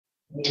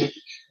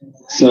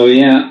So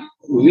yeah,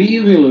 we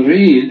will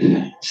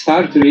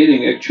start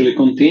reading, actually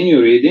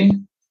continue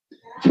reading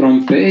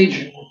from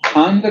page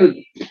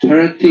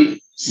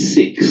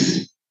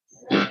 136.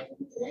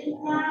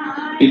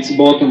 It's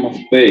bottom of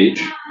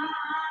page.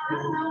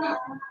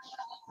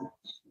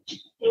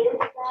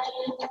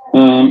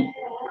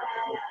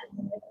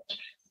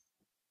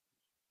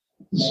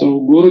 So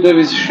Gurudev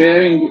is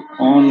sharing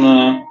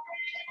on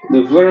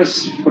the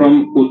verse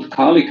from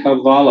Utkalika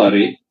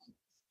Valari,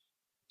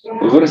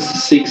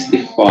 verse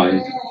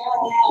 65.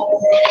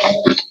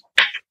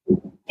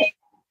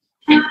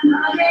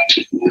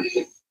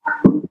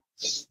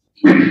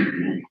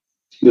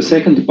 The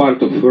second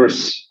part of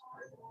verse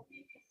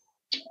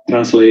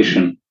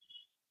translation.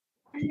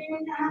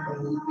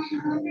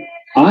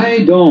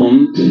 I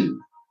don't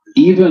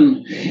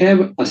even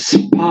have a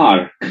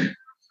spark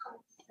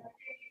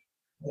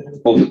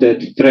of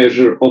that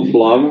treasure of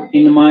love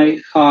in my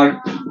heart,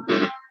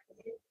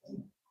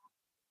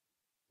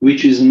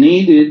 which is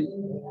needed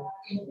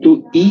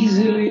to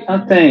easily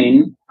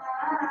attain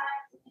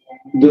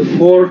the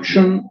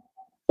fortune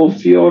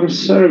of your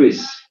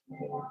service.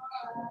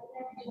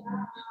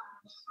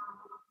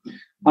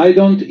 I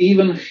don't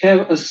even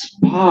have a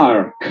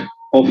spark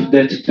of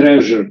that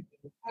treasure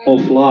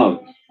of love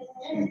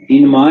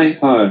in my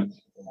heart,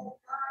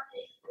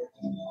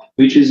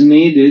 which is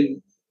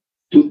needed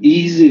to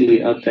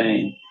easily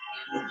attain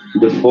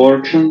the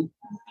fortune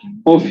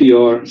of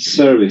your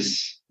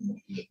service.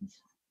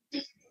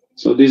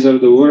 So these are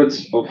the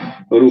words of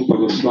Rupa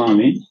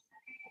Goswami.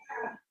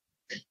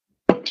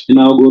 And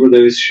now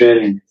Gurudev is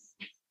sharing.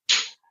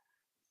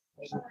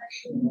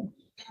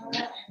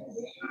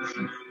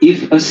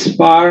 If a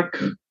spark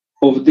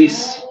of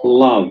this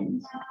love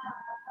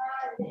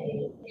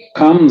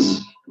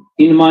comes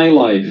in my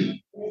life,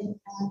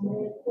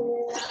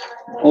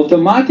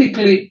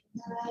 automatically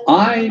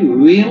I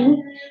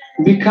will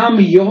become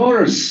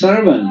your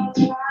servant.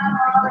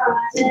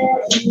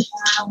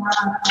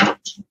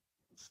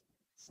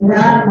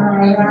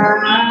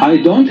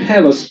 I don't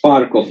have a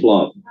spark of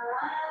love,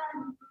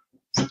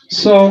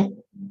 so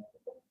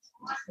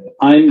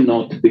I'm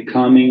not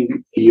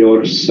becoming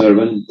your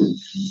servant.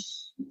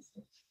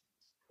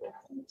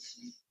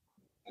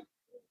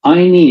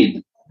 I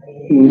need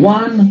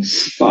one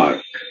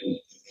spark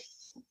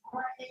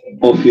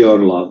of your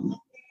love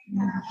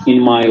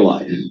in my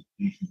life.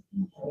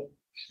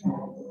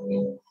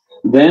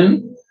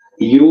 Then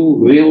you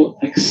will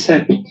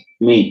accept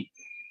me.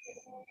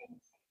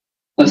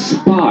 A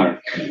spark.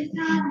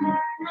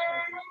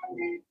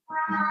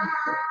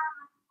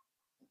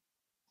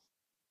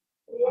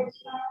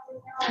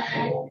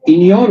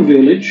 In your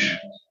village,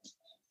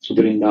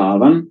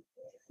 Vrindavan,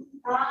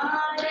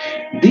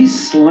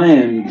 this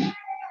land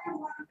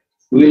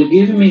will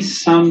give me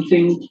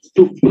something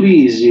to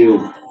please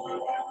you.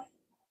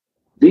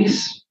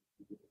 This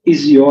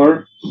is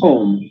your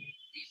home.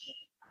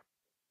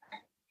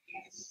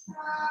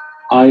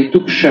 I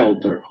took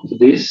shelter of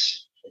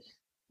this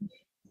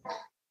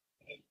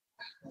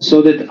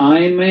so that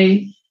I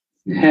may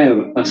have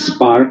a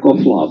spark of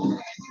love.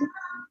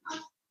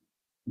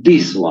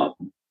 This love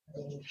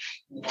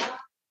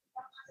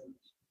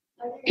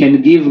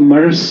can give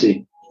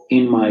mercy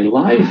in my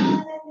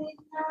life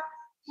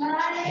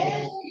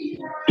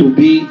to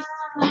be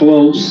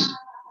close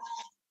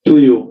to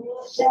you.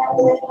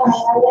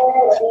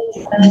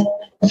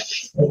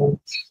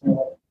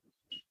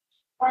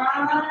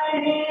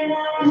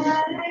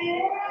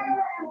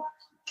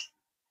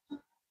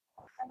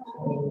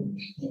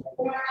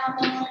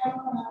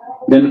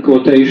 Then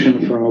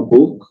quotation from a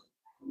book.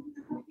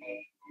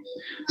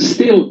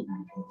 Still,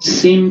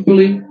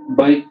 simply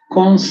by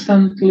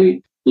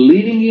constantly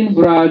living in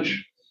Vraj,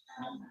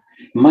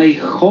 my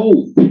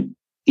hope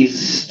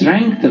is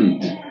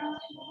strengthened.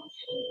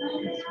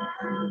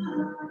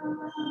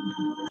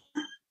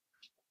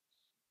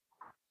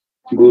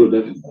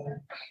 Gurudev.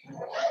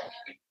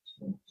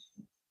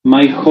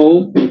 My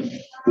hope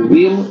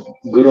will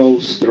grow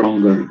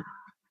stronger.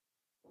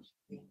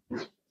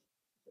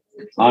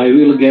 I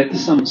will get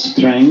some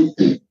strength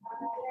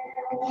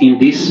in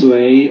this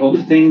way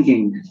of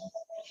thinking,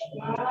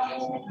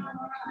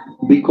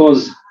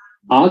 because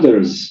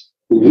others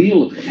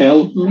will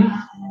help me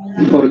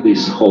for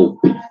this hope.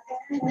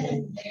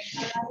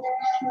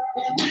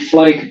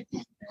 Like,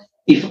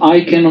 if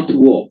I cannot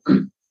walk,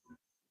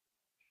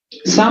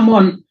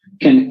 someone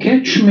can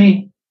catch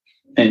me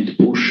and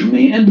push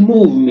me and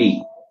move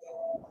me.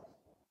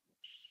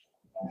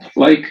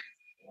 Like,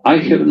 I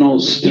have no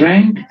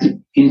strength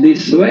in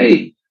this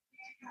way,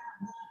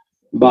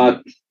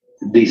 but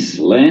this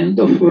land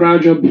of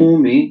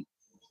Rajabhumi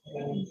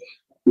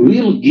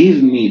will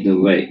give me the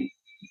way,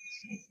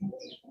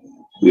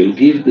 will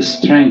give the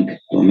strength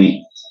to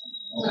me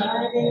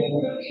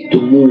to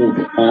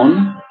move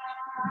on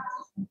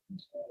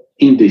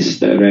in this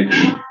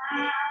direction.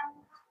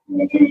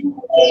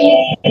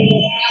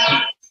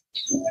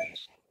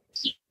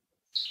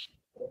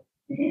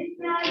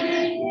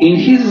 In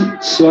his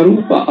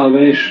Swarupa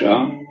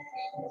Avesha,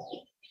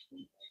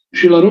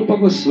 Srila Rupa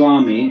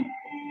Goswami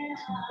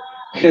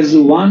has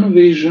one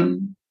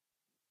vision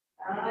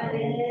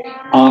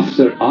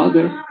after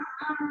other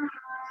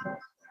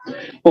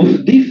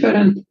of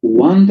different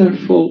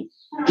wonderful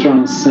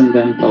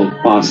transcendental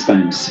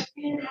pastimes.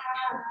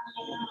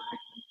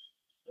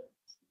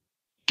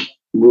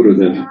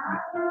 Gurudev,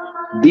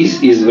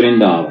 this is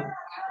Vrindavan.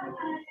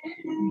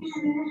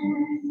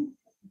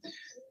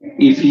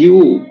 If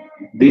you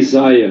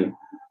desire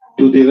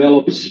to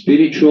develop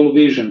spiritual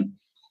vision,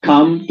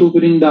 come to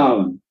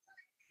Vrindavan.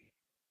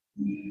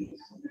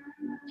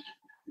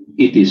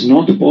 It is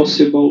not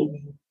possible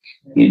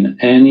in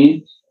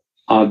any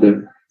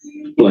other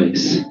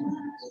place.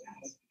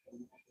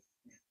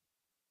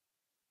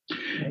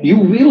 You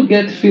will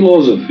get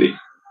philosophy,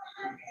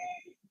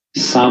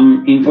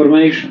 some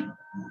information.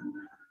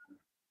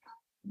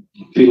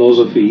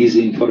 Philosophy is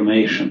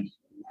information,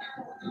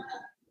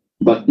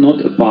 but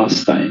not a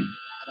pastime.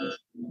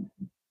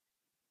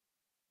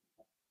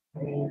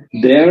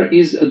 There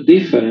is a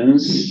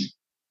difference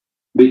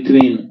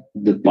between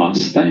the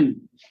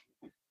pastime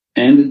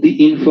and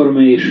the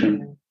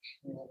information.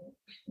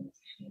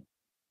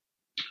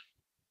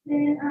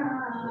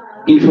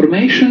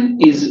 Information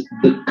is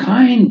the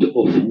kind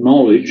of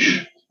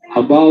knowledge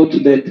about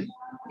that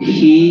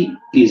He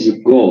is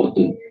God.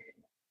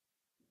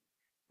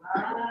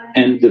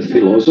 And the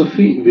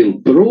philosophy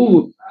will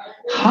prove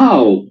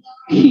how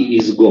He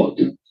is God.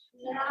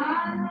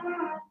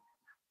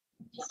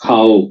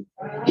 How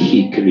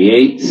He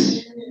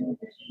creates.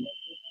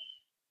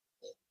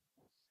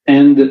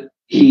 And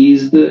He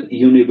is the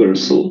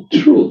universal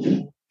truth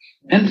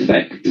and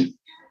fact.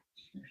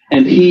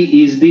 And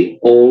He is the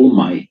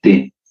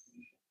Almighty.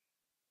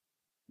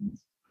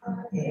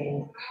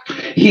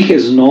 He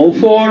has no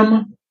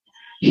form.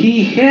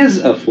 He has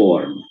a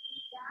form.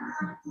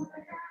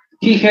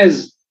 He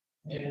has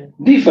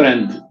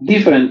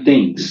different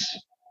things.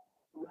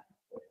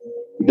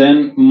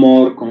 Then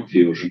more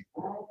confusion.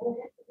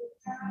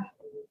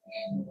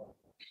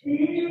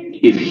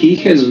 If He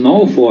has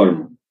no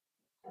form,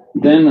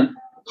 then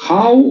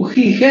how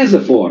He has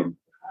a form?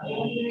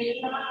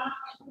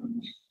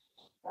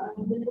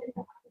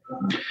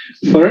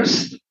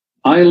 First,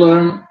 I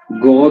learn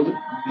God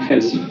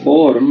has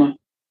form,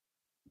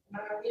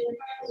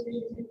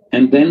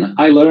 and then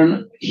I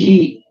learn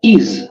He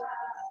is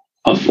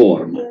a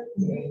form.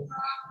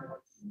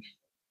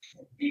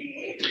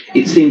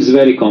 It seems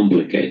very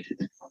complicated.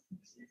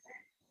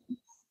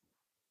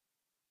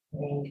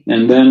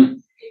 And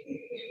then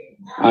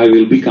I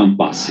will become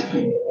passive.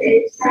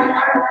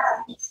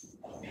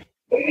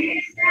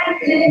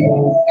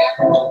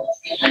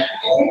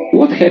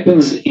 What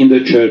happens in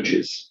the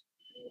churches?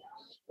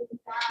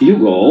 You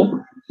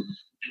go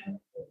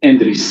and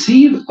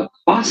receive a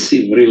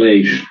passive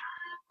relation,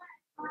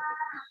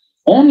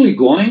 only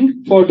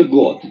going for the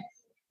God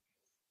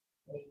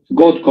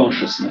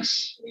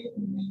consciousness.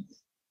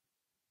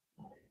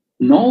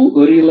 No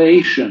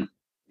relation.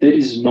 There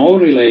is no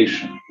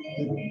relation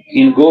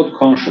in God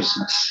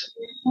consciousness.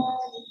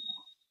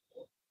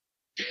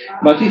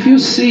 But if you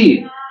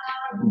see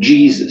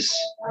Jesus,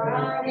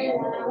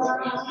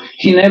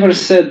 He never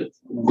said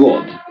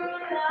God.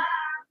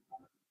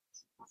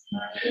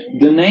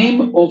 The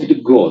name of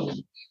the God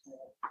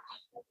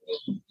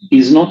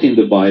is not in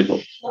the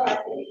Bible.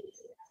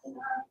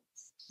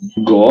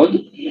 God,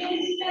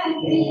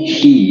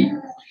 He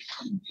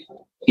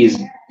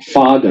is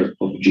Father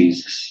of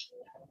Jesus.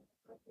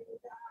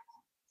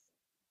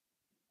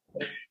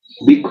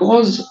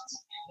 Because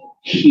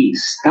He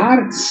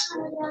starts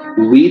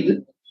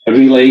with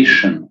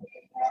relation.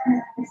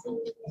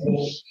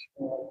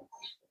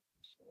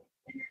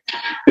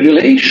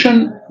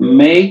 Relation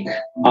make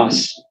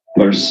us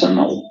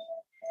personal.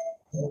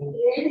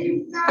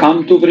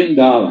 Come to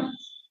Vrindavan.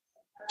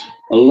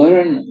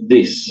 Learn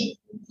this,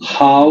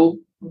 how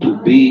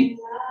to be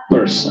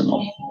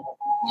personal.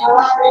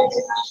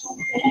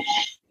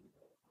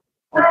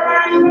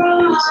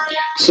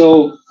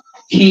 So,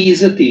 He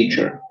is a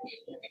teacher.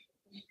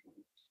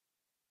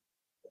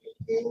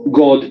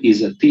 God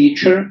is a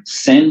teacher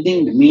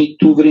sending me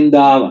to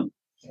Vrindavan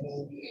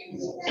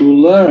to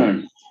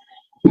learn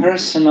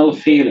personal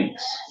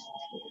feelings.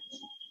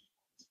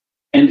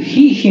 And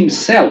He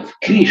Himself,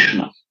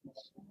 Krishna,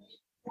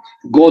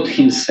 God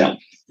Himself,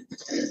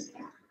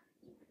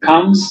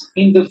 comes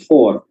in the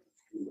form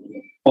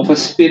of a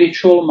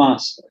spiritual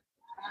master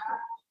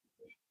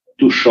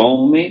to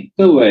show me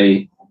the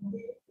way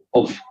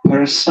of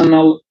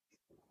personal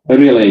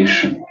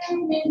relation.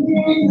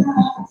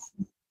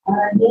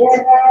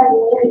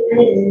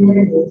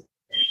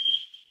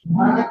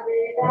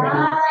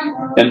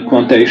 And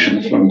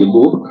quotation from the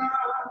book.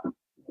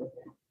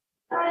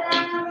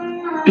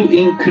 To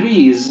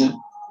increase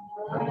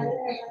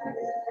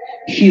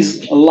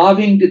his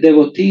loving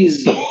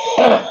devotees'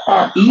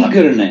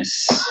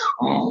 eagerness,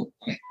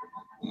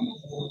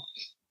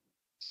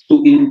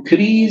 to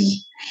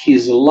increase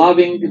his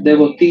loving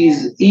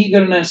devotees'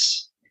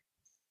 eagerness,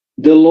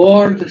 the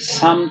Lord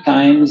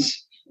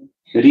sometimes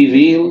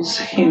reveals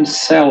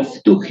Himself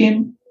to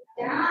him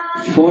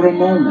for a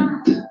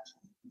moment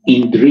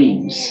in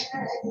dreams.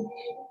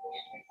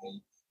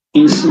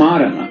 in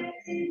Smarana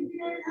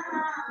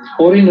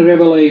or in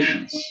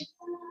Revelations,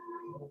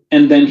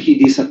 and then he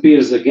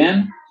disappears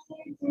again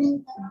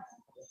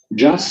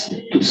just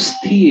to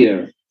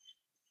steer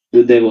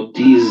the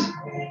devotees'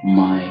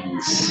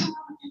 minds.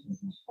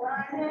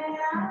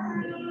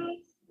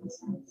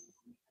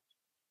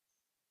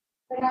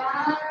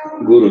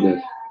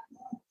 Gurudev.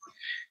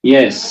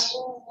 Yes,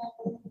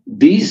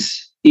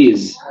 this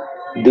is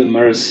the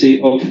mercy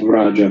of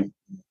Vraja.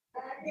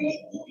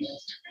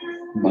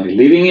 By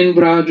living in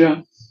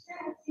Vraja,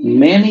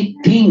 many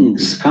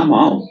things come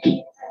out.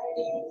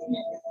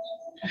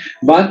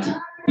 But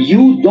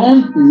you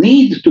don't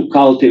need to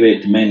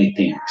cultivate many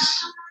things.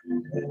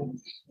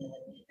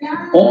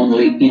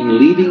 Only in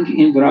living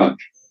in Vraja.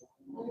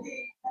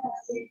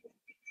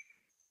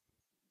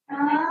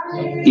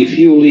 If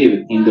you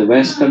live in the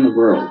Western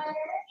world,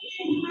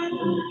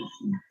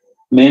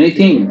 many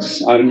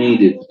things are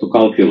needed to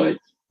calculate.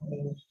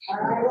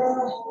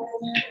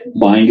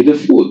 Buying the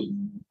food,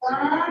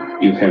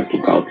 you have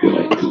to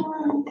calculate.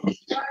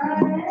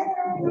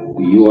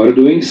 You are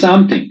doing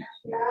something,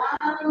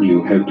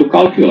 you have to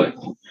calculate.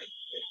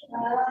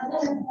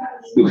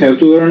 You have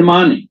to earn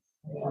money.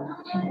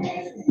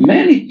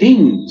 Many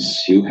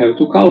things you have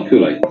to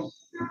calculate.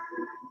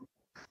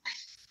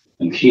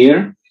 And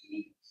here,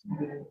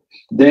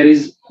 there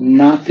is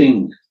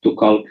nothing to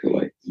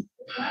calculate.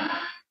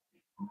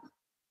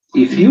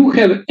 If you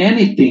have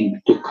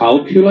anything to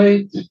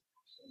calculate,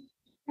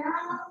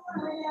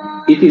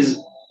 it is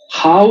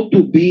how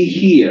to be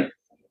here.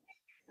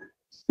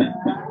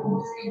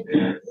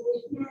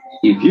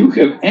 If you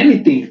have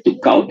anything to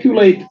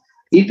calculate,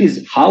 it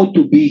is how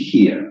to be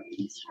here.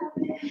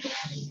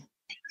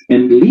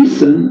 And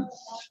listen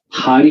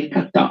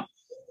Harikatha.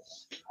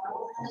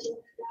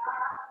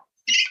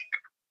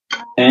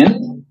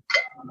 And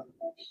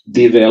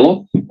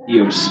develop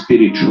your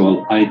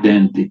spiritual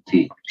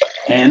identity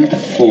and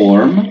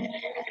form,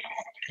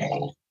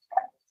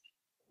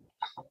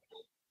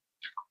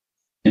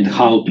 and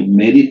how to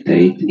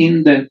meditate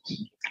in that,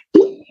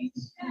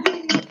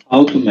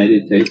 how to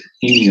meditate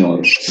in your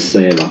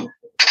seva.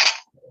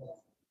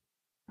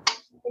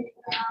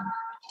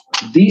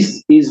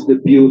 This is the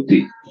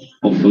beauty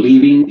of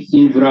living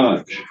in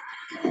Vraj.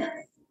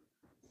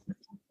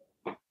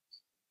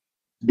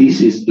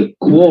 This is the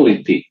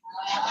quality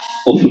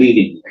of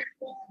living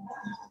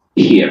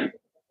here.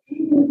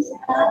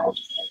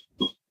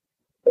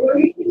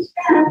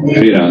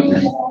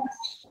 Radha.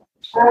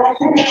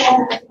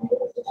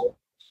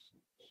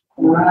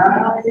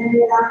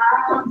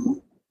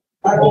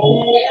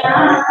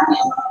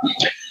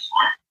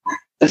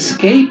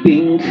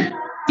 Escaping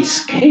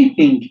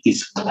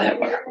is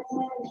clever.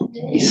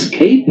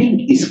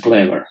 Escaping is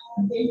clever.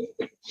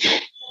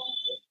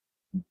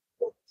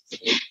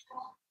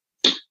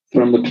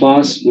 From the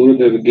class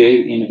Gurudev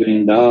gave in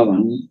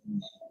Vrindavan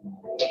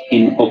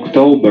in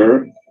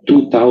October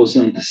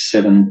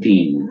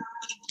 2017.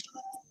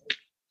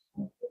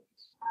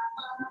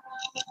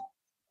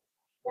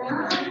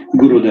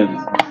 Gurudev,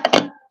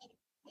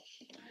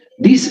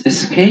 this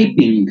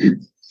escaping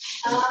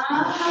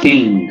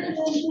thing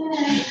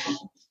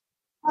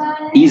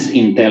is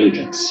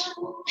intelligence.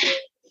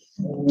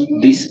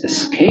 This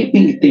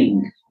escaping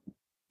thing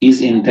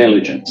is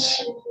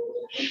intelligence.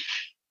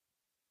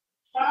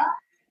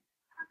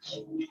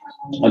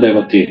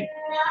 Devotee.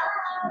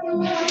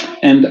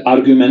 And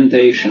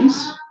argumentations.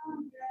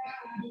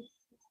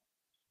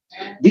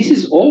 This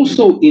is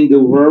also in the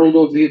world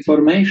of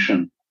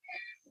information.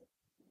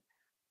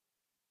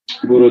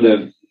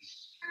 Gurudev,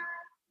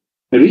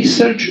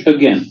 research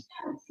again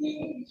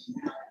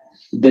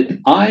that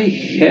I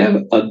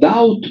have a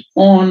doubt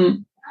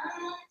on,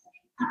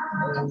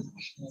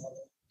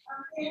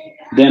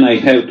 then I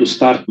have to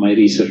start my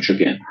research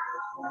again.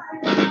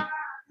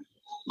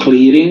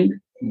 Clearing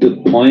the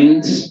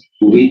points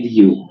with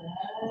you.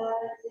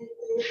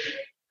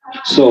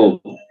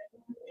 So,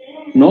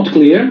 not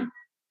clear,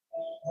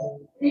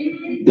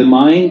 the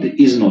mind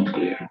is not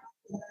clear.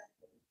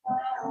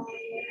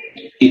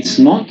 It's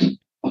not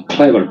a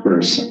clever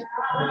person.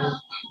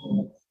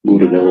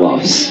 Gurudev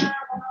loves.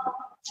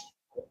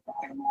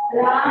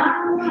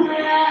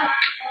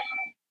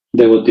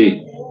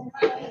 Devotee,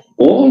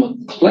 all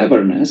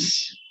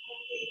cleverness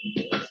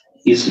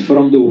is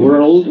from the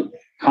world,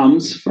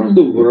 comes from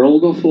the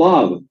world of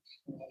love.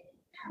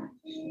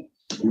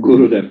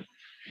 Gurudev,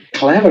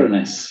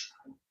 cleverness,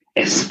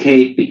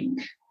 escaping.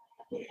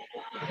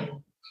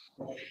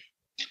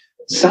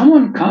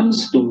 Someone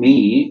comes to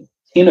me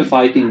in a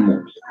fighting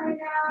mood.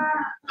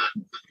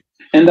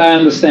 And I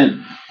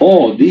understand,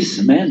 oh,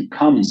 this man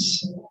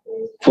comes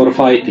for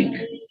fighting.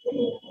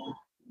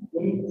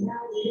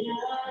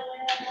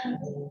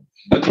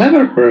 A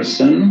clever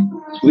person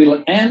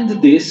will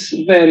end this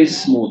very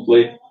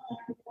smoothly.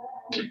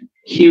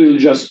 He will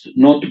just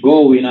not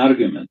go in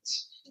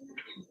arguments.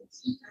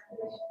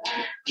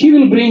 He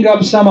will bring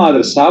up some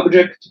other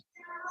subject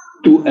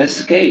to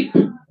escape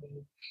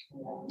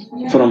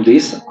from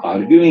these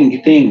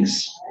arguing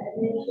things.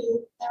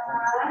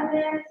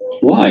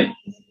 Why?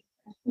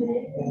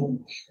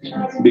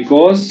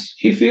 Because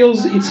he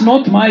feels it's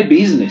not my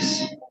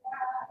business.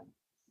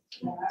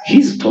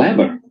 He's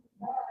clever.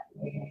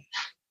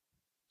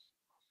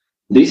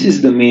 This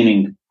is the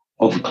meaning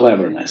of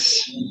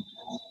cleverness.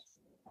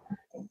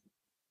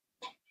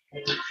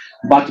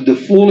 But the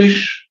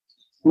foolish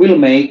will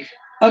make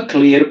a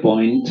clear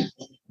point.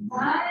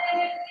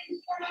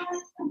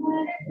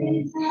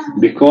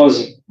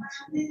 Because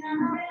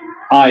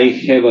I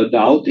have a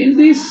doubt in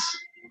this,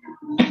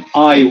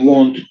 I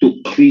want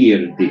to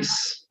clear this.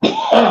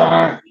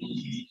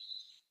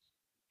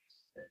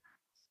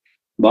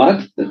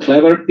 But the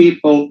clever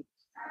people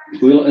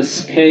will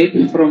escape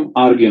from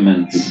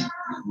arguments.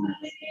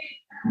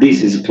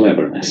 This is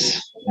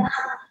cleverness.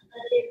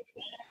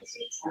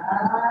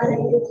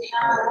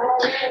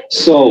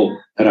 So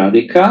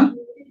Radhika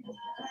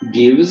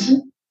gives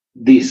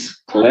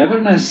this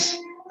cleverness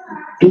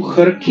to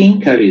her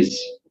kinkaris.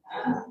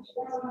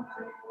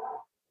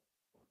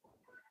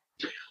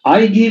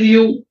 I give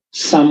you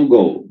some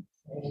goal.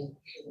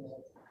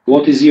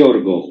 What is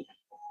your goal?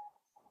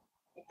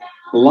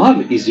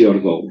 Love is your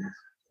goal.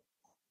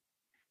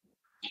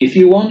 If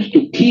you want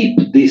to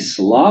keep this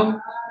love,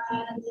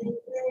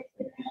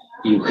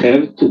 you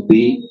have to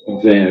be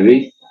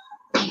very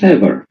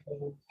clever.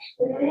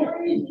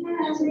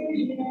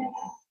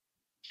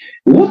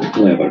 What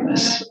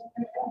cleverness?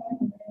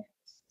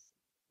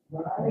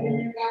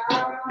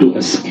 To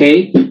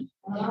escape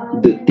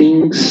the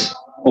things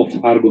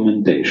of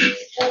argumentation.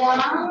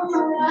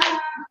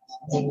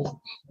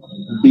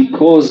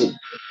 Because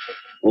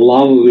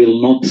love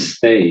will not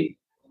stay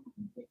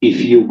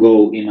if you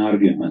go in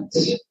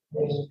arguments.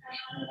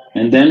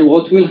 And then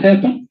what will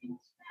happen?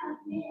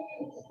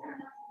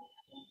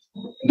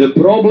 The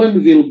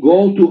problem will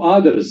go to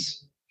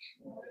others.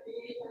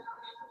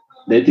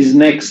 That is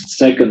next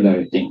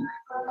secondary thing.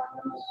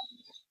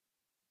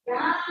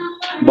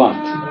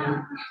 But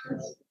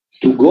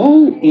to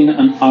go in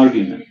an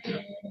argument,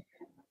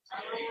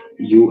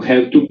 you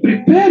have to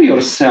prepare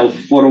yourself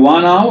for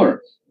 1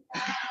 hour.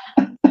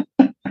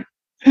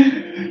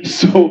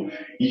 So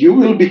you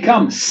will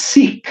become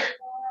sick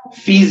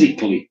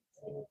physically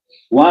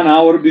 1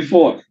 hour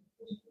before.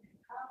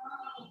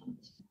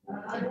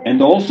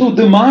 And also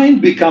the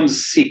mind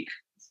becomes sick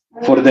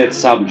for that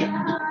subject.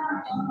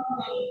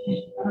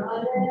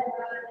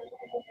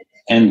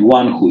 And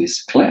one who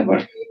is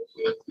clever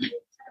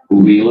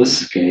will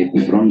escape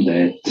from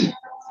that.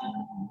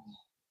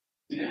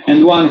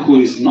 And one who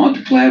is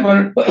not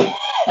clever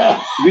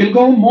will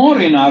go more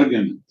in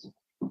argument.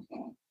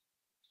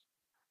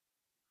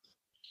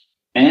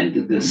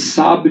 And the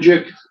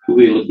subject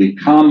will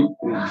become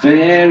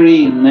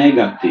very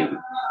negative.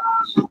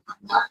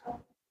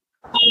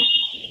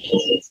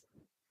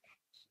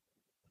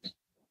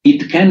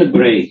 It can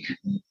break.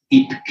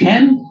 It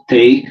can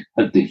take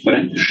a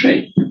different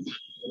shape.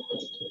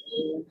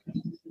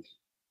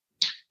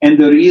 And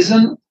the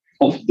reason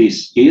of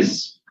this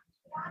is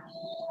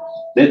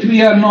that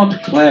we are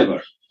not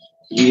clever,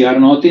 we are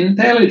not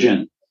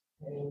intelligent,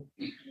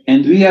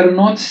 and we are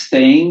not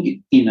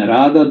staying in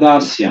Radha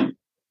Dasyam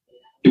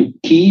to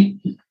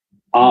keep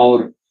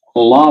our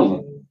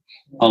love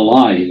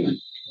alive.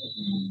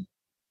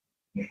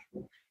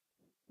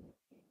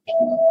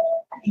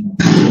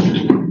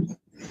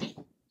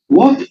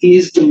 What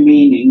is the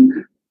meaning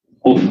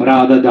of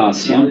Radha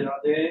Dasyam?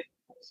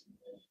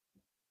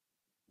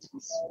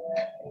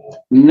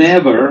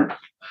 Never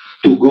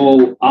to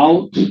go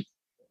out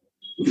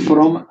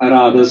from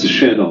Radha's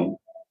shadow.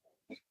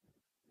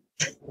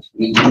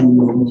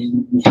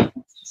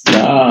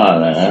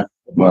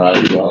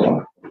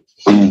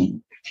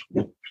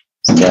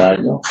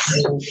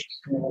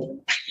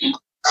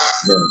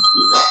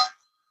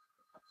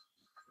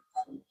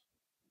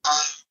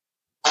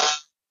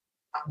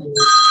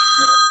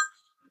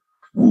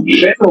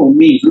 Shadow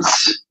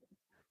means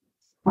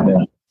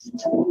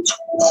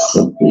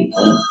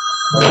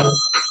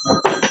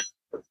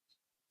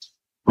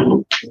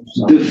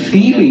the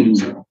feeling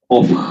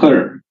of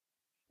her.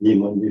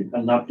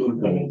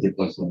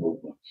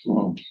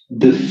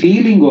 The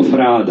feeling of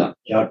Radha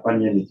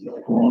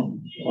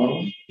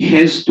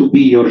has to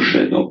be your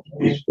shadow.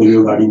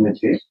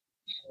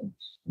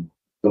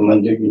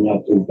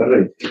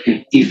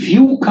 If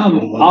you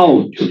come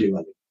out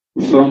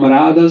from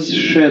Radha's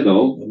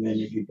shadow,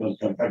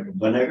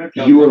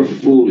 you are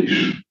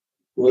foolish.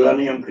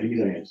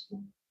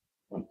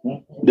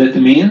 That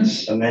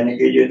means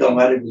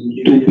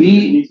to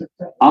be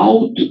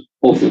out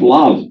of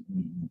love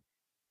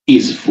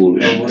is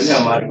foolishness.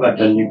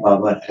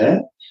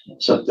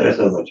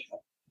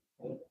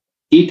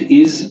 It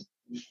is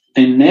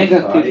a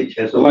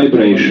negative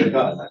vibration.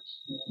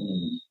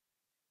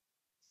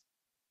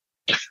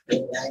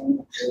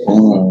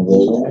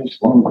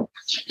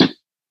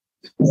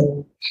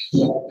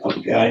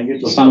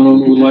 Someone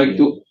would like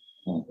to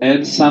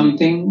add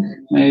something,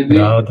 maybe?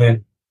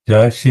 Radhe,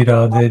 Jai Shri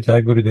Radhe,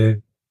 Jai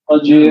Gurudev.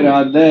 Jai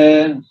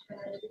Radhe.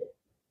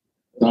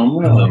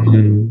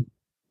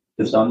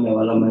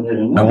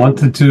 I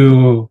wanted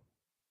to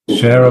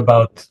share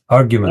about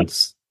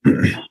arguments.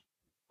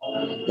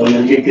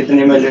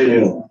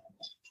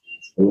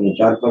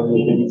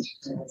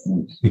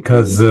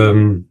 Because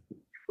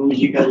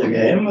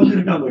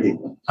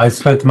I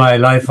spent my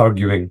life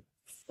arguing.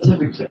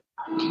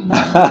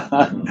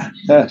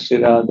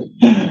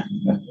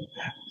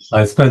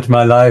 I spent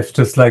my life,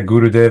 just like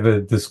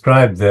Gurudeva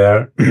described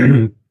there,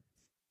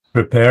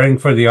 preparing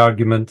for the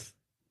argument,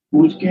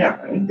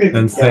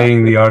 then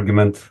saying the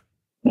argument,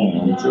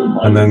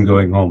 and then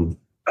going home.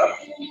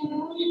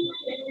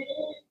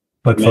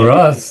 But for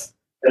us,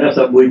 there's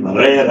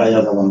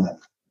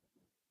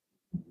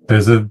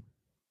a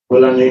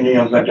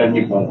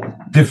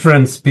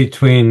difference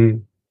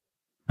between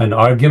an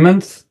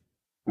argument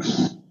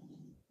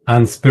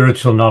and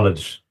spiritual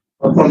knowledge.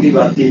 And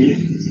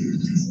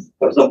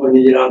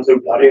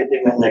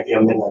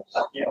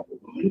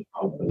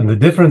the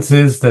difference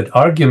is that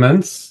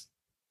arguments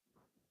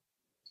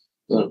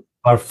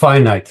are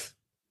finite.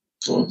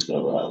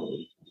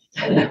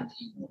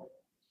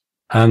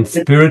 And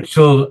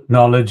spiritual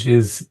knowledge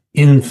is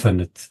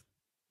infinite.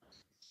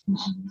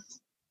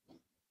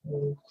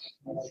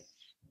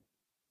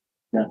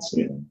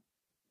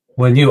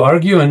 When you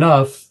argue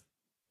enough,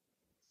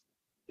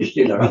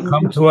 you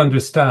come to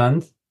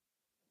understand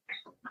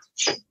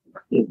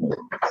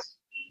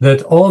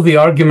that all the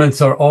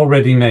arguments are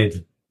already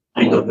made.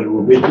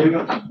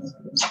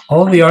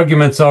 All the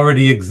arguments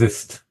already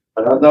exist.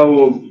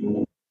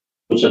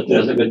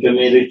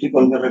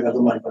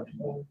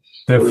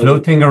 They're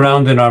floating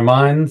around in our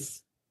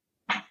minds.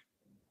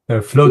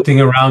 They're floating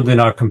around in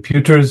our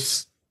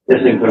computers.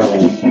 There's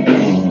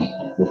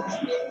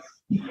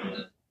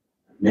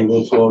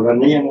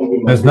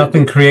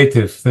nothing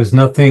creative. There's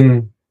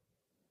nothing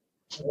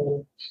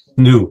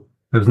new.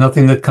 There's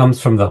nothing that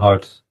comes from the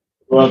heart.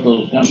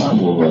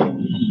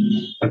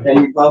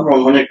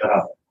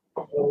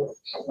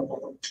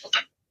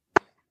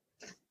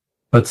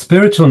 But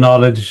spiritual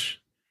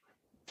knowledge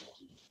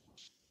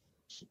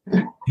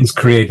is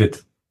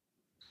created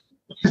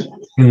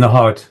in the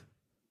heart.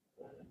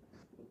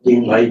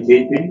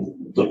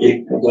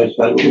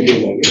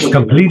 It's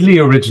completely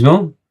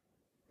original.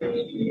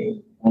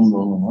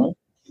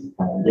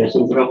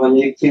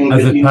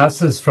 As it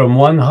passes from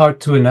one heart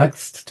to the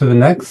next,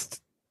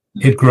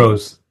 it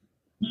grows.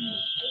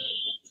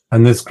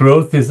 And this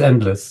growth is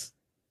endless.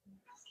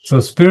 So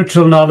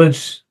spiritual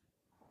knowledge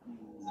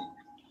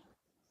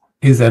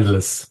is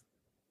endless.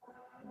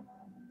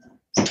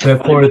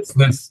 Therefore,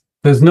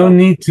 there's no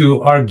need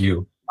to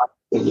argue.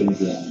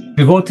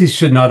 Devotees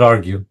should not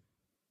argue.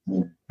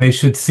 They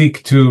should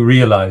seek to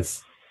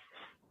realize.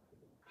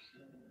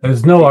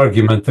 There's no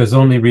argument, there's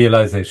only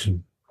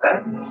realization.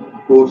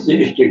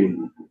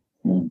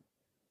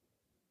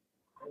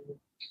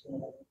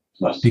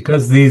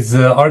 Because these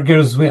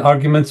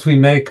arguments we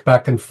make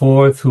back and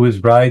forth, who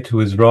is right, who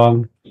is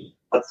wrong,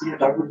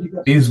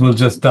 these will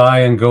just die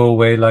and go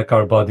away like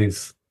our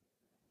bodies.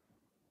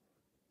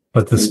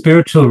 But the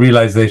spiritual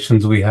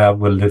realizations we have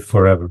will live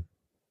forever.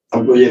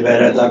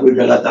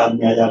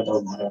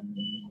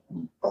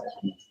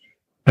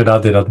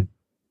 Radhe, Radhe.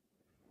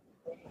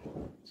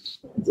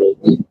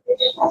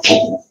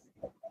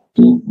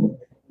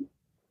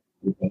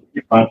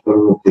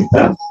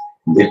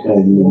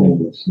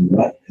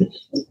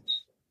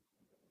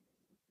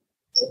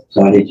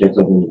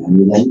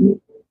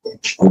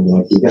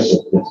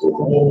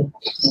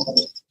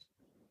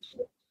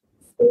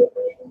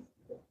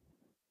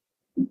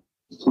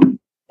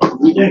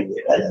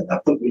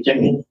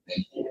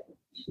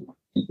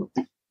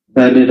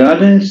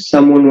 Radhe,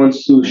 someone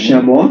wants to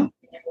share more?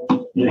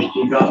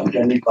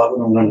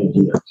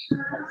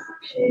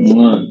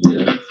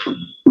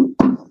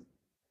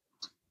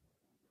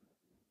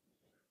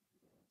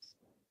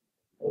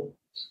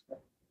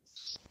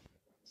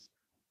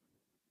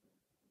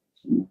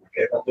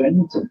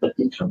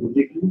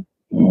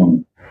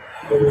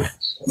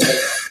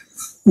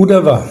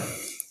 Uddhava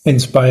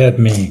inspired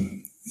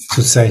me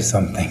to say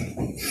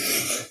something.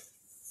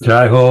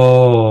 Jai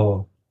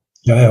Ho!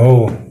 Jai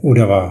Ho,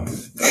 Uddhava.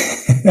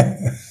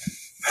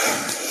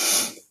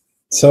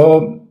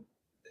 So,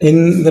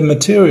 in the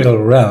material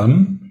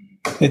realm,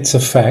 it's a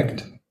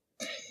fact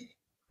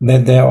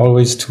that there are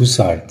always two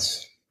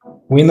sides.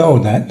 We know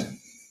that.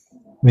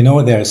 We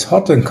know there's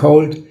hot and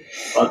cold,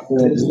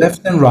 there's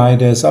left and right,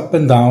 there's up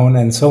and down,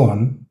 and so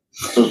on.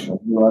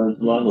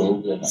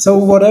 So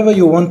whatever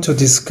you want to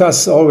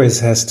discuss always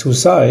has two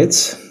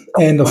sides,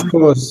 and of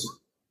course,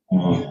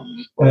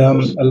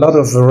 a lot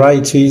of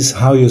varieties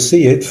how you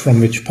see it, from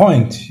which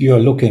point you are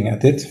looking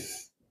at it.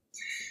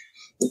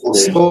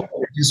 So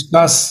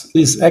discuss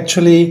is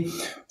actually,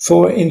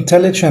 for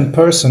intelligent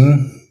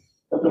person,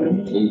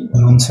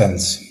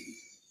 nonsense.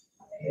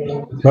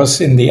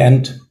 Because in the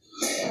end,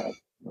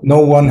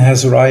 no one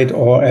has right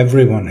or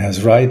everyone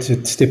has right.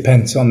 It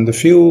depends on the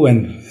few,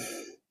 and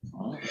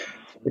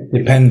it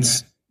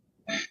depends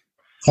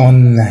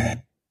on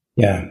the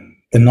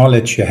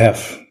knowledge you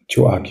have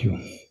to argue.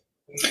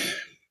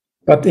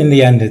 But in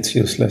the end, it's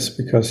useless,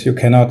 because you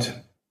cannot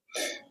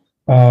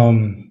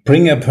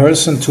bring a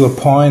person to a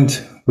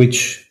point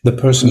which the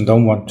person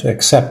don't want to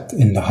accept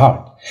in the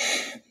heart.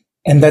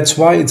 And that's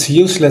why it's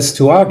useless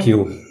to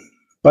argue.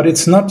 But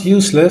it's not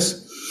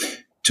useless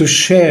to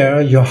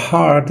share your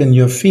heart and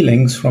your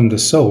feelings from the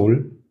soul,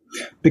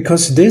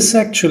 because this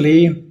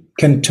actually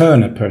can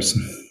turn a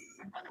person.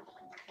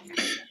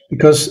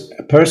 Because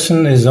a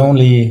person is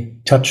only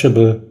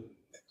touchable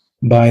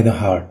by the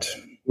heart,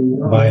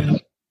 by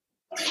love.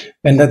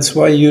 And that's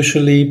why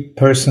usually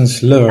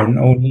persons learn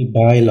only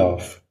by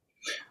love.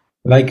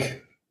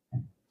 Like,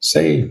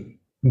 say,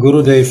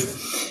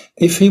 Gurudev,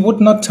 if he would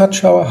not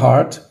touch our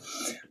heart,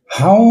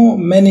 how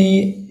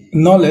many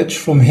knowledge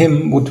from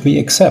him would we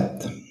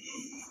accept?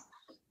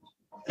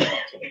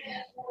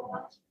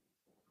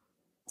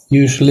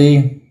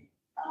 Usually,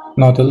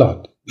 not a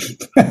lot.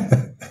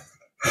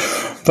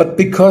 But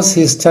because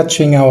he's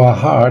touching our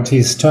heart,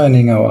 he's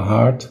turning our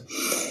heart,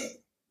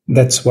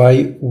 that's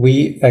why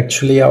we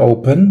actually are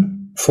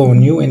open for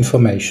new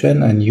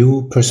information and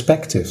new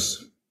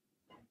perspectives.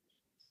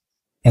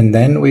 And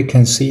then we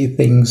can see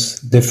things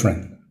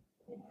different.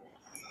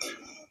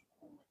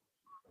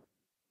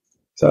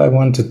 So I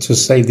wanted to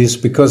say this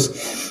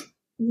because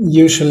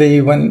usually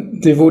when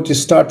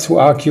devotees start to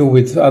argue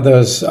with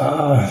others,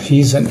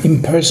 he's an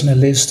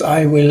impersonalist,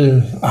 I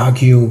will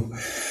argue,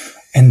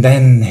 and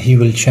then he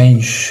will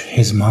change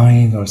his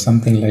mind or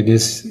something like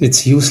this.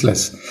 It's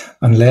useless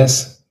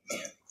unless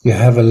you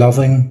have a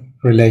loving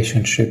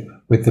relationship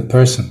with the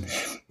person.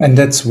 And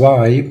that's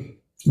why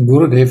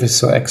Gurudev is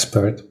so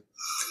expert.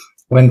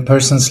 When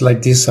persons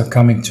like this are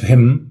coming to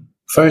him,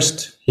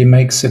 first he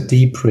makes a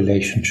deep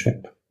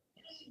relationship.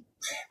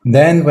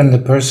 Then when the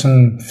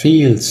person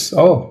feels,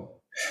 oh,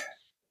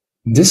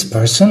 this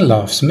person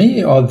loves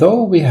me,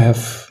 although we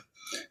have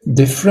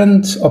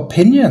different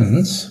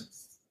opinions,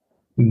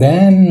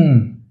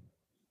 then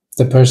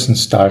the person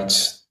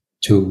starts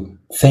to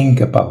think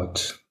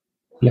about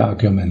the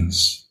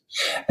arguments.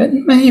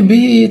 And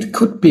maybe it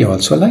could be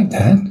also like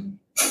that.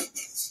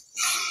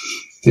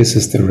 This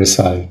is the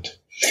result.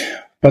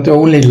 But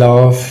only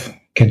love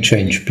can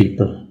change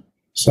people.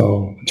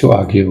 So to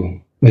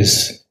argue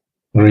is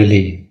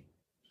really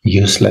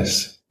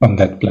useless on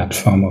that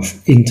platform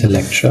of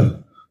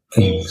intellectual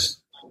things.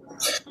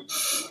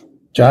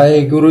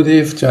 Jai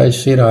Gurudev, Jai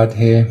Shri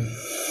Radhe.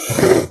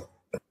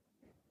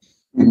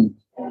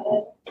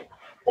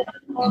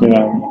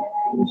 Yeah.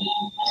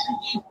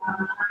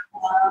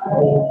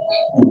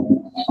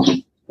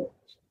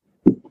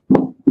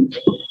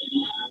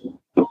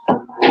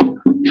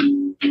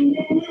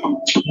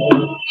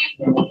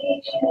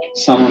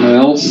 Someone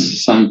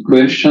else, some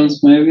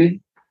questions maybe?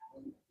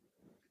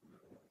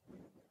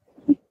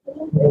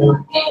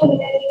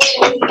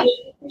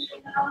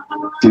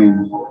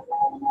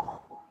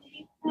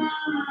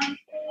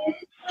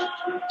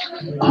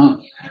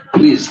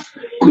 Please,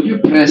 could you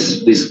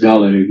press this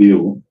gallery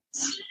view?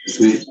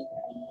 Please.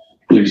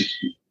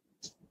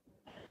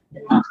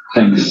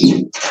 Thanks.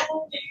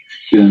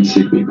 Didn't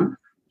see people.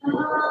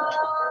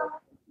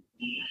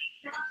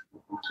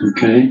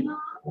 Okay.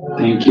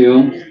 Thank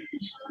you.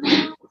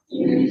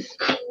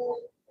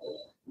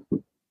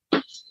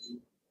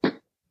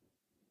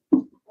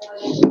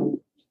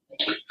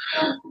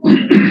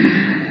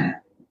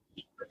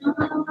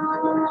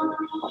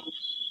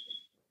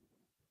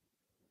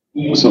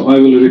 So I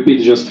will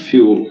repeat just a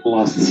few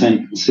last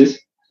sentences.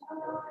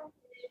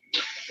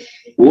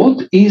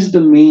 What is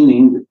the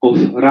meaning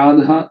of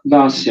Radha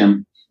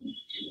Dasyam?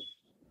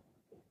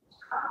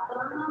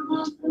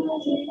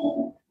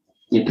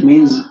 It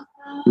means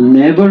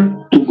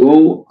never to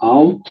go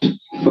out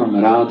from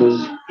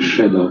Radha's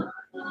shadow.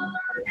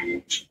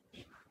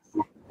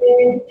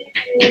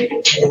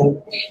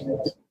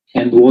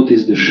 And what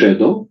is the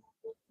shadow?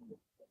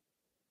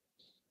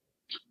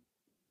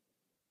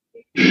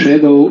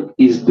 Shadow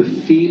is the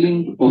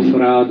feeling of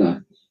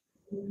Radha.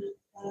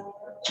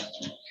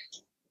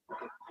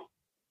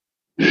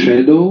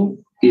 Shadow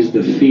is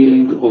the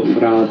feeling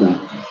of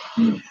Radha.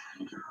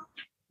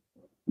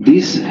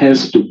 This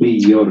has to be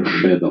your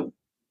shadow.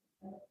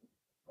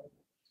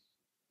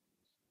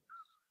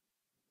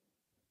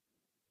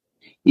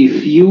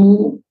 If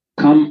you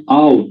come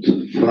out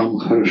from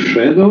her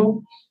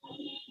shadow,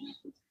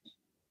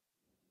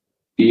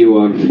 you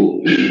are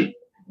foolish.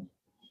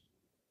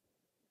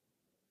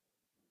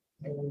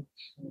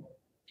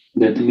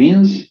 That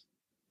means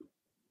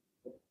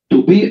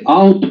to be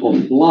out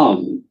of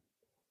love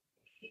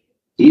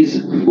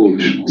is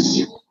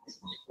foolishness.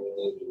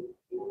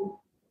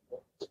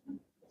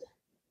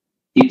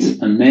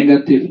 It's a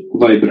negative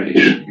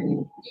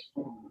vibration.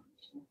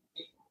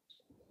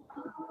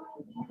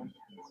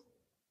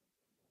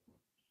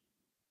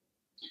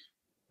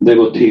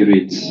 Devotee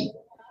reads,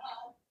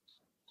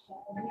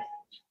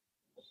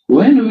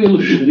 when will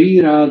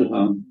Sri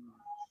Radha,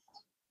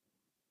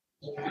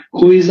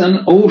 who is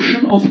an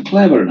ocean of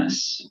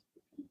cleverness,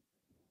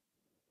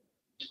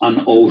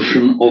 an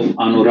ocean of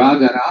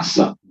Anuraga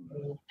Rasa,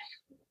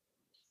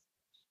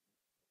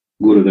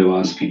 Gurudev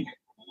asking,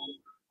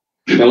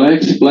 shall I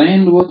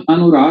explain what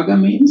Anuraga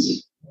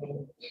means?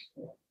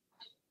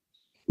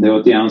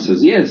 Devotee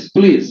answers, yes,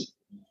 please.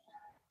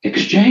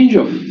 Exchange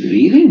of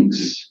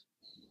feelings.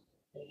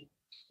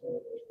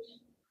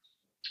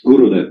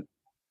 Gurudev,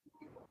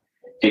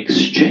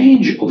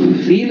 exchange of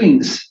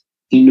feelings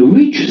in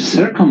which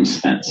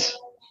circumstance?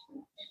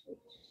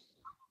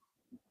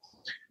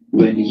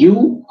 When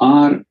you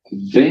are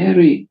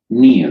very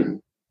near,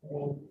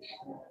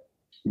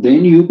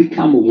 then you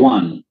become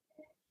one.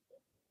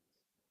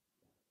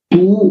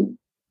 Two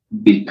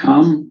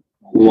become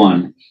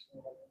one.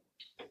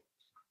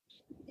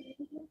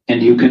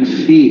 And you can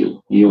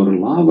feel your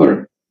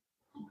lover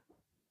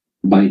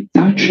by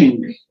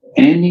touching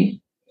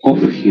any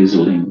of his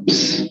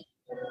limbs.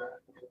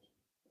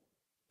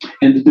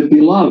 And the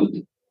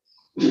beloved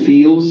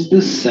feels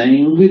the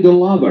same with the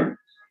lover.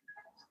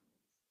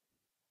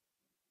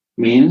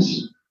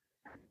 Means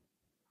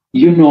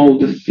you know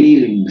the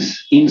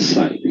feelings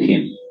inside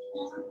him.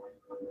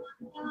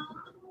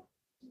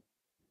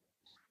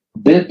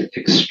 That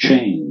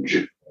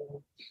exchange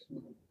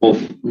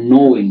of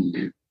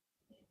knowing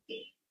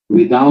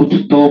without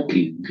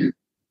talking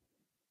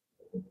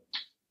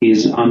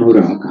is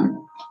anuraga.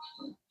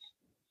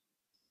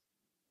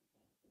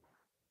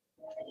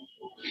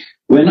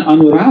 When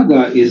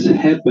anuraga is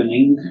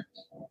happening,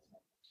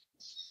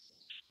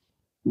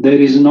 there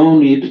is no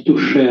need to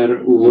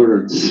share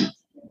words.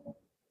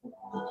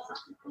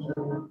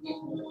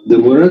 The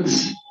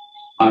words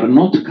are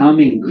not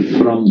coming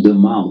from the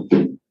mouth.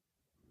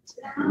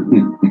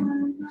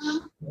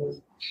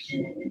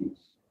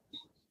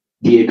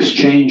 The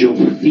exchange of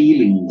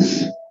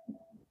feelings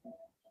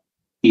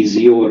is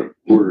your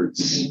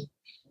words.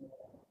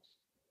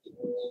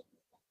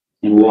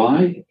 And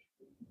why?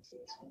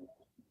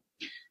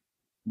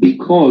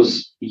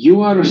 Because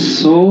you are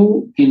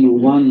so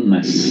in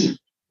oneness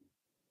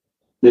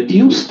that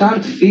you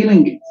start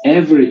feeling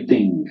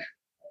everything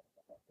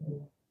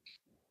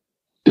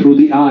through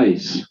the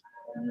eyes,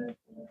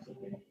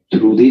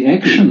 through the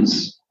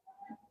actions,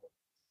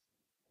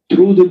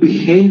 through the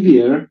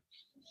behavior.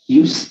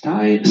 You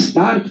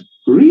start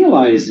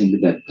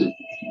realizing that.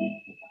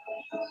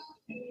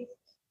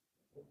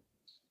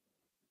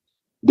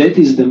 That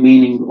is the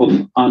meaning of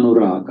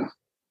anuraga.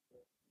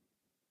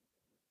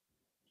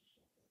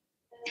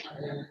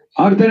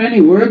 Are there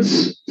any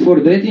words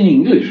for that in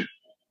English?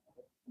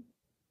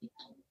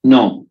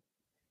 No.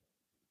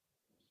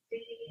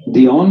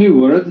 The only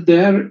word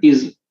there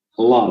is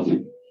love.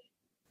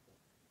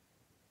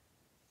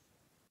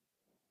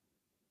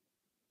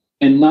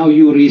 And now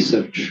you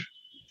research.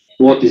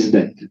 What is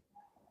that?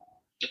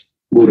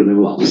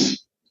 Gurudev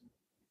loves.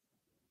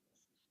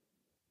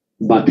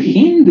 But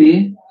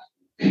Hindi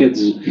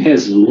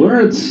has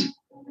words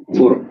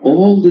for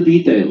all the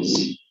details.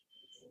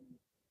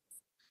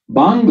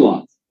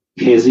 Bangla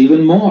has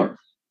even more.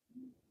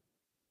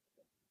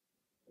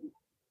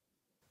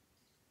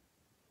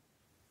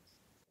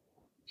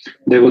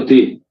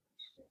 Devotee.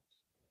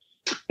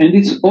 And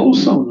it's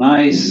also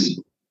nice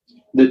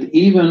that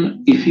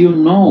even if you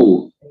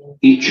know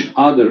each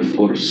other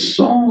for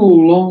so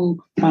long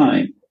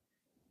time,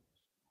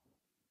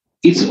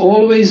 it's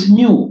always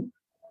new.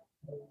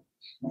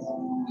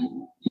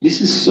 This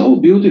is so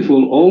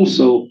beautiful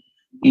also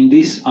in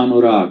this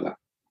anuraga.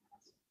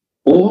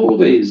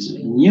 Always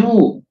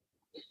new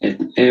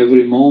at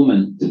every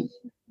moment.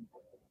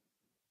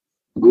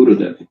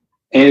 Gurudev,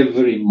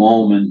 every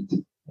moment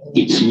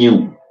it's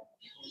new.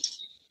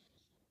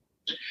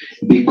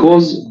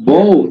 Because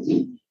both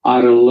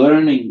are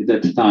learning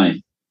that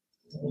time.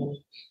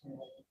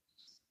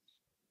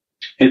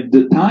 At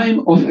the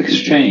time of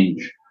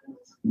exchange,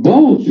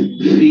 both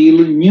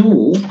feel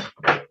new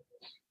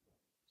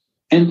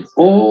and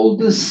all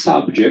the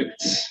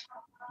subjects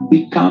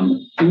become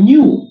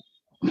new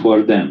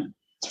for them.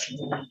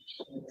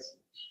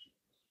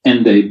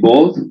 And they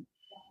both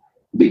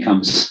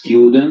become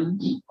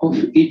students of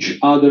each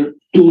other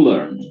to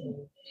learn.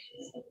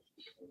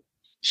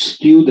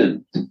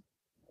 Student,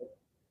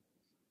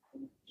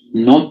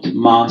 not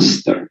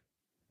master.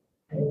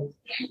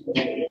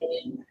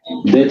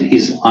 That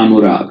is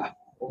anuraga.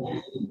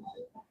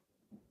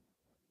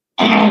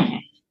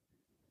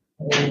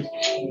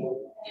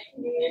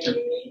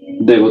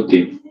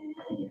 Devotee.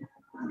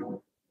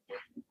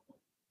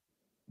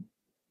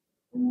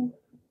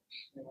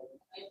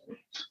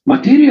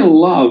 Material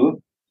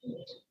love,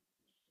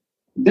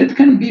 that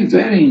can be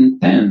very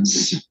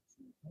intense.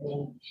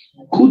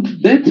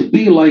 Could that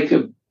be like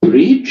a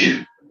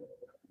bridge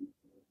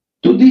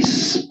to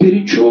this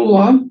spiritual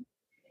love?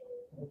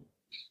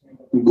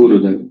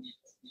 Gurudev,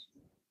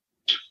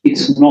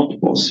 it's not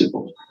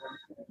possible.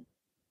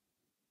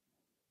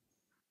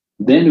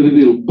 Then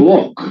we will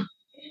block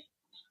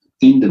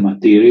in the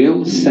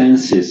material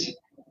senses.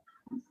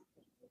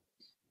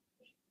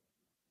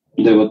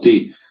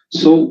 Devotee,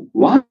 so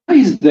why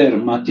is there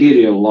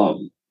material love?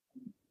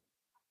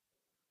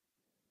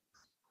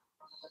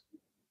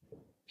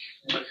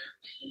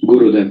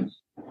 Gurudev,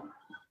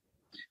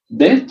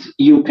 that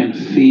you can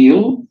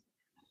feel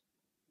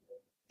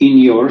in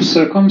your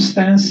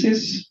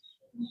circumstances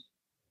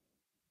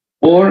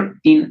or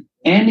in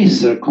any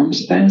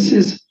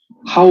circumstances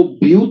how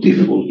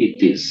beautiful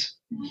it is.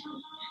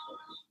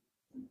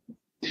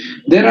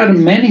 There are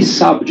many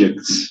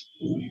subjects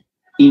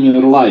in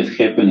your life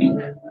happening.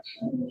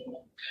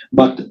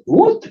 But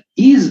what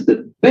is the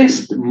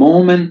best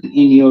moment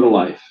in your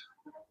life?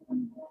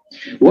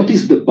 What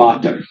is the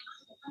butter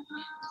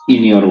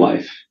in your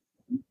life?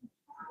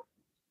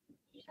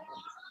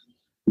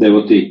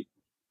 Devotee,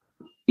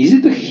 is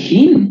it a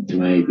hint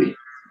maybe?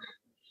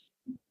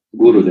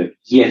 Gurudev,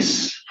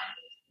 yes.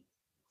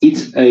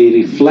 It's a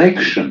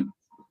reflection.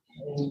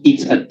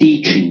 It's a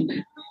teaching.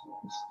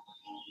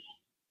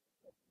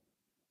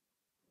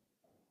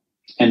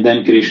 And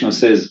then Krishna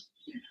says,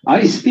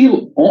 I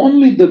steal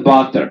only the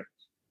butter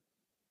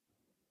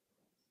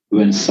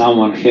when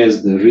someone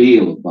has the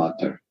real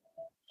butter.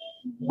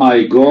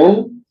 I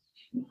go,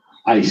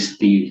 I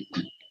steal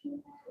it.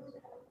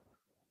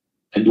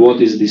 And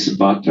what is this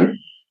butter?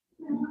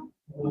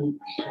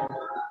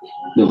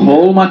 The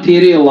whole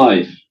material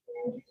life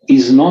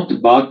is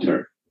not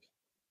butter,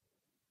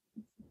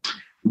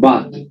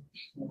 but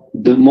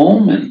the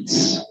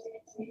moments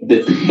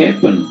that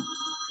happen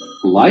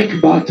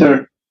like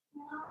butter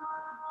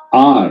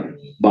are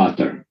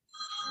butter.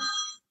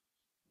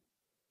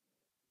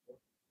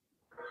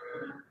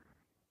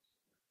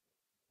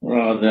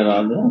 Radha,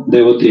 Radha.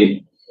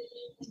 Devotee.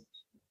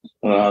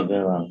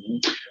 Radha,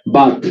 Radha.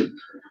 But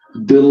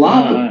the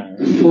love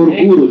for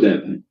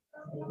Gurudev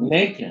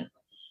thank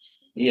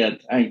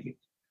you.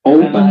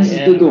 opens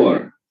the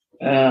door.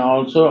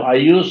 Also, I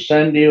used to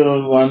send you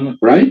one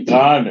right?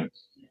 card.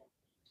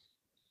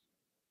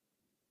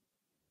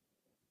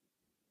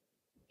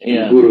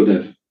 Yeah.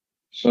 Gurudev.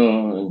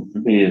 So,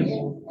 please.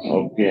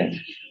 Okay.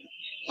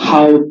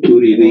 How to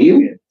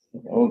reveal?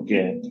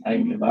 Okay.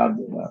 Thank you.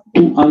 Radha.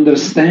 To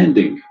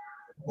understanding.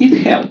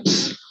 It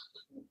helps.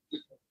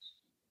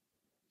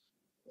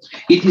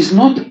 It is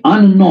not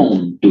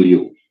unknown to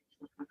you.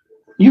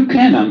 You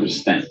can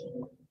understand.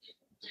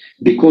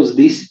 Because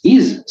this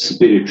is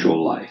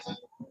spiritual life.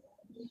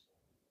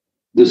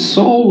 The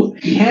soul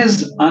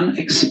has an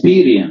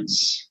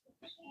experience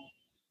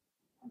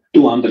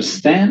to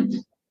understand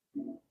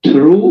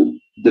through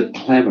the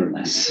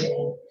cleverness.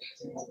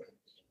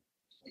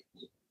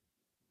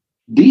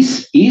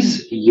 This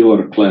is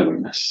your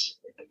cleverness.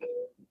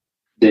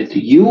 That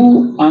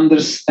you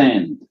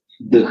understand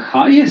the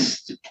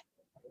highest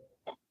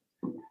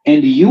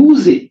and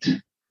use it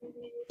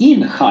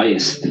in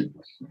highest.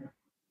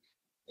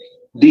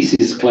 This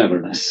is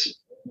cleverness.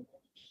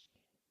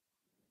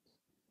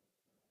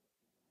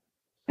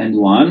 And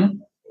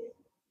one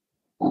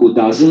who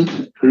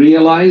doesn't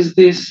realize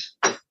this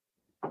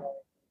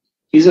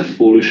is a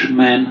foolish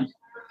man.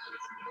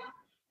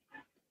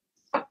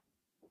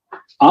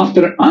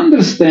 After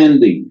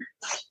understanding,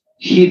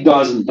 he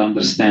doesn't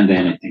understand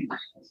anything.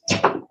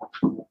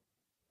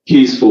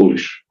 He is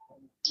foolish,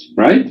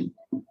 right?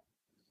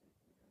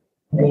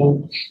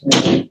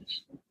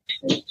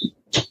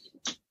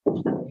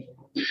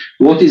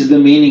 What is the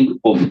meaning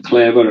of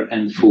clever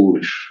and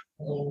foolish?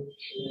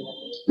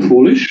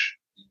 Foolish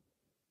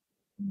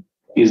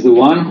is the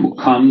one who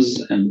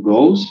comes and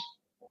goes.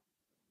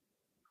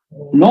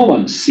 No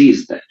one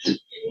sees that.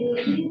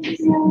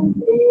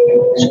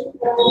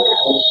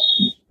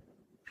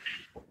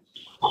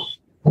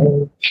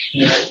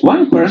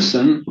 One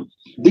person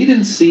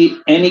didn't see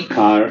any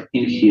car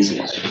in his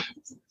life.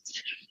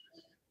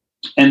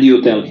 And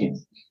you tell him,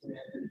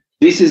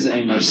 this is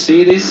a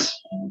Mercedes,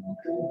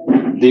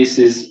 this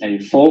is a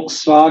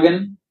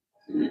Volkswagen,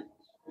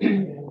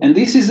 and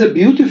this is a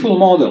beautiful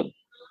model.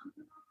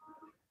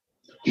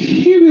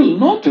 He will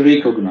not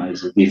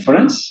recognize the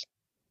difference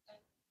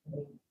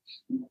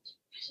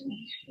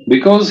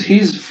because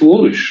he's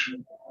foolish.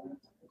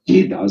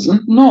 He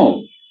doesn't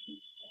know.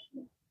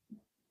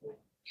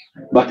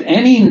 But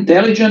any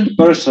intelligent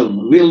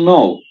person will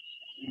know,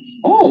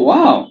 oh,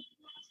 wow.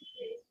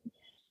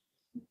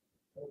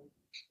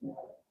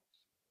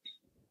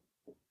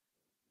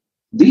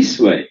 This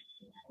way,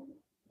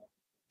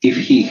 if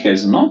he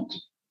has not,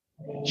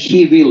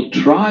 he will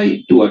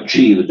try to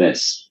achieve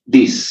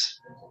this.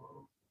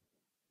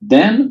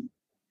 Then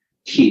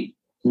he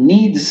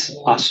needs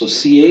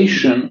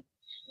association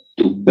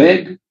to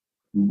beg,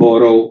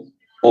 borrow,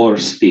 or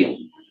steal.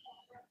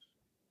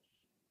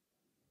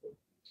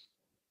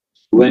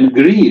 When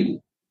greed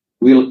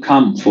will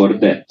come for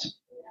that,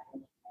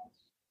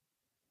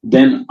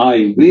 then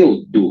I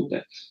will do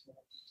that.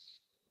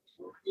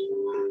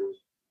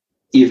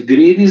 If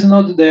greed is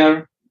not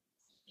there,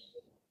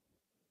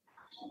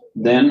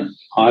 then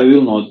I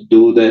will not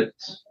do that.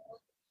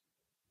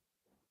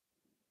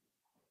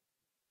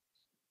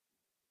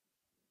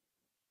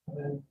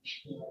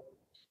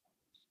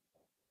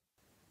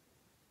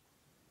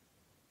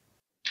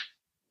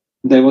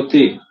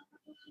 Devotee,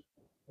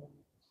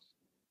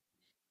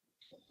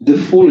 the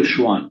foolish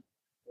one,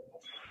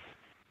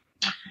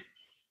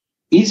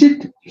 is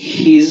it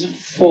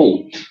his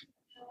fault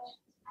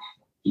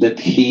that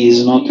he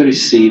is not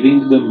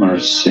receiving the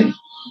mercy?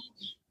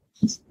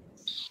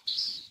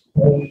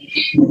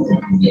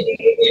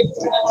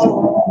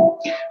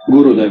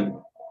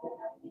 Gurudev,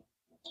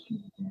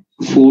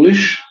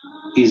 foolish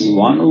is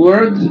one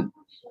word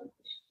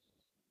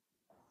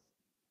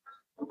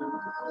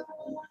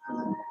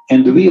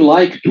And we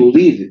like to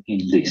live in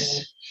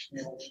this.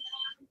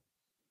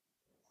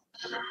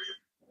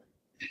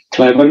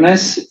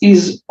 Cleverness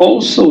is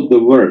also the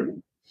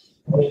word.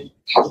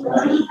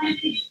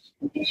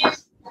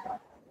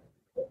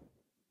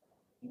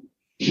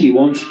 He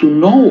wants to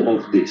know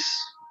of this.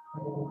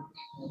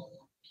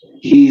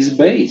 He is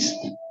based.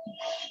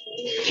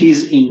 He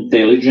is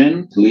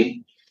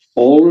intelligently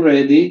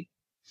already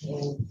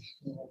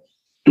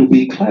to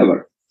be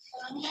clever.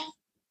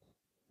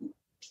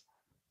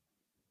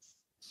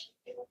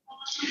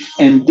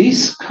 And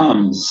this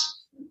comes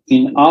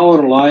in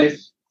our life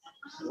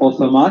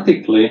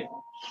automatically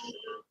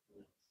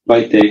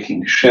by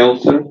taking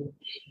shelter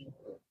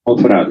of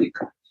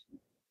Radhika.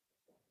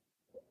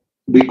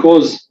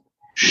 Because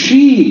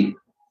she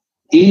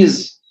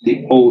is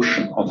the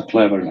ocean of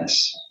cleverness.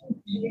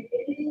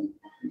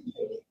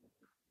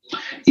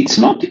 It's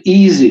not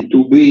easy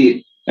to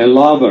be a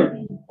lover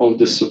of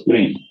the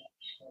Supreme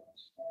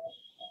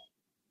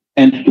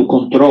and to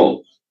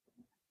control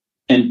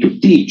and to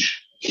teach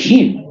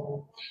him.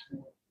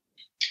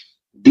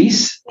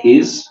 This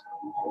is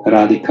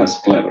Radhika's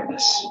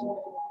cleverness.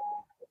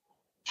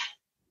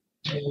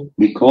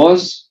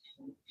 Because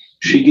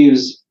she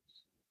gives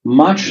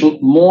much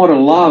more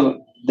love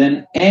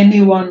than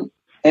anyone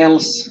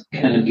else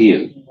can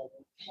give.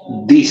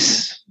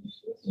 This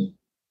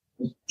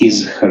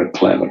is her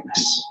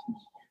cleverness.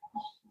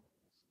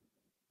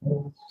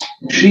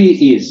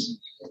 She is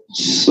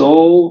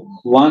so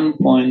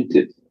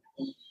one-pointed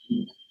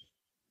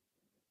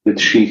that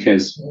she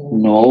has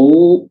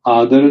no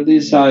other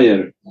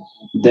desire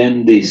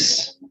than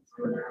this.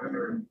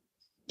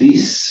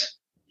 This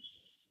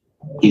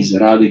is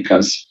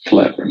Radhika's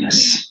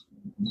cleverness.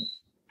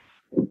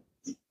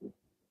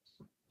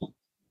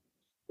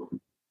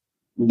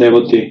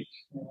 Devotee.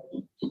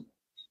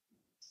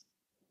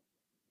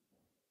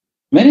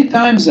 Many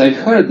times I've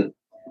heard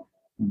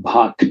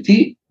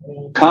bhakti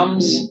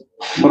comes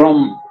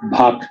from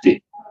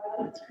bhakti.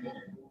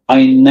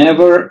 I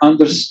never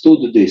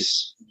understood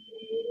this,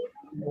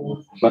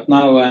 but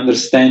now I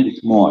understand it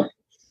more.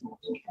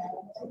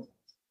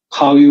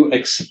 How you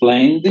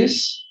explain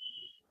this?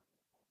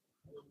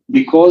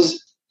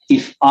 Because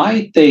if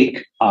I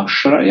take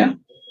ashraya,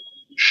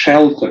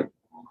 shelter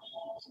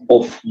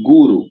of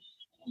Guru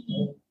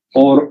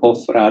or of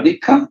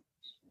Radhika,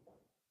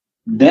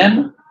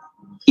 then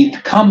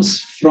it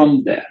comes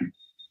from there.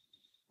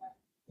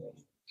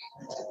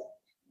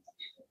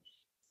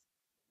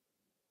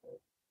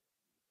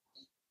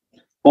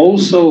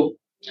 Also,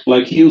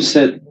 like you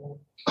said,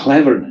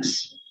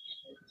 cleverness.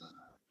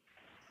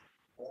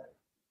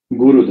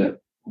 Gurudev,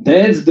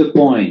 that's the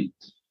point.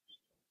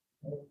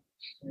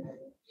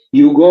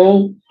 You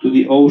go to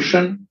the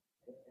ocean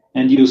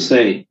and you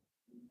say,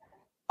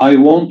 I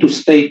want to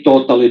stay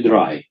totally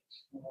dry.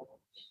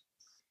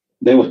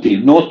 Devotee,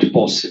 not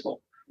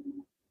possible.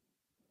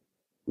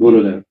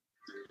 Gurudev,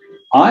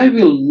 I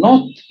will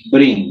not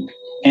bring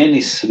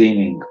any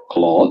swimming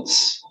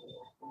clothes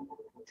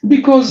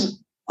because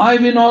I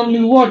will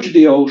only watch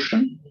the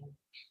ocean.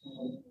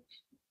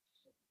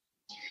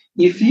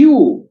 If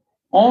you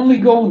only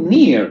go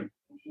near,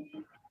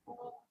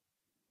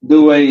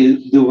 the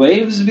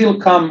waves will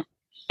come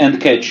and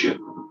catch you.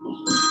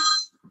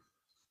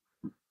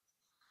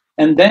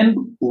 And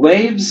then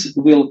waves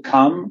will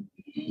come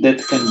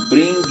that can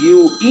bring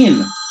you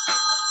in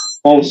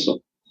also.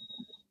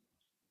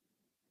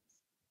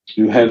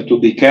 You have to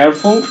be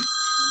careful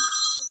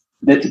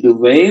that the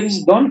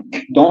waves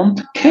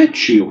don't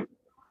catch you.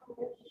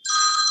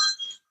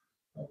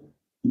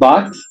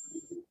 But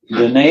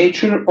the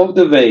nature of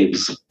the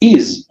waves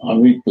is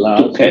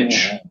to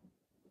catch.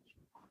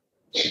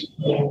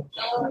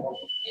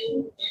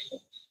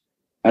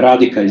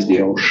 Radhika is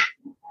the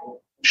ocean.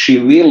 She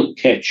will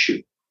catch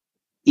you,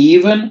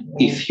 even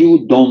if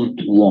you don't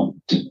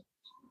want.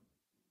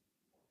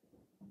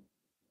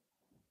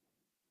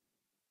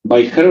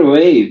 By her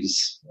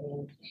waves.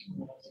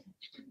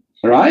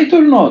 Right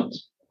or not?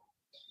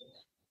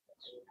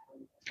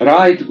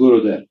 Right,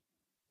 Gurudev.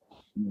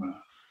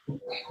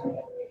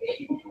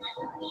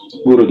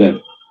 Gurudev.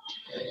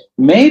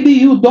 Maybe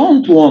you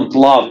don't want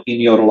love in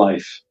your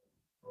life.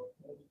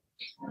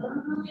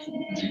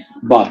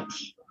 But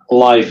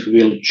life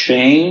will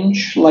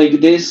change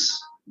like this,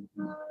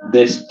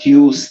 that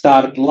you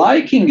start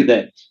liking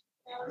that.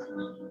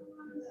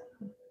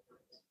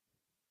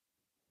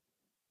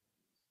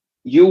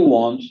 You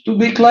want to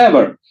be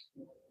clever.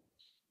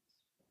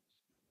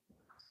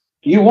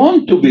 You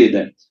want to be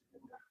that.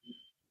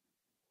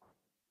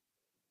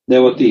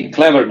 Devotee,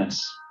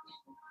 cleverness.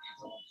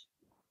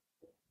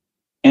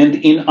 And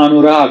in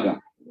Anuraga,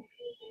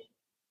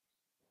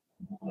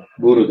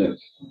 Gurudev,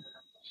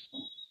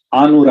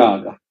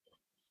 Anuraga,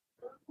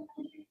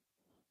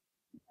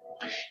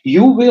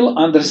 you will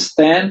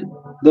understand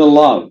the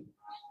love,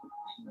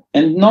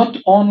 and not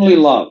only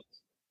love,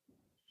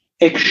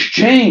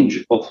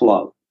 exchange of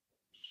love,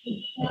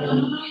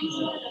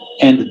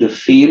 and the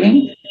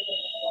feeling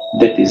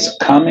that is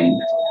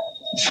coming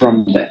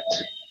from that.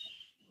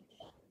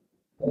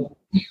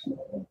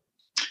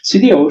 See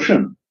the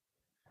ocean.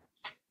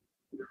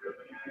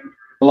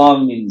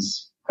 love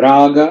means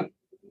raga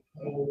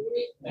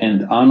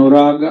and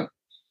anuraga.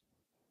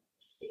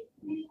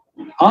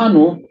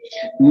 Anu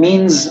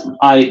means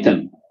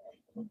item.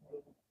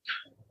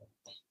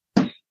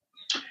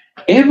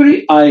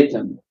 Every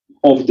item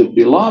of the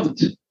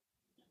beloved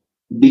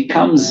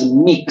becomes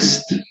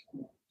mixed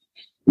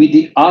with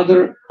the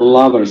other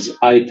lover's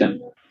item.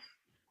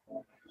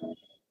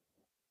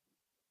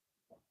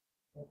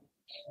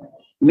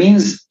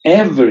 Means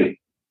every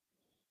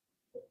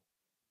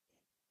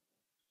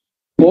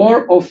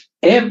four of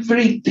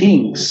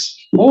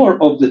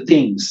the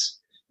things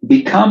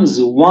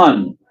becomes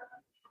one,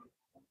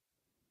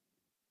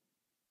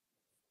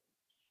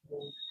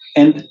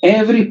 and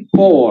every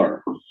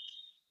pore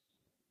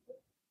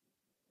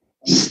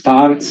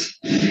starts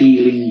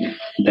feeling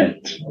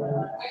that.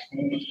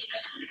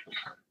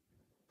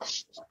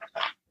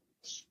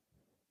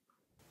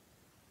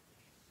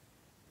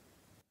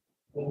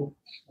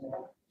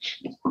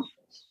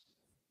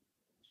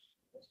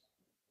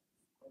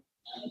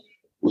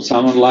 Would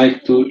someone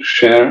like to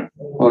share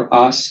or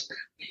ask?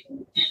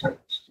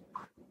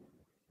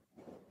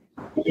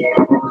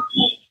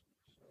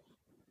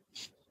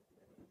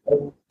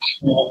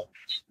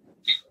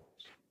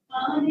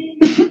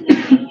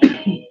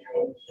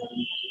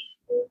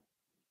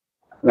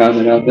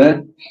 Radha,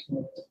 Radha?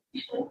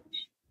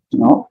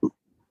 No?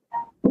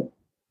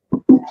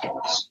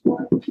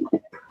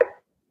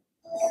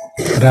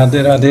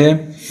 Radhe, Radhe.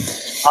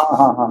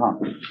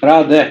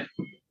 Radha.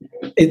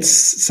 It's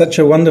such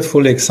a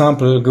wonderful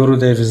example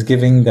Gurudev is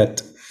giving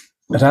that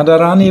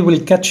Radharani will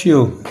catch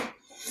you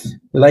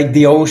like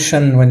the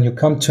ocean when you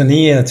come too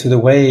near to the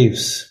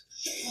waves.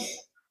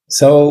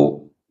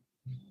 So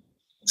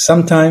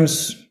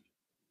sometimes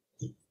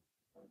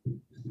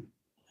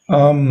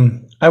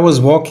I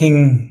was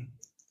walking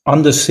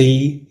on the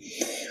sea,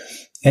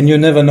 and you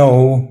never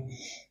know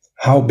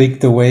how big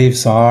the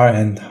waves are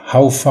and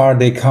how far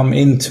they come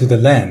into the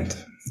land.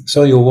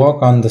 So you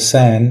walk on the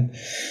sand,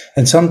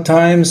 and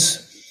sometimes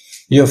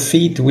your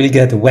feet will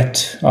get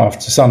wet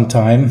after some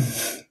time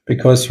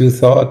because you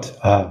thought,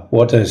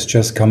 water is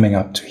just coming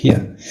up to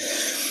here.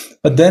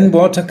 But then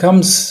water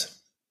comes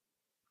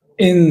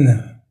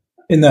in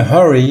a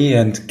hurry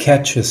and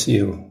catches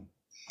you.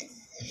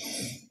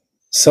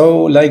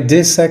 So like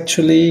this,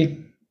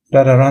 actually,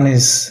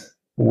 Radharani's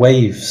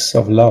waves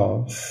of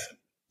love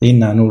in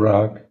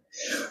Anurag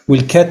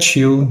will catch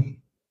you.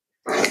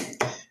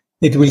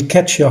 It will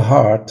catch your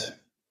heart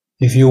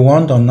if you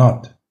want or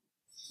not.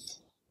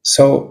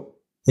 So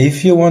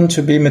if you want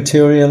to be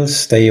material,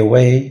 stay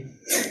away.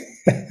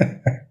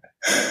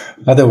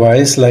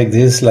 Otherwise, like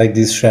these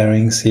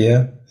sharings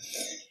here,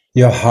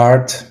 your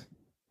heart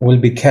will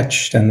be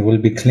catched and will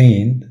be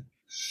cleaned,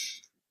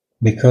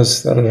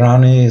 because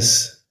Radharani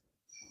is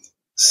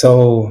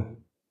so,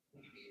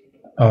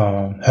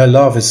 her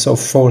love is so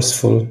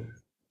forceful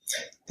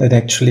that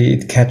actually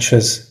it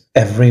catches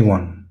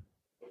everyone,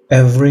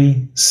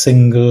 every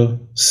single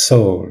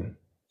soul.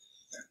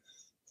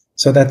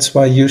 So that's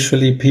why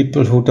usually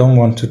people who don't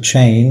want to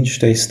change,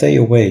 they stay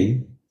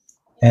away,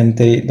 and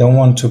they don't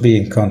want to be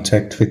in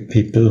contact with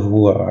people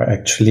who are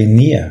actually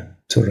near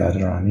to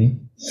Radharani.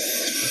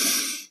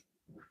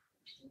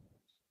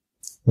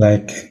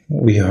 Like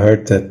we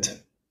heard that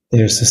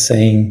there's a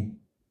saying,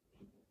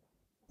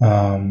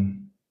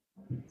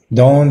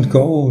 don't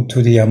go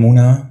to the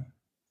Yamuna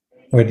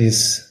where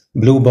this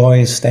blue boy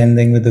is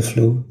standing with the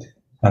flute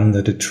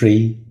under the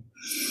tree.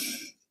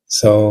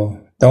 So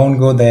don't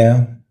go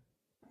there.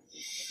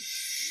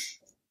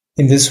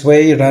 In this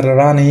way,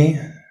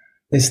 Radharani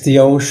is the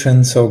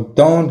ocean, so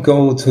don't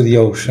go to the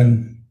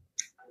ocean.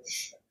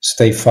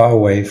 Stay far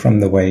away from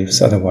the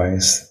waves,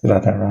 otherwise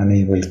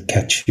Radharani will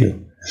catch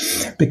you,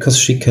 because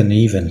she can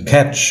even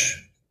catch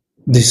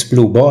this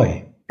blue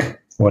boy.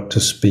 What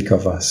to speak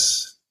of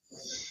us?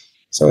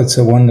 So it's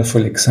a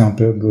wonderful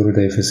example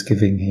Gurudev is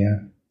giving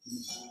here,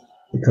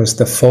 because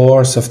the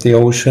force of the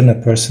ocean, a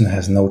person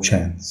has no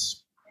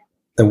chance.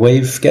 The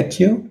wave get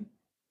you,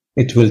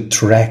 it will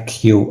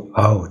drag you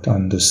out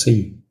on the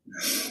sea.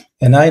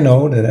 And I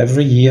know that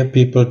every year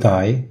people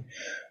die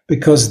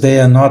because they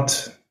are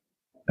not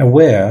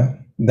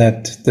aware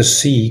that the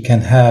sea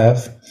can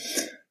have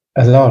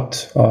a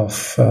lot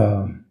of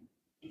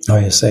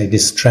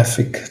this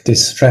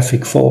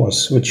traffic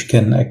force, which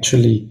can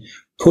actually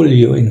pull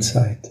you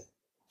inside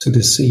to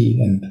the sea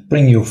and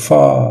bring you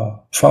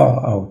far,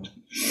 far out.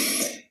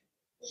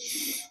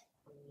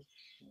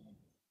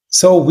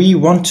 So we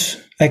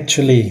want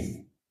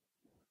actually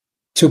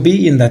to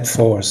be in that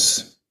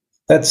force.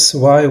 That's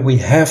why we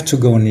have to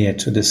go near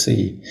to the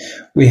sea.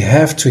 We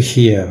have to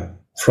hear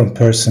from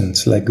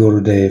persons like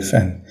Gurudev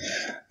and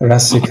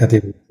Rasika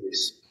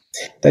devotees,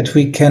 that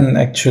we can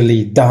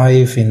actually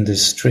dive in the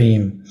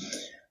stream.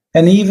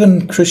 And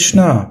even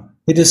Krishna,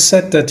 it is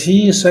said that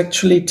he is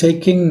actually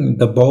taking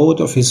the boat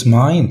of his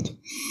mind,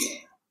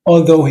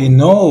 although he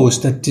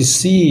knows that the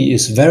sea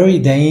is very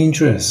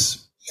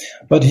dangerous.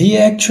 But he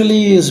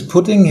actually is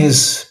putting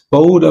his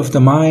boat of the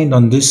mind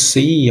on this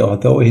sea,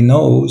 although he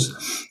knows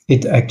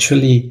it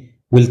actually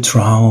will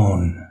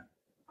drown.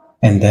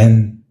 And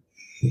then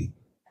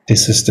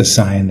this is the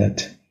sign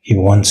that he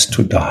wants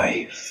to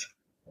dive.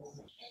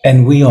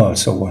 And we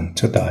also want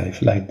to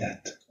dive like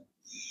that.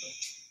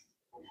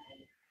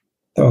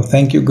 So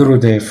thank you,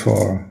 Gurudev,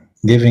 for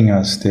giving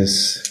us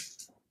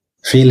these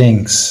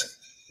feelings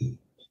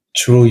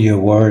through your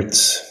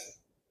words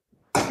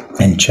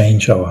and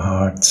change our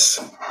hearts.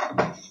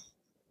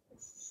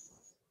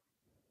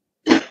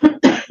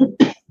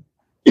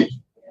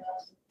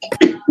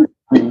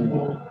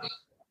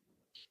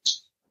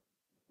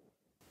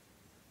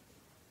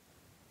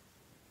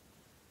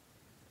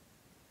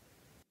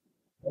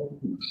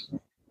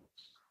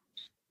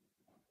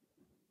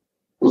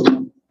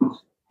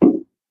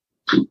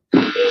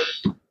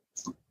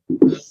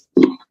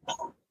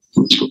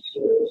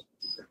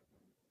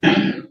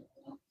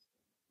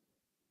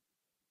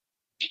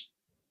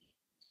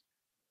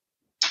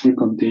 We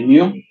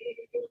continue.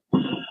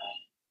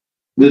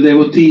 The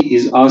devotee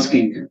is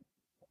asking,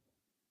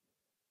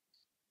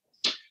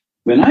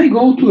 when I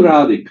go to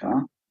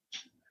Radhika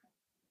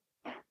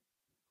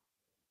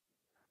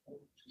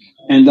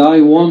and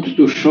I want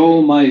to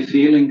show my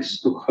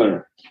feelings to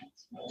her,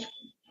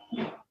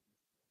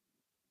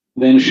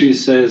 then she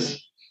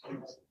says,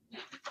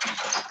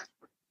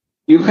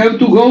 you have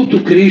to go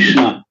to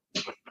Krishna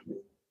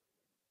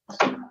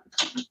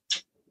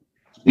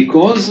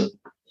because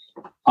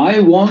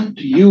I want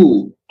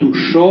you to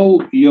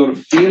show your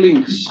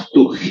feelings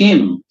to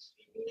him.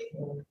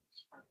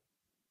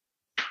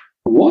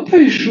 What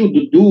I should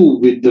do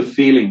with the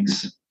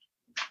feelings?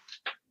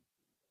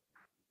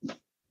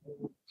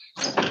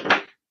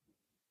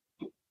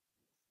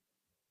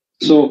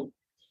 So,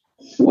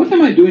 what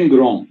am I doing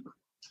wrong?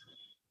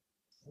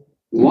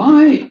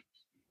 Why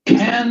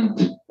can't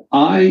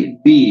I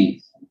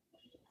be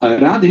a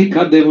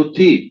Radhika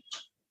devotee?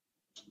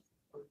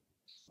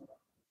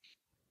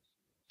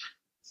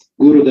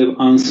 Gurudev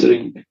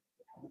answering,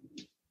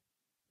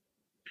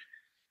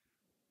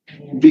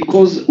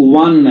 because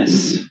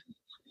oneness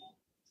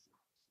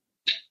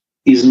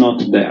is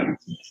not there.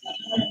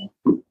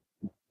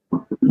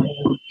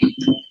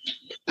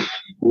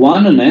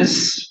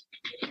 Oneness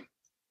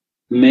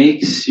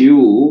makes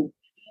you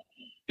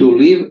to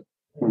live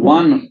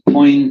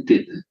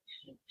one-pointed.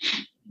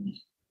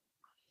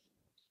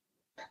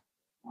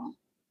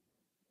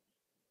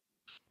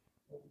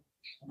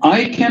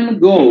 I can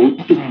go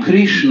to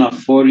Krishna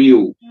for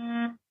you,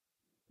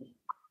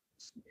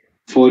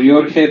 for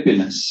your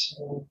happiness.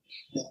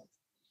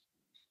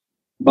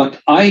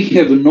 But I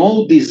have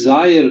no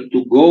desire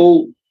to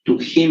go to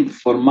him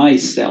for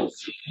myself.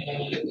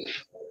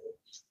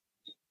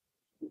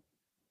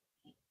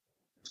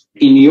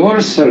 In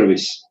your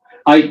service,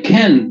 I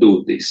can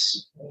do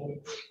this.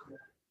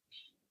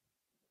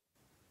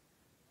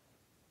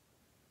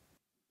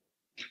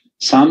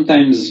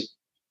 Sometimes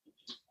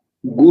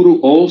Guru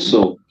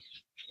also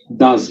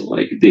does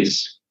like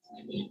this.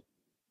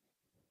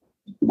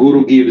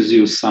 Guru gives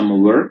you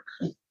some work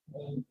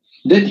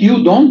that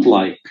you don't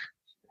like,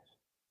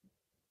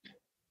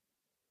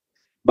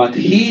 but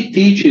he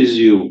teaches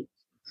you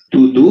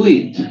to do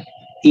it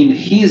in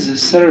his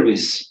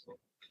service.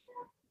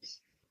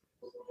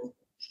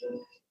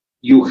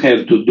 You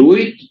have to do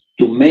it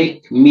to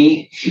make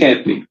me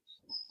happy,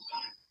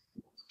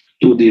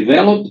 to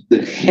develop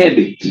the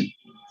habit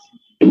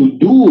to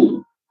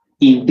do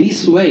in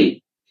this way.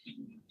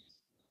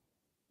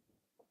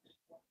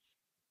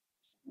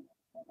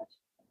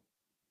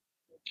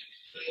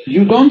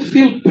 You don't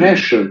feel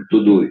pressure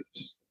to do it,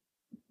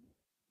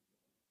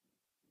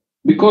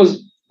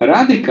 because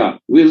Radhika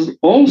will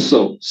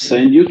also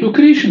send you to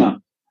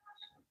Krishna.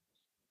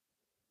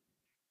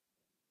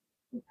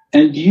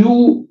 And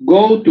you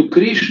go to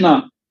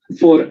Krishna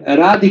for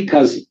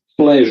Radhika's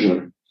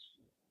pleasure.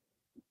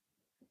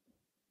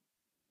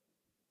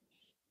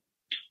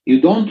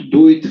 You don't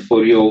do it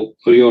for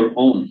your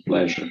own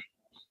pleasure.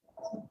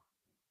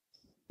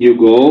 You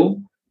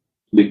go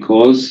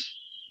because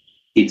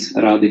it's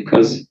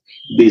Radhika's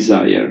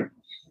desire.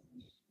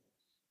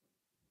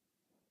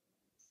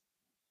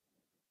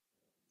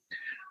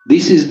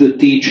 This is the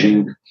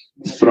teaching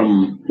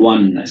from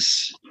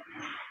oneness.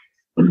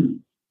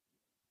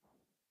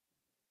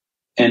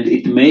 And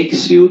it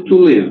makes you to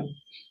live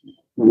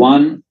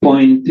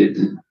one-pointed.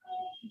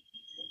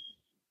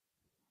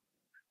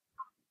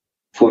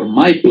 For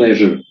my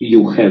pleasure,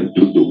 you have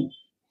to do.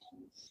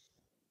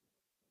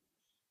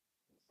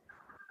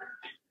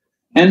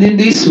 And in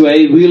this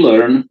way, we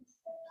learn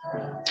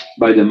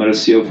by the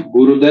mercy of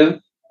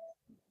Gurudev,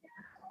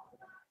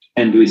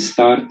 and we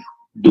start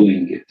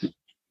doing it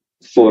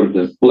for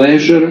the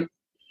pleasure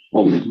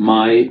of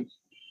my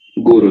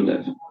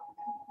Gurudev.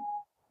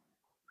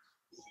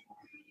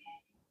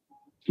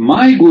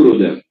 My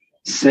Gurudev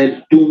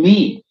said to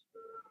me,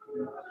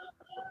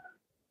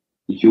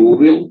 you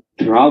will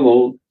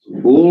travel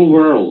the whole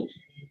world.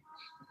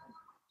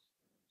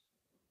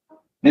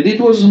 And it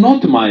was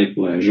not my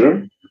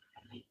pleasure.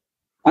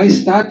 I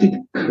started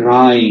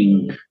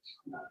crying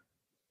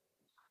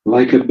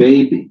like a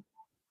baby.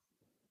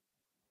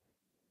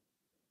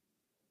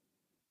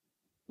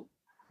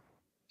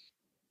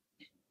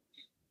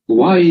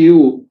 why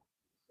you,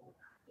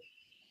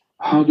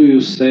 how do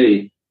you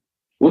say,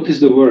 what is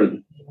the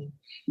word?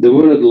 The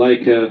word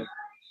like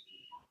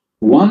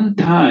one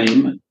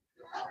time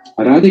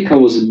Radhika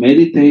was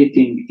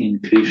meditating in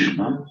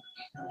Krishna.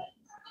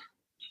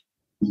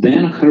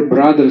 Then her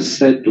brother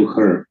said to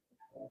her,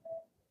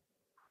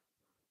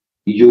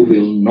 you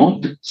will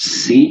not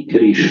see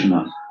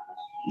Krishna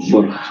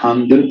for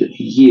 100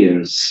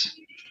 years.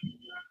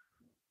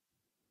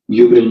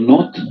 You will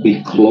not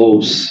be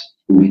close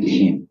with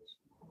him.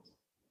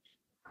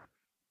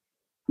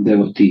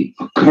 Devotee,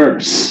 a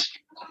curse.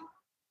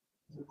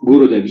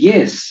 Gurudev,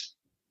 yes,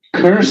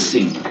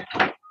 cursing.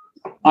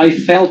 I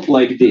felt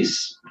like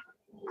this.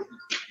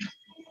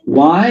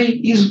 Why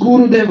is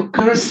Gurudev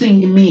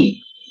cursing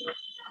me?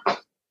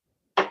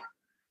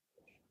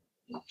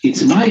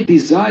 It's my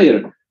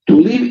desire to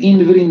live in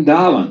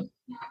Vrindavan.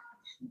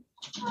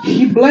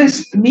 He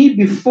blessed me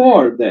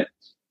before that.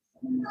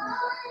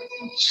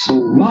 So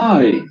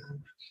why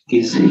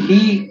is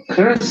he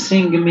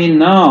cursing me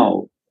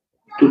now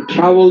to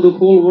travel the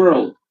whole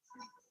world?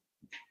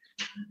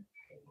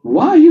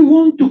 Why you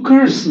want to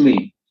curse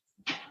me?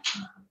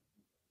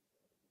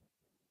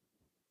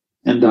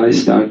 And I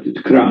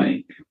started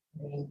crying.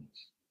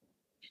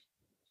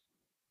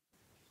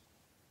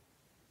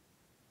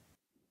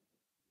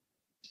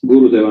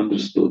 Gurudev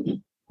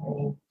understood.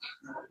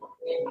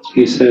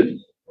 He said,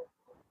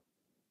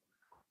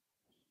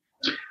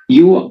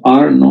 you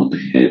are not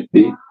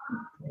happy,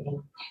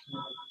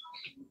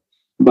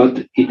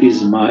 but it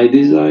is my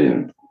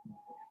desire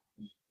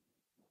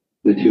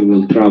that you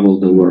will travel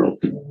the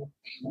world.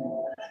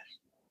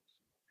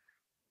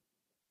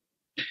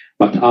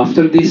 But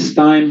after this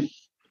time,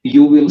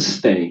 you will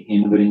stay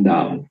in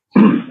Vrindavan.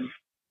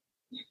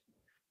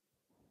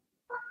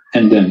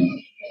 And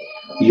then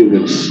you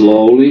will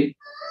slowly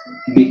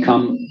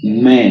become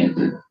mad,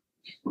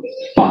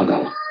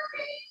 pagal.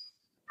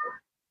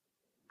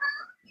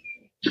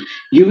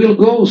 You will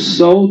go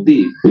so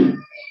deep,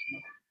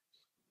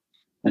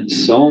 and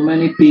so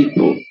many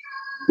people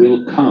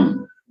will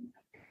come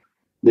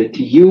that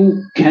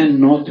you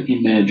cannot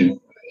imagine.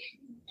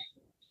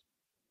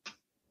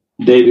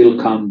 They will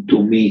come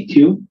to meet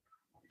you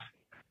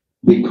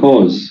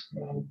because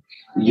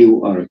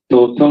you are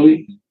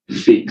totally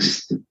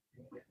fixed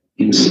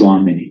in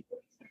Swamini.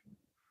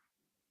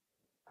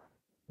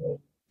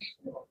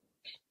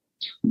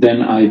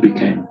 Then I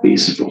became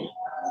peaceful.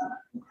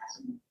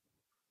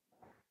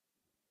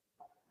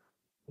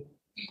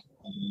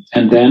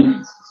 And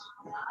then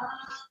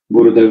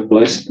Gurudev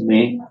blessed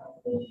me.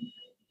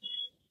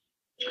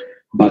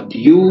 But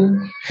you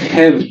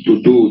have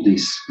to do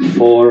this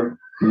for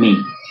me.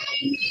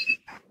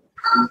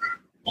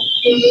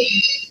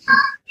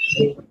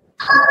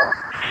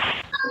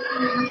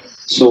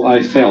 So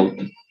I felt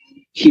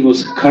he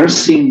was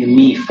cursing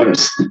me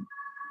first.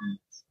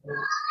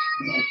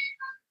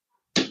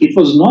 It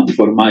was not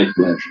for my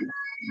pleasure,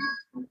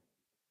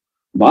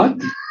 but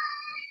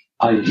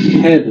I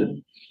had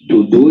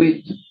to do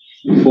it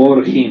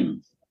for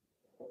him.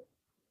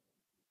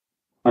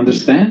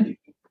 Understand?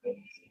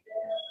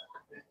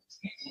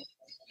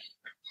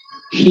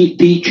 He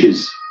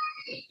teaches,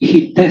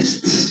 he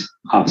tests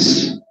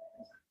us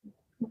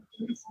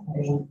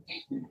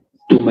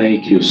to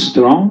make you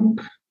strong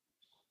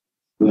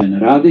when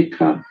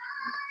Radhika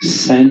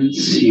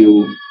sends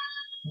you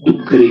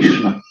to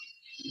Krishna.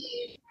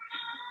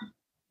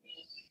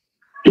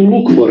 To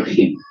look for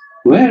him,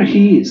 where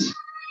he is.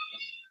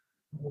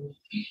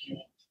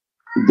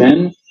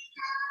 Then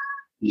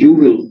you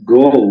will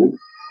go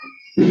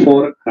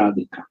for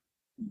Radhika.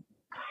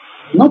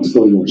 Not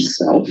for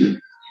yourself,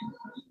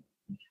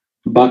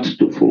 but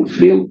to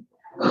fulfill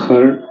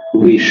her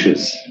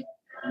wishes.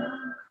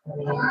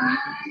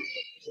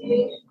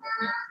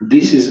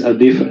 This is a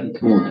different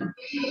mood.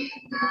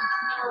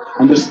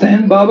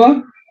 Understand,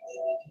 Baba?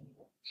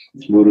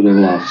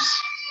 Gurudev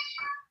laughs.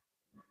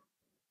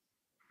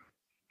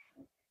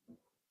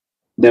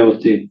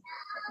 Devotee.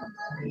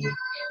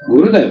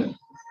 Gurudev,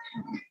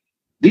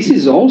 this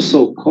is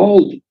also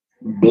called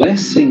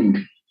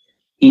blessing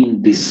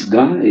in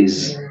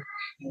disguise.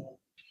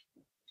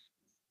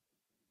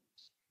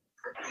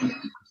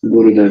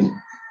 Gurudev,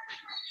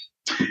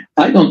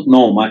 I don't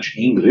know much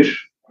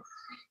English,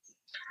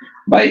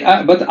 but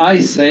I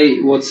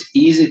say what's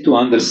easy to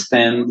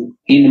understand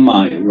in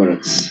my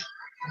words.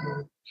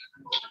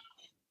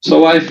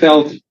 So I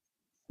felt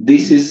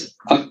this is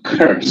a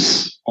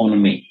curse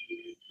on me.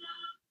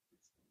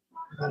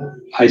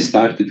 I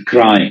started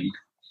crying.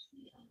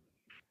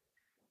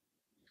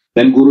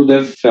 Then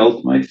Gurudev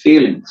felt my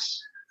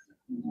feelings.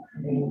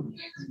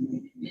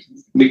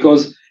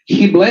 Because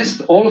he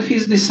blessed all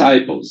his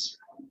disciples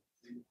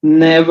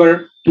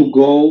never to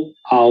go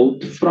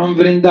out from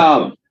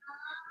Vrindavan.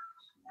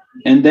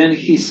 And then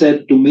he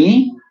said to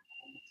me,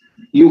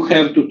 you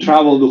have to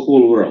travel the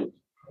whole world.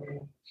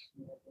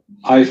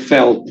 I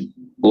felt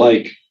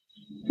like,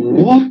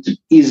 what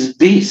is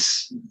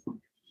this?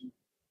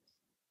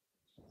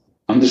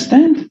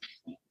 Understand?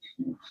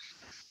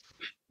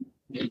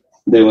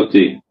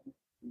 Devotee,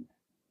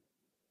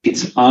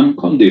 It's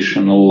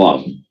unconditional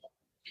love.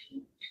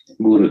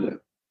 Gurudev.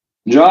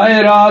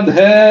 Jai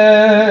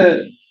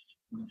Radha.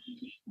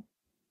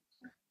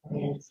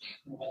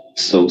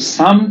 So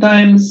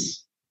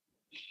sometimes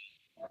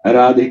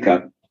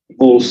Radhika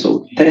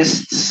also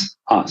tests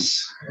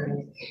us.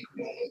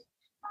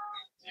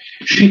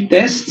 She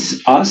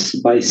tests us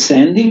by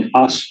sending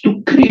us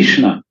to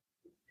Krishna.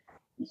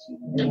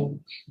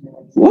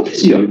 What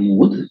is your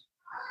mood?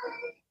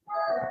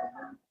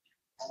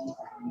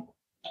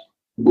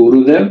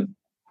 Gurudev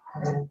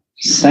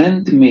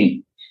sent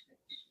me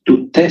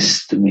to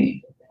test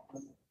me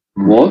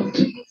what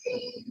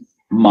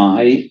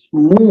my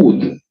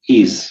mood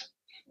is.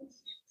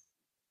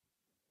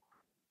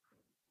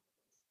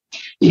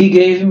 He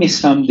gave me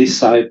some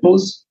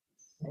disciples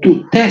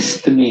to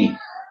test me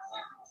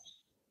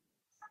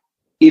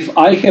if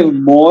I have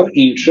more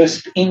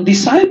interest in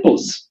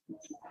disciples.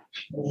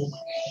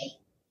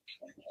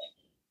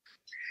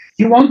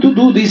 You want to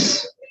do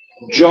this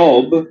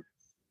job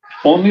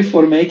only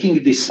for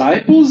making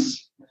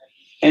disciples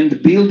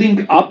and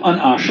building up an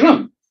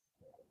ashram?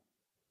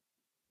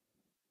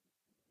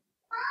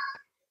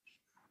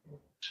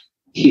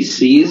 He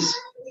sees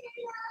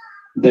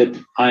that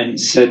I'm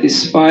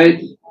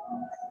satisfied,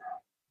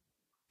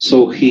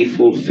 so he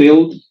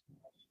fulfilled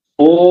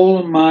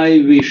all my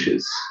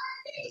wishes,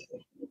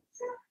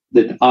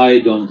 that I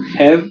don't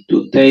have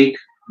to take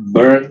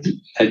birth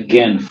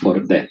again for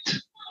that.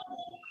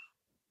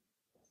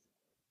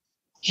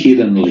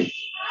 Hiddenly,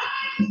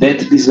 that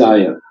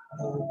desire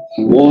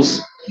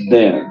was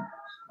there.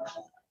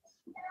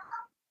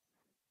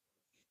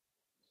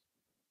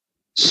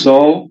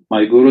 So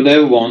my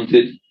Gurudev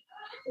wanted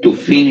to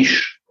finish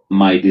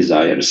my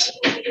desires.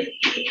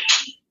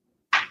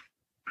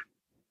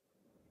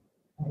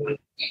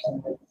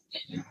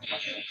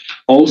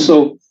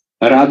 Also,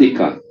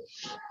 Radhika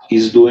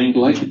is doing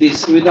like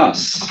this with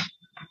us.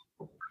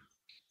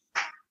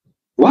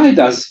 Why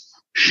does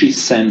she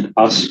send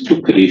us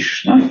to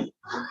Krishna?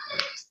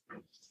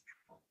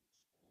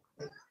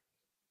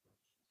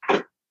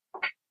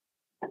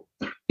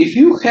 If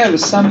you have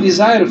some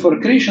desire for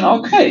Krishna,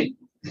 okay,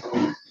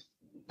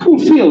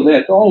 fulfill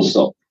that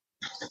also.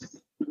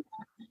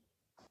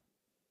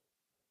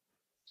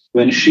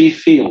 When she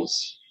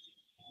feels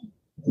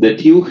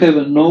that you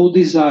have no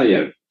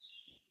desire,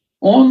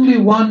 only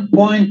one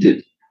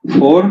pointed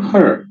for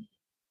her,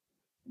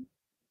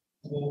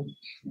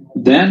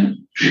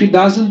 then she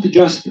doesn't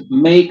just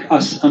make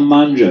us a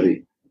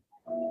manjari.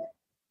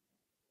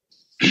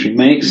 She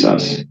makes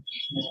us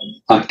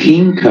a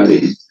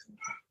kinkari.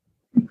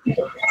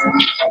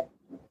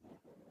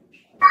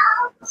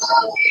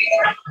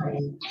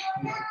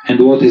 And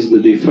what is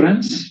the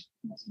difference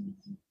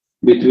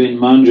between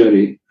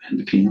manjari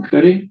and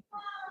kinkari?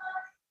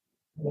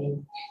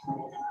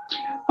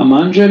 A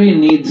manjari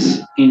needs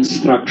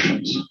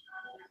instructions.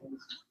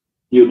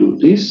 You do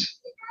this,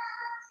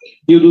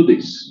 you do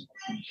this.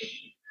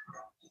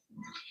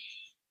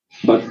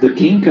 But the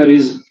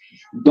kinkaris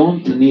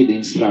don't need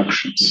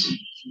instructions.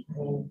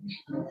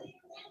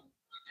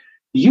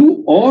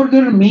 You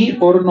order me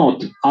or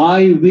not,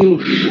 I will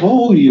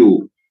show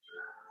you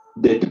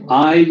that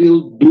I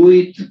will do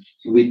it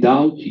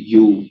without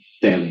you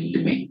telling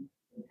me.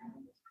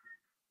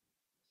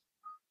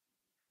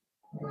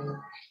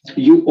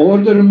 You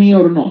order me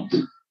or not,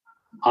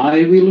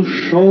 I will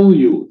show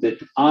you that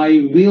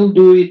I will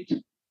do it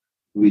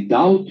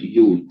without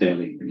you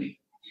telling me.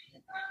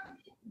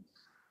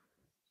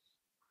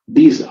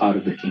 These are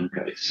the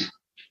kinkaris.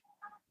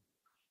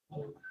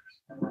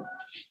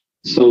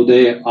 So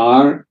they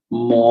are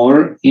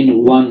more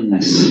in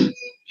oneness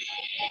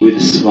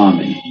with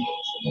Swami.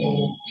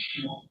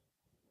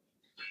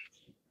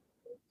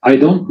 I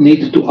don't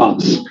need to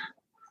ask.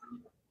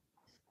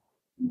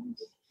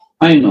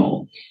 I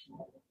know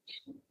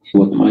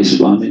what my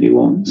Swami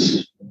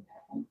wants.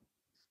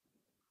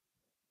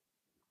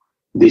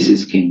 This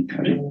is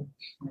kinkari.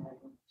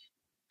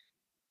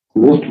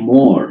 What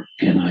more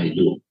can I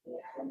do?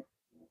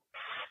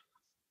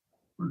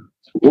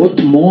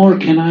 What more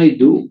can I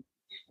do?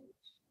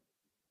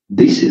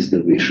 This is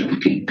the wish of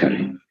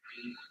kinkari.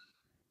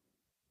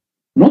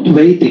 Not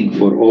waiting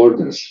for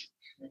orders,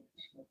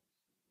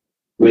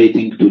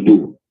 waiting to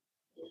do.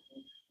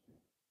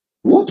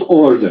 What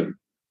order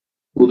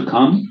would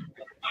come?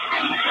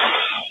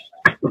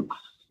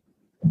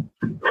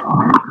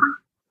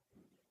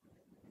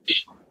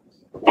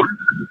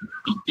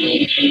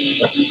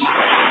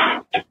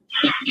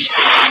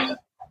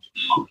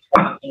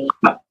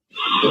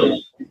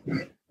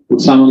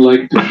 Would someone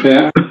like to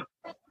share?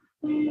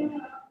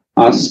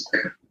 Ask.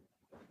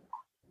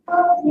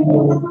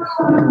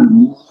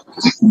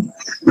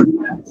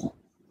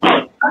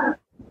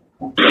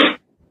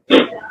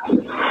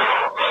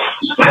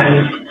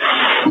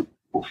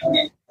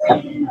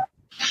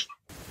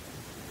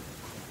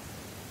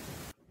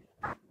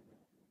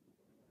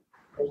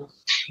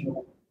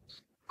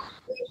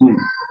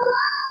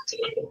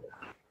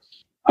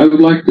 I would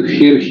like to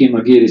hear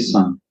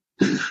Himagiri-san.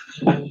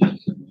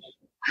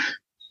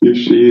 If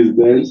she is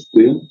there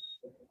still.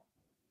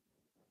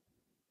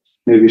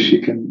 Maybe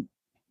she can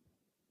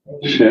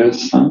share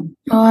some.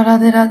 あ、ラ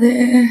デラ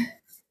デ。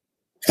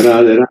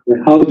Radha,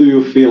 how do you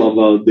feel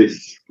about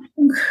this?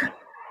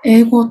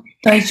 英語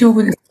大丈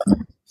夫ですか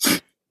ね？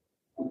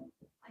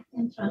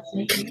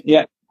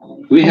 Yeah,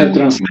 we have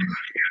translated.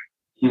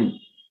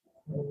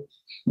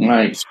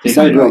 Right.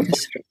 さんがいらっ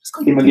しゃいます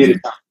かね？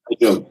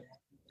 Imagiri-san,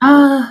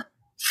 ああ、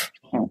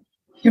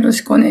よろ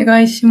しくお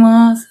願いし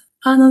ます。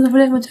ナダブ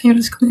レイマちゃんよ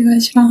ろしくお願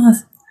いしま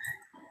す。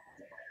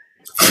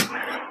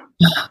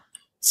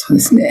そう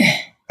です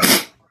ね。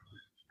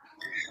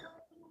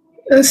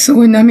す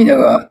ごい涙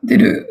が出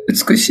る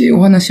美しい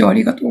お話をあ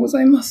りがとうござ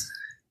います。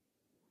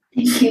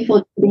Thank you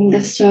for telling the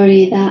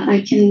story that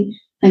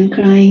I'm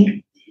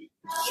crying.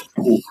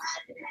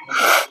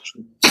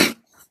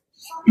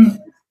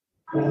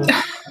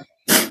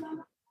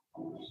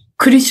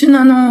 クリシュ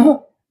ナ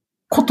の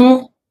こ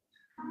と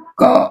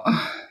が、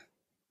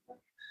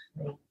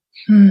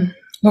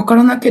わか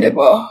らなけれ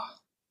ば、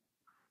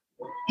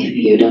If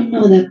you don't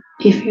know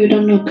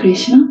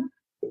Krishna,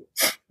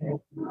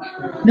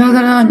 ラ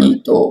ダラーニ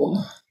ーと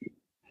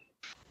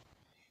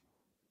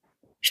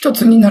一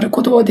つになる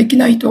ことはでき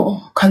ない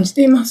と感じ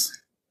ていま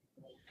す。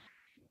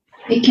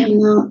we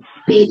cannot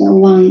be the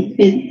one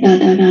with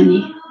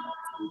Radharani.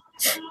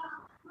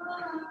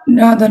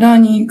 ラダラー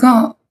ニー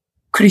が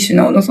クリシュ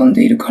ナを望ん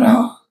でいるか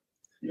ら、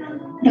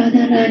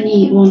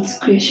Radharani wants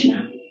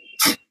Krishna.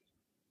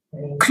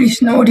 クリ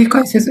シュナを理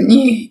解せず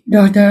に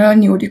ラダラー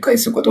ニーを理解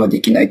することは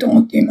できないと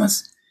思っていま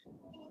す。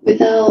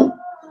Without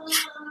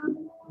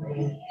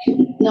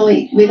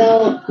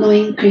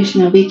knowing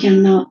Krishna, we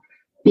cannot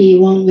be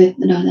one with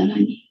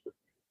Radharani.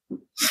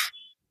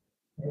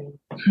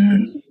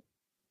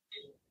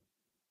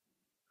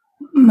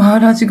 マハ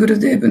ラジ・グル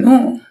デーブ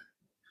の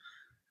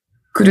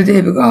グル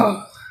デーブ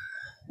が、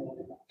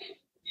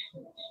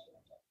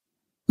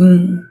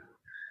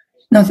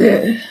な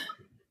ぜ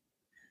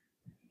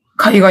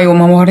海外を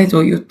回れ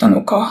と言った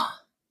の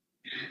か。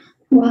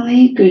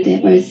Why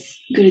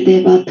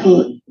Gurudeva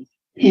told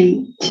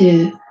him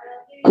to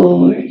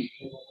go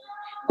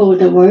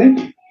the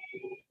world?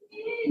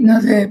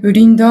 なぜブ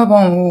リンダー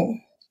バンを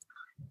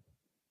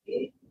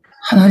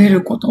離れ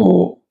ること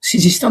を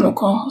指示したの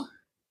か。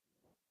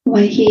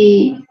Why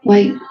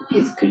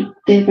his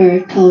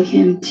Gurudeva told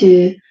him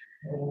to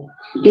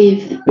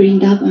leave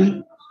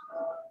Vrindavan?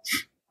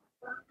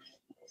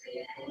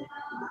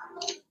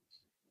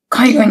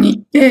 海外に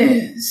行っ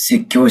て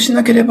説教し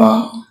なけれ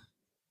ば、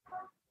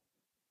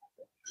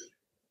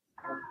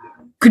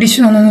クリ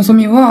シュナの望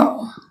みは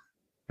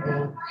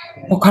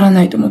わから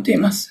ないと思ってい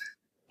ます。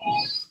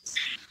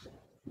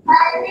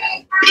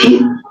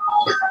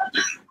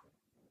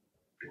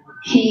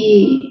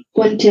He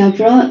went to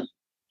abroad.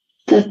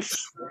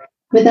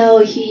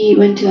 Without he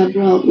went to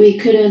abroad, we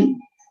couldn't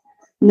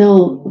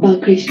know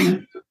about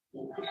Krishna.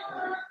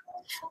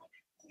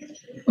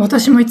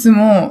 私もいつ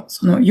も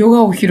そのヨ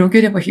ガを広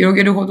げれば広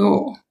げるほ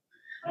ど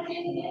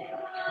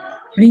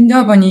ブリン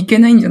ダーバンに行け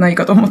ないんじゃない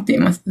かと思ってい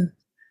ます。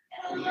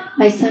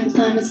I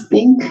sometimes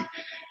think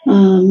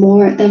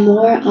the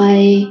more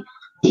I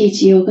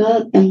teach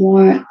yoga, the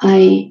more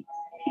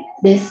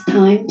less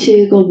time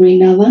to go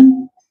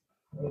Vrindavan.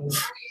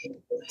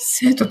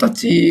 生徒た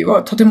ち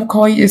はとても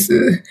可愛いで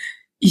す。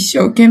一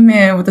生懸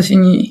命私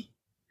に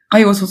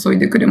愛を注い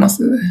でくれま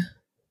す。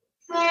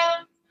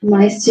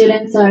My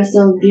students are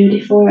so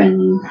beautiful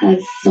and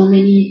have so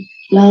many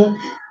love.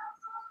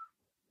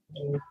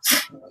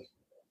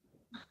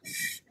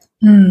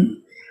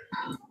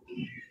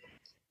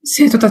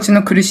 生徒たち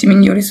の苦しみ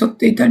に寄り添っ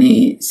ていた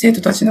り、生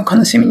徒たちの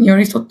悲しみに寄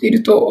り添ってい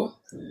ると、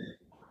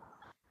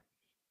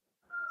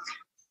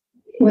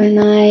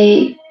When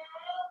I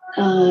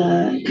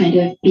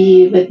kind of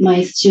be with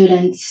my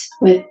students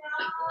who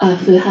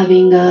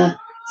having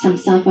some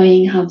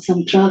suffering, have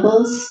some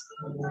troubles,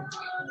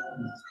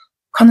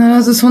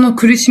 必ずその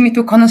苦しみ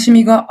と悲し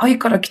みが愛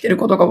から来ている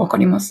ことがわか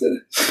ります。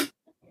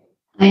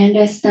I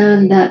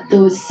understand that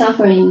those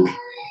suffering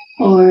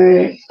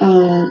or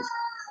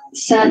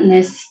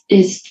sadness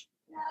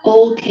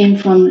all came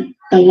from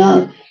the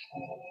love.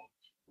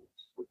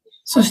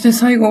 そして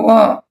最後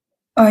は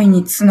愛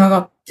につなが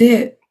っ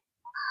て、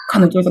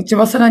彼女たち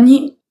はさら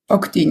にバ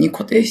クティに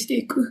固定して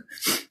いく。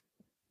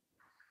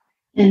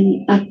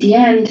And at the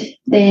end,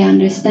 they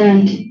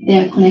understand they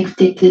are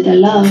connected to the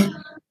love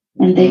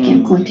and they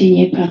can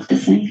continue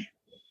practicing.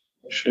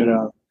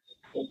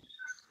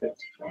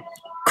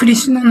 クリ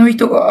シュナの意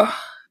図が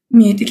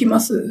見えてきま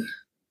す。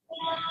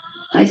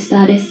I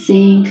started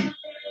seeing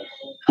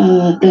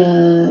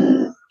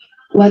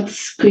what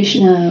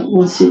Krishna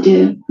wants to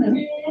do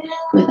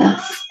with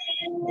us.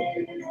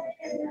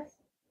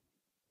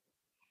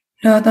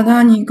 ラーダ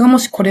ダーニーがも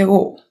しこれ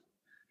を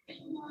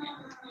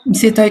見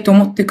せたいと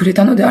思ってくれ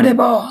たのであれ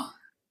ば、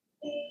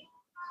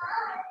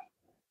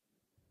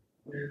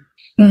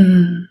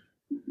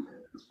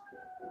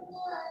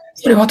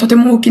それはとて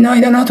も大きな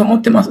愛だなと思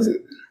ってま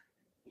す。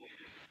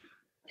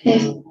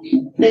If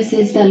this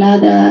is the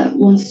Radha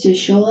wants to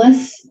show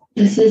us,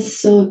 this is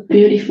so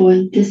beautiful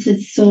and this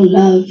is so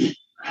love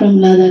from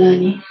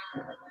Radharani.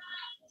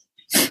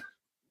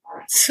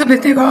 すべ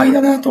てが愛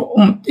だなと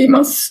思ってい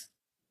ます。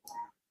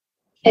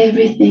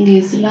Everything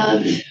is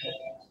love.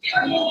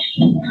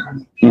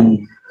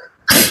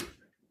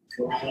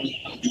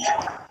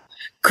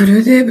 グ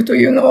ルデーブと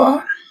いうの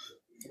は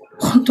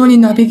本当に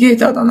ナビゲー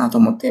ターだなと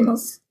思っていま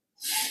す。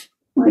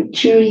I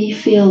truly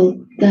feel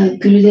that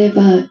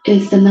Gurudeva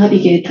is the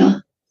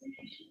navigator.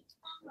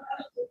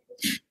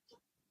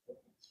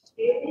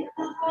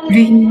 ブ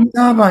リン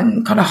ダーバ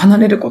ンから離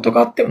れること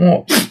があって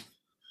も、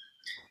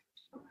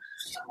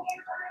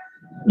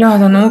ラー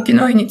ダの大き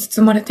な愛に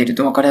包まれている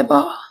と分かれ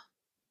ば、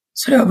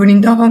それはブリ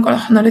ンダーバンから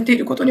離れてい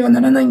ることにはな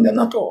らないんだ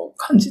なと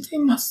感じてい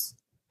ます。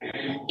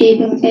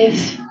Even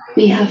if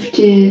we have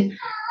to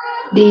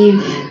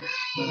leave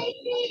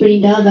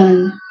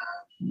Vrindavan,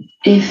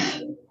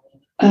 if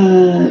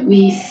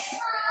we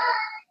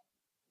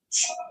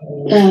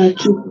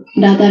keep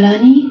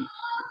Radharani,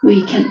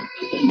 we can,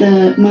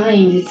 the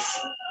minds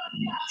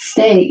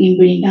stay in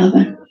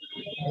Vrindavan.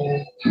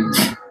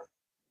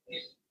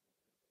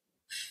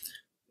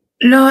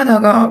 ラーダ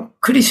が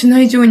クリシュ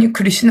ナ以上に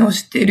クリシュナを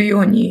知っている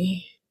よう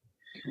に、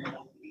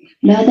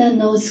Radha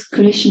knows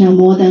Krishna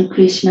more than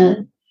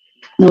Krishna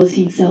knows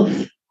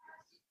himself.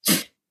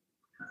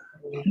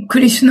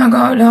 クリシュナ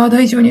がラーダ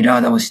以上にラ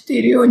ーダを知って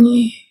いるよう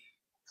に、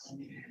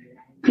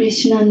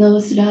Krishna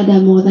knows Radha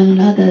more than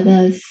Radha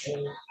does.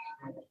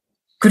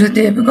 グル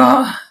デーブ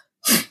が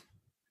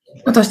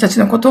私たち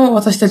のことを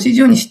私たち以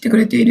上に知ってく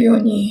れているよう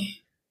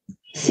に、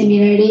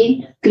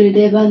Similarly,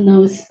 Gurudeva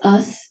knows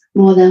us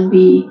more than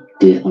we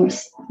do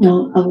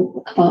know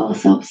about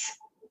ourselves.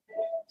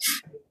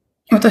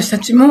 私た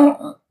ち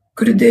も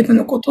グルデーブ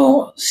のこと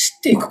を知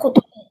っていくこ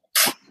と、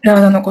ラ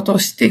ーダのことを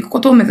知っていく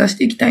ことを目指し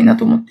ていきたいな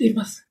と思ってい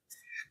ます。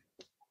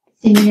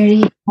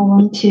Similarly, I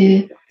want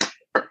to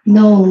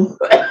know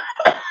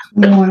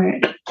more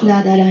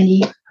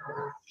Radharani.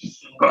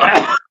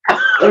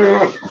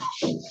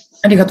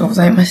 ありがとうご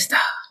ざいました。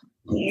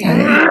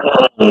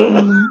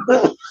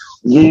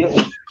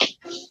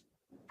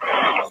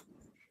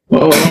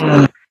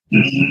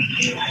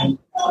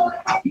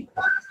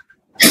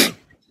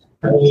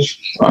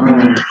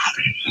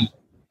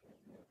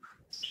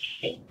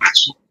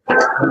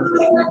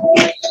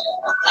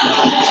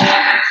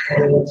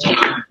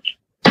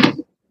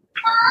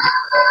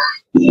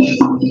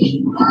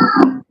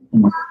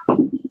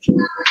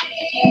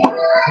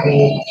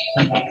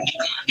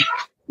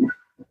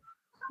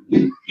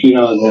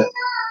radha.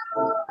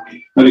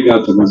 あり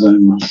がとうござい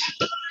ます。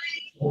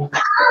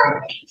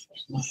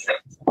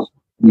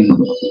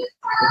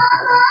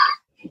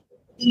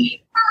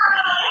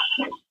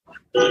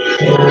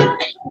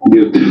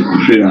Beautiful,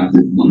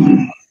 radha.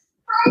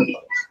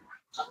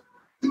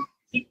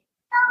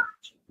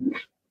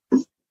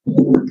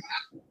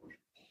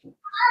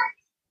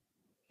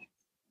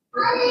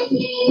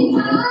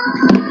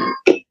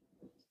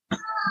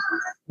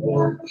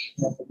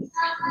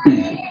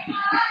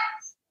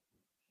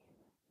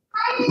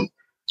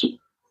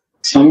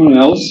 Someone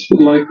else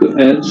would like to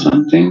add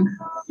something?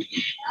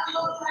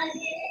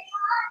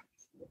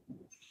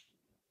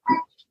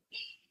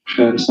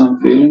 Share some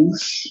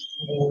feelings?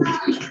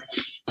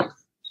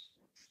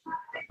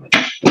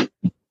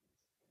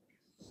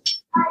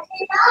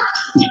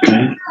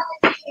 Okay.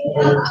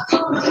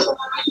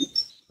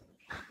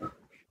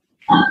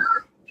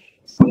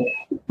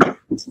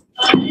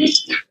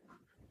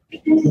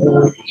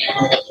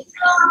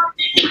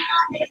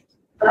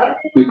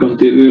 We will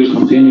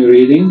continue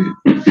reading.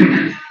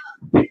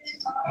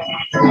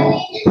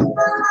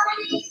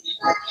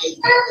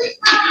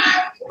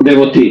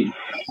 Devotee.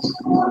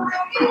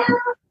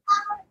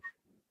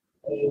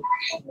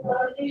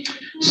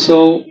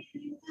 So,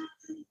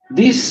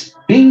 this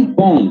ping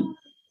pong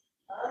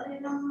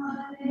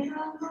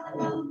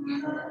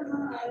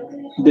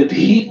that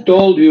he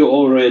told you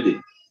already,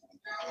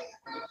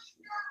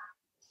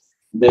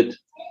 that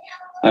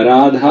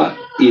Radha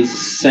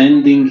is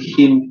sending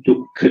him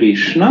to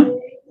Krishna,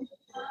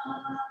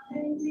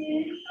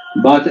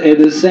 but at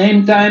the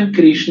same time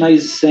Krishna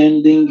is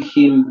sending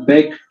him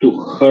back to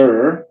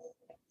her,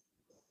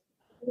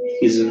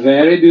 is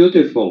very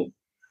beautiful.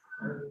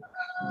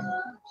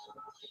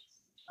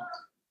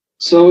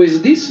 So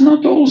is this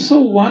not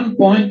also one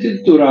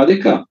pointed to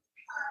Radhika?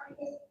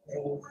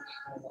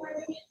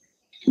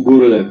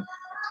 Gurudev.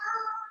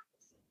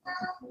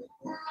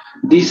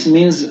 This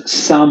means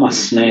sama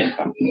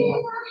sneha.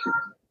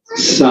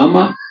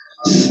 Sama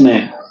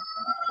sneha.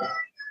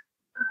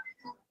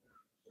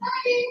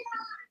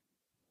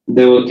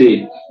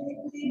 Devotee.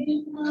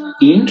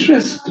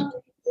 Interest,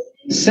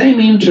 same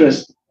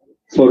interest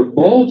for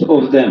both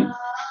of them,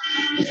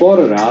 for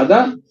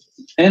Radha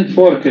and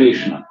for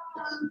Krishna.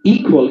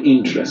 Equal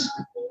interest.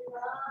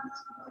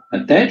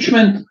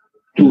 Attachment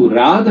to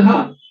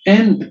Radha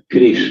and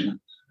Krishna.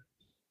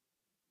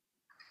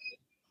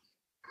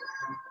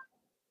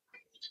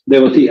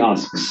 Devotee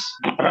asks,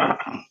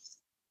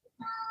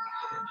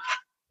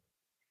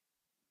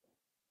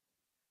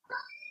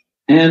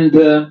 and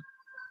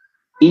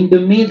in the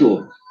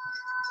middle,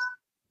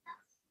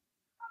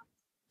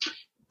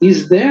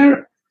 is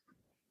there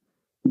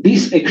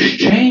this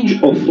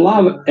exchange of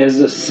love as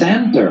a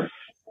center,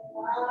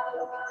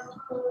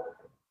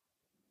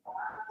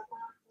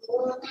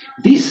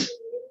 this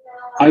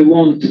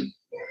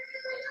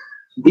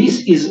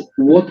is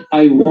what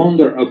I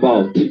wonder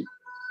about.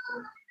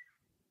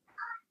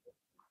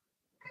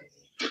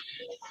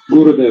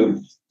 Gurudev,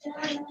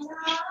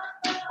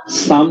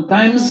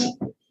 sometimes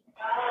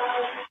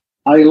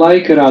I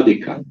like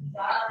Radhika,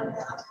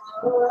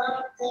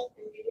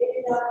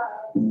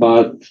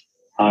 but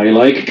I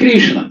like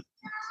Krishna.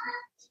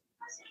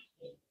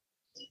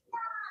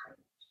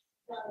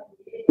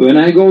 When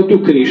I go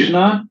to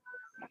Krishna,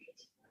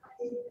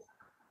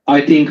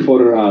 I think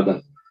for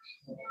Radha.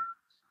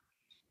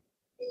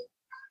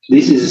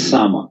 This is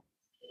Sama.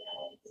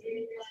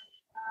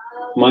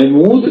 My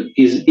mood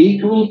is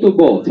equal to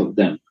both of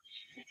them.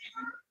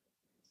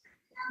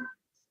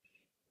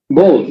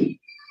 Both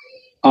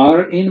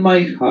are in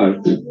my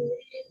heart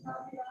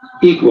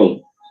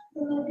equal.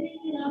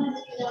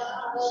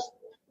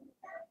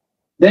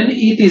 Then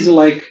it is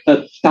like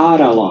a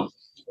tarala,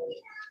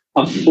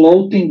 a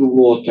floating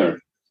water.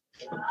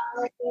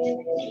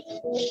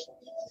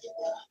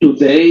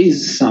 Today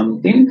is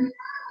something,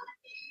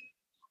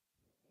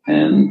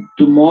 and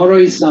tomorrow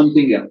is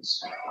something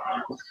else.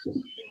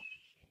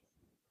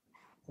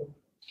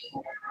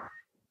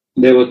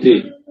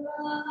 Devotee,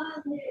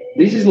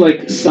 this is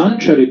like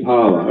Sanchari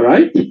Bhava,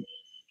 right?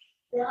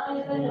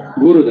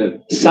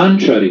 Gurudev,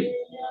 Sanchari,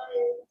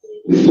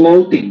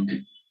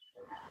 floating.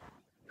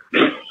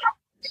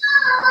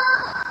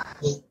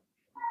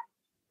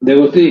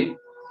 Devotee,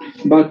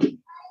 but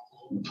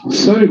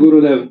sorry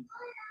Gurudev,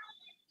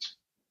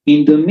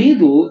 in the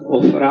middle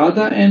of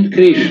Radha and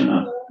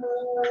Krishna,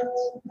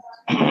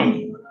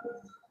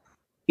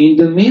 in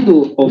the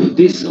middle of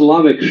this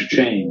love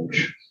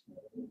exchange,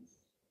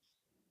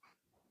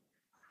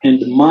 and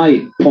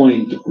my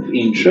point of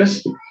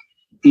interest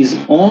is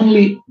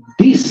only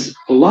this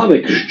love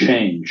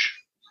exchange.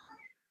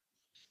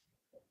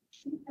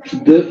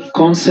 The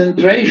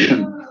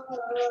concentration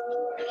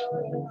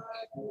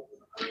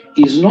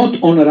is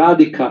not on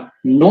Radhika,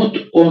 not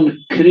on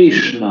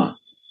Krishna.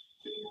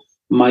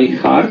 My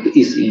heart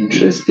is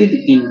interested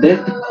in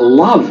that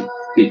love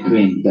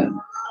between them.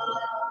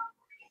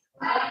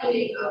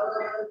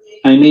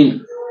 I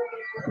mean,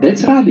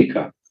 that's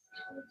Radhika,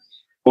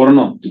 or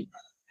not?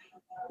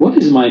 What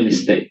is my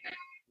mistake?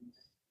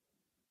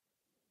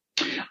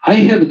 I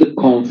have the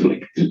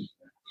conflict.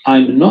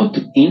 I'm not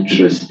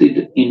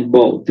interested in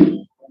both.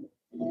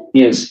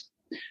 Yes,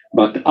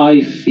 but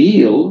I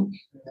feel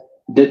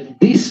that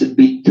this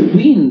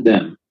between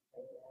them,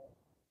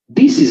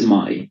 this is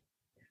my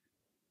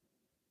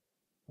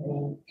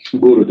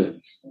Gurudev.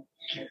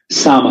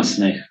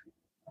 Samasneh.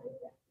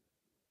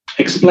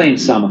 Explain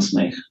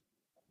Samasneh.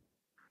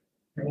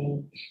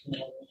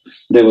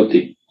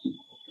 Devotee.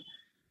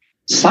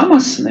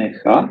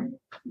 Samasneha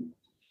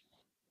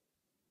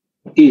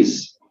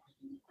is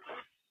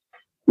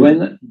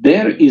when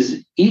there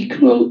is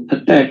equal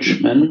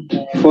attachment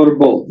for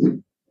both,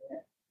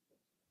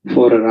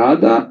 for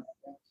Radha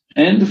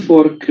and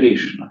for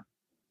Krishna.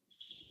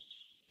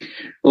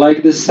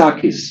 Like the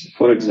Sakis,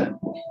 for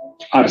example,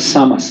 are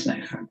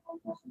Samasneha.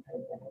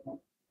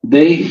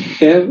 They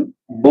have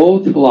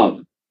both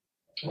love,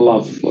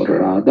 love for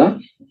Radha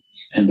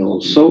and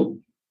also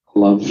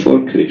love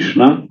for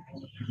Krishna.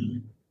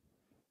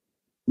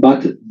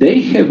 But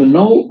they have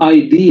no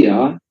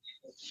idea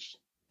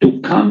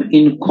to come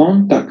in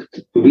contact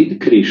with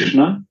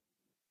Krishna,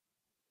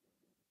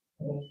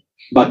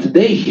 but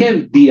they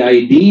have the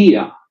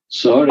idea,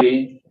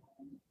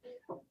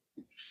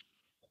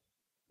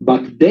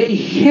 but they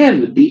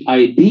have the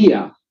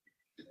idea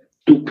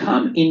to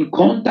come in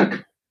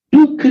contact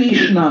to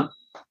Krishna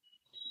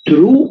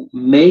through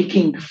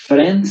making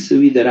friends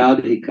with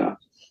Radhika.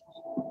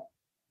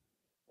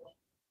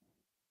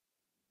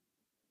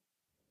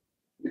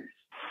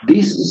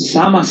 This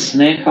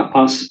Samasneha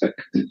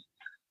aspect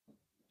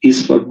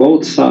is for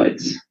both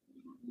sides.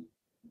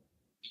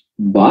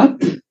 But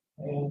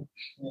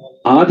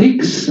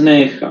Adhik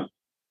Sneha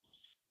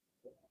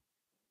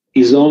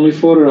is only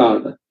for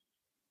Radha.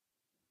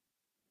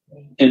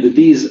 And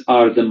these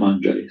are the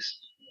Manjaris.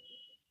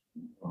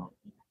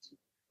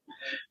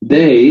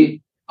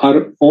 They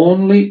are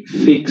only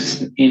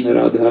fixed in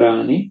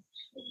Radharani.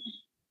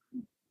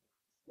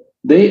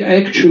 They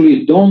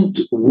actually don't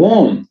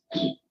want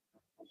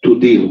to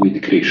deal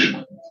with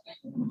Krishna.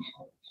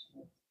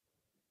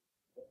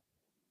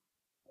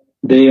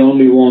 They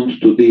only want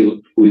to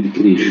deal with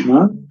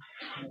Krishna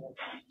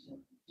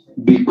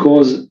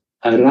because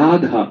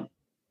Radha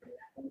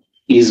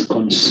is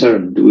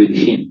concerned with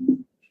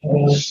him.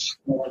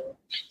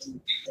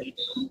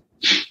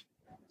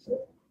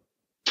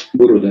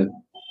 Gurudev,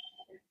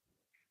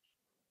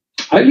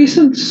 I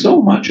listened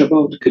so much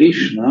about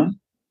Krishna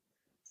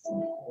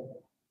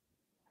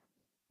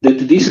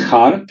that this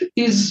heart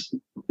is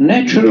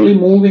naturally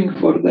moving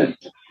for that.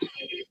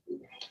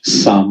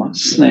 Sama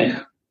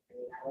Sneha.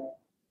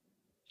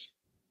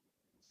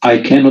 I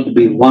cannot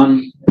be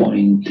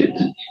one-pointed.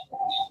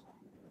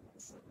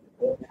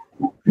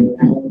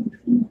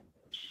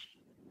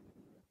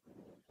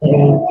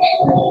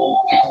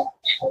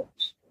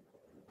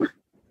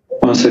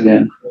 Once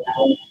again,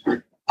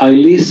 I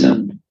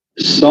listened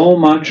so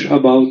much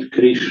about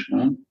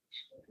Krishna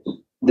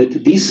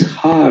that this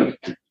heart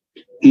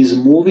is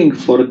moving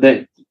for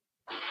that.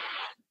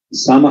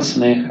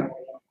 Samasneha.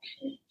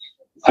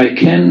 I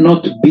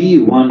cannot be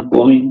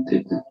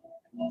one-pointed.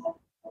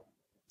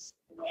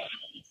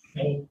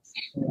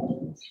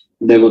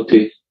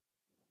 Devotee.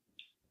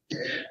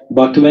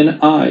 But when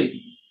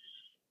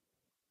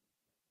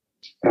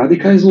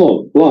Radhika is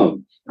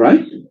love,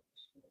 right?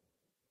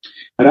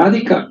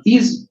 Radhika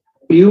is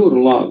pure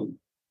love.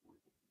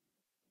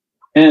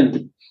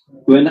 And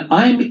when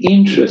I'm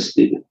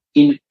interested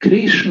in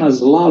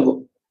Krishna's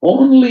love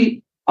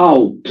only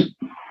out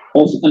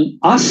of an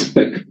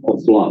aspect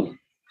of love,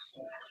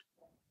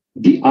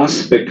 the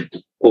aspect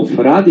of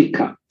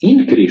Radhika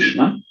in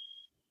Krishna,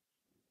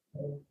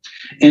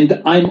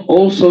 and I'm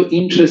also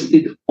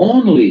interested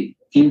only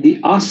in the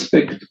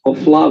aspect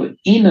of love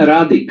in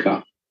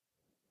Radhika,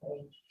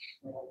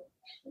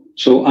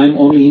 so I'm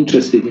only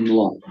interested in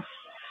love,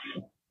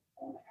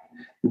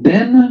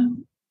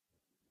 then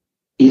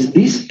is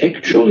this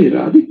actually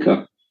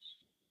Radhika?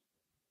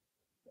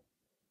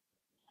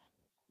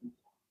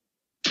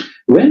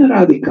 When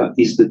Radhika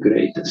is the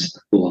greatest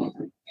love?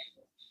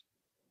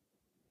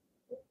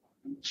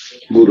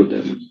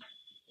 Gurudev.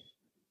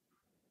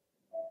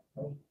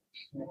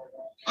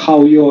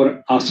 How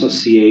your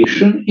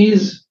association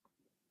is,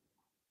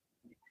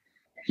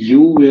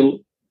 you will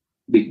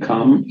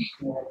become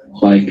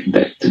like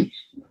that.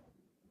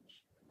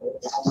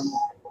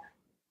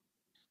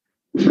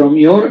 From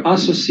your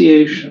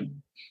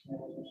association,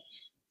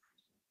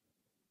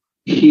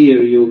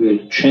 here you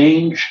will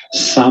change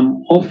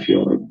some of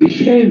your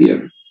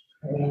behavior.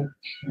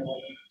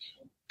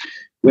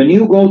 When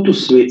you go to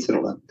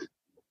Switzerland,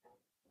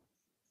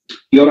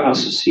 your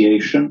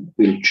association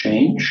will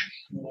change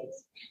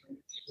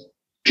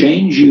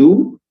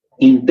you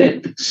in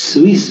that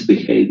Swiss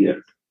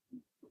behavior.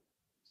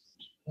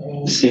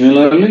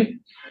 Similarly,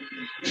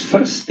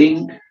 first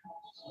thing,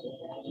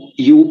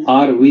 you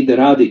are with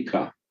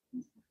Radhika.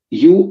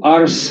 You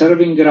are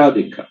serving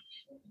Radhika.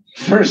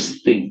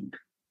 First thing,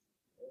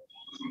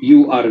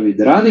 you are with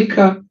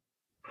Radhika,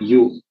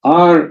 you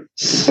are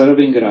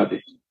serving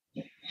Radhika.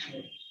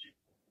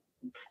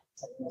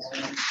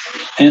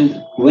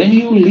 And when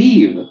you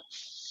leave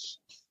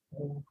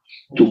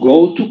to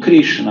go to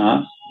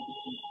Krishna,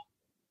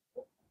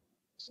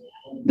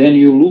 then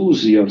you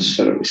lose your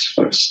service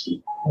first.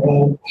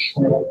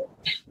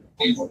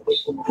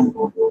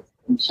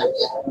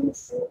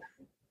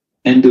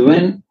 And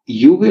when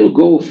you will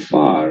go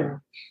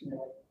far,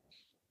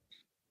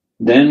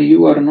 then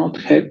you are not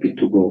happy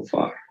to go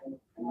far.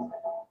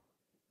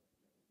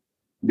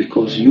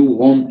 Because you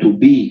want to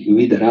be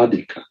with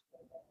Radhika.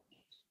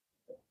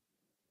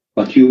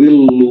 But you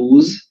will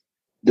lose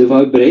the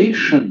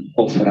vibration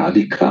of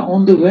Radhika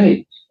on the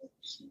way.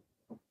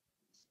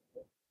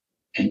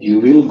 And you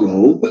will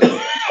go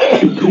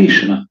to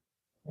Krishna.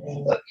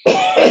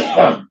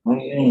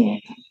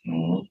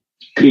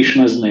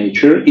 Krishna's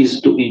nature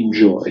is to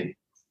enjoy.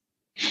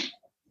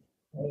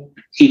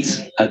 It's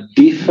a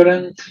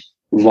different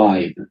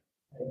vibe,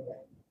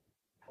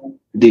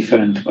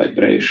 different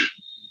vibration.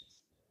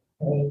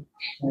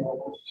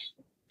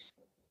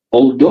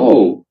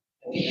 Although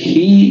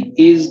he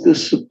is the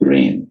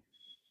supreme,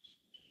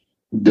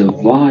 the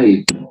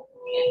vibe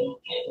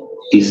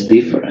is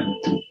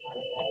different.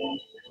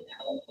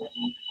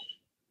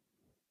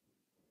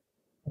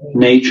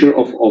 Nature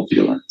of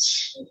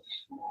opulence,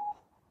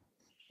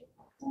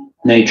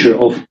 nature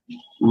of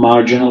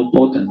marginal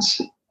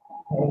potency,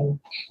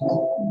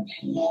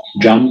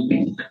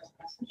 jumping.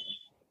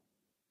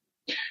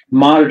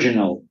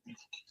 Marginal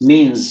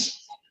means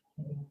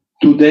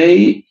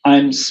today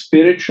I'm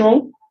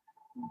spiritual,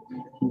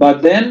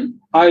 but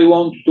then I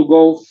want to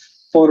go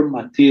for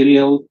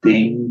material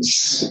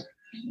things.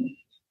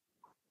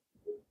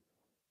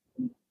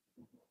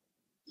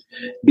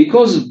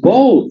 Because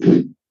both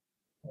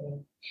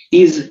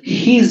is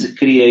his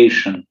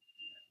creation.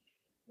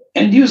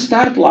 And you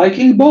start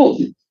liking both.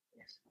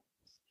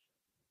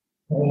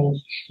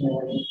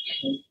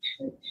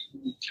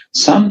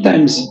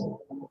 Sometimes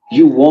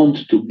you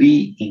want to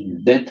be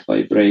in that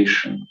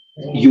vibration.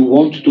 You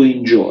want to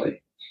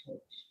enjoy.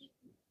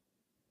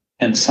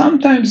 And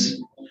sometimes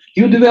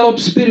you develop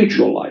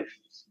spiritual life.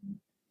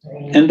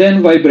 And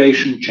then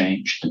vibration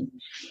changed.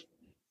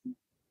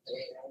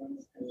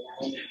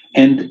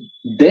 And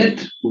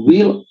that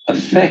will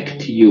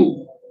affect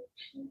you.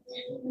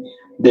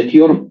 That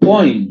your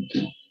point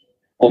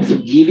of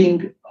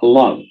giving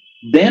love,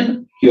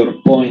 then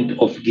your point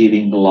of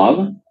giving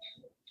love,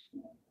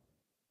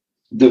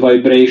 the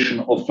vibration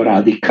of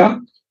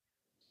Radhika,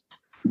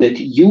 that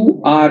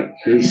you are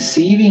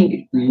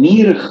receiving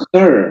near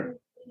her,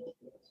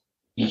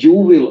 you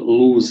will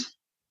lose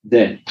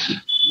that.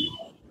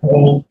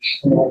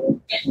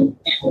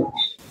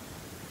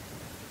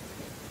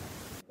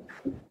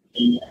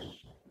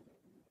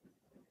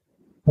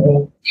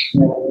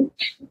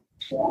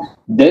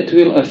 that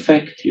will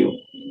affect you,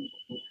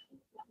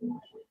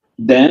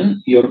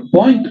 then your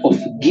point of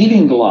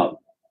giving love,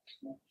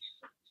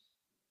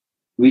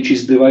 which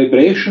is the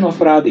vibration of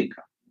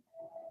Radhika,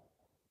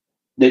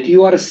 that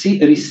you are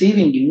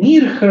receiving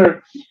near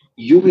her,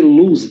 you will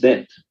lose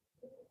that.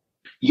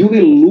 You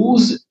will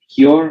lose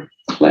your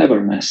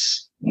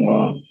cleverness.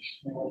 Wow.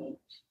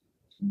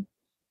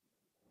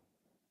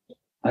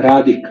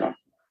 Radhika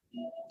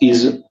is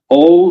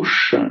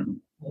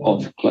ocean of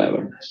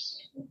cleverness.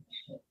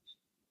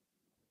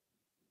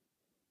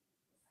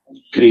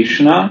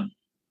 Krishna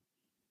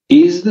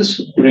is the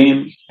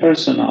Supreme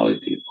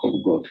Personality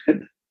of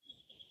Godhead.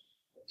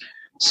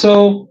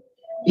 So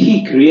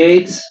he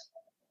creates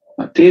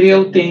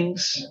material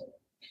things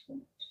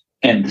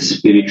and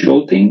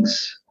spiritual things,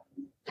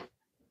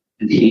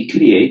 and he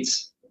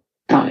creates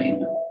time.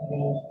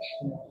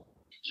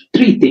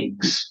 Three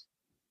things.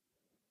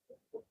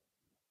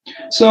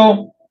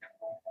 So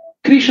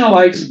Krishna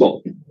likes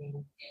both,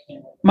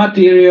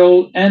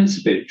 material and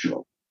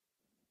spiritual.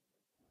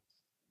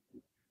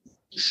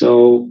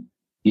 So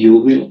you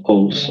will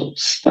also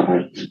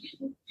start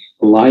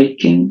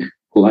liking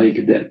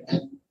like that.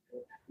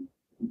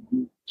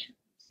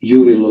 You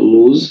will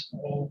lose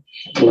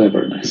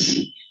cleverness.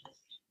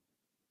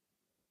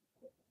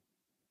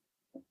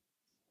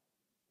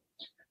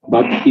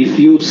 But if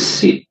you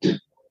sit,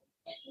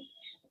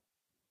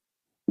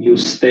 you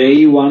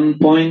stay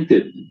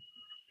one-pointed,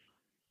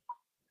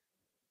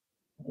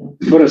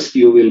 first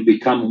you will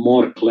become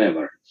more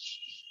clever.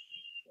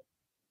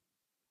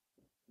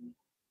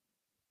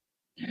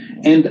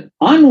 And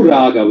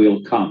anuraga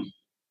will come,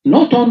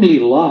 not only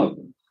love,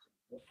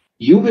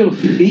 you will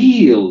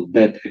feel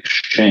that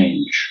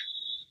exchange.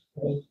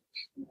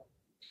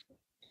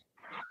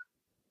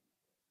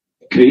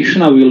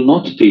 Krishna will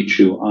not teach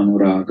you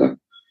anuraga.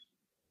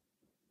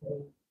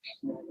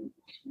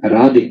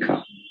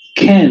 Radhika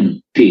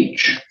can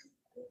teach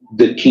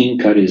the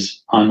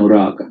Kinkaris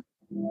anuraga.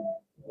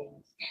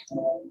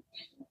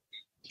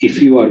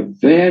 If you are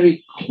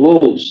very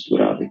close to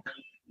Radhika,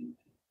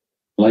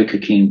 like a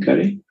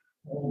Kinkari,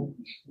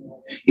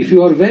 if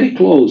you are very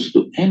close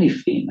to any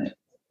female,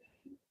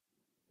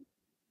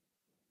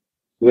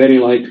 very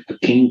like a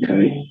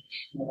Kinkari,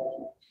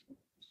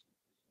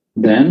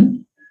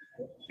 then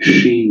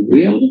she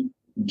will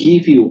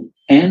give you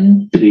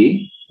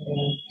entry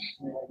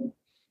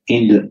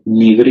in the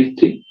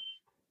Nivritti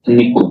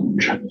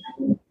Nikunja.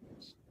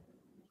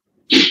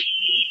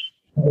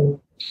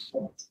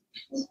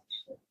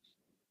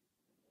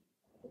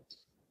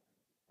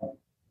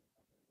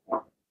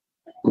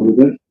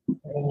 Gurudev,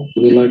 would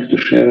you like to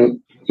share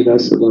with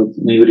us about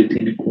Nivritti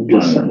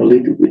Nikunja a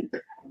little bit?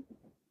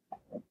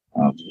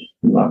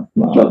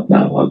 Not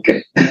now,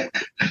 okay.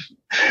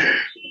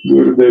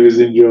 Gurudev is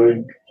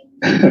enjoying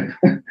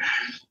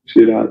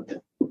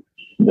Shirat.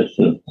 That's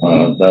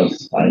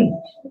fine.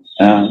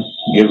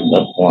 Give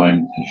the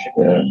point to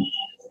share.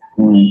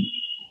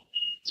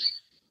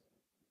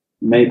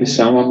 Maybe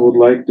someone would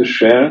like to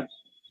share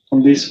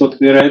on this what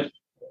we read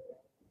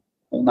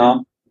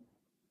now.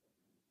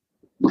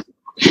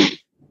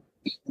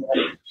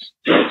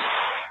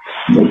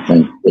 I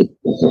think it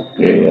is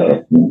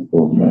okay.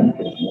 Improvement.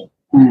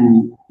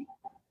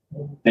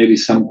 Maybe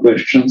some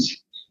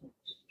questions.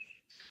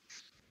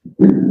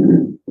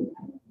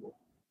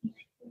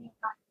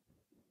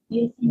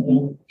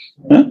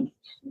 Huh?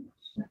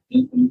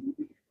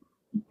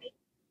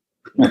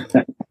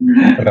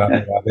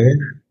 Radhe, Radhe.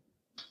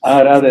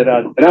 Radhe,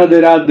 Radhe. Radhe,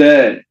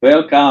 Radhe.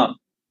 Welcome.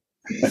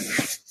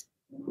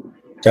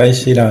 Jai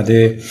Shri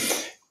Radhe.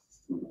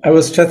 I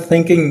was just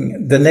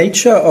thinking, the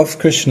nature of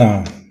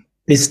Krishna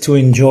is to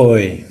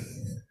enjoy.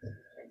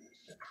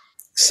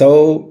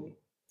 So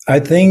I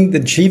think the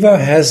Jiva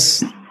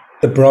has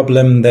the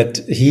problem that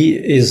he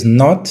is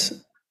not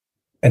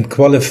a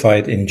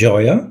qualified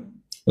enjoyer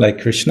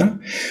like Krishna,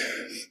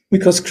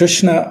 because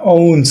Krishna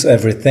owns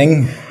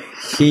everything.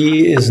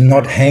 He is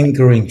not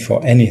hankering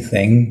for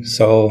anything.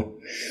 So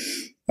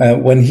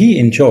when he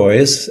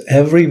enjoys,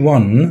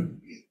 everyone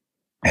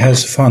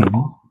has fun,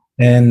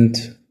 and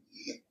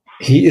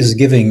he is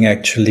giving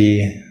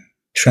actually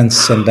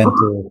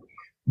transcendental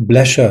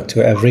pleasure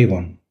to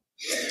everyone.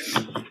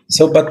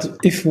 So, but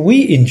if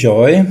we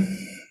enjoy,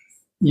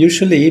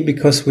 usually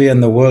because we are in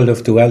the world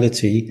of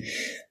duality,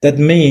 that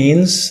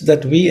means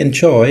that we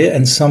enjoy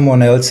and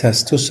someone else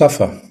has to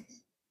suffer.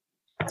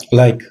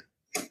 Like,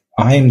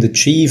 I'm the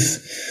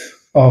chief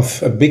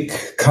of a big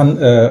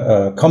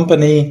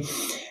company,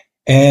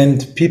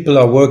 and people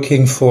are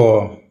working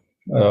for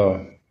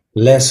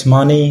less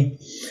money,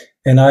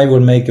 and I will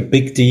make a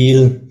big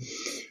deal.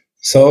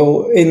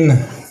 So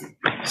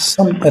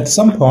at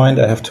some point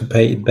I have to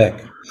pay it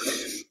back.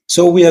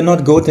 So we are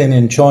not good in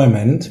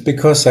enjoyment,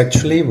 because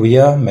actually we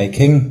are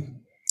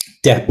making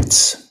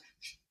debts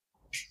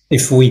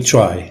if we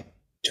try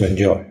to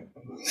enjoy.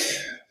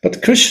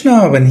 But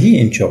Krishna, when he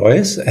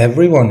enjoys,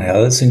 everyone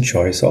else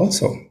enjoys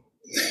also,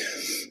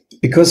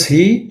 because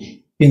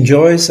he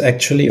enjoys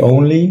actually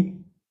only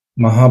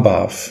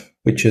Mahabhav,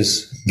 which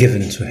is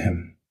given to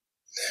him.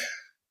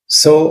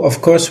 So,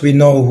 of course, we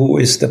know who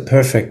is the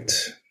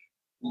perfect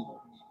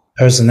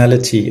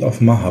personality of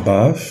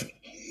Mahabhav,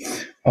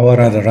 our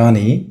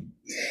Radharani,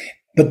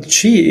 but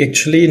she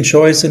actually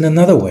enjoys in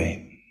another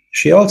way.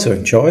 She also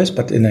enjoys,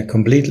 but in a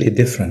completely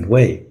different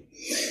way.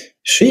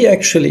 She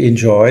actually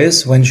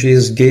enjoys when she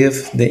is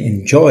give the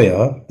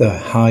enjoyer the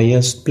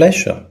highest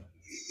pleasure.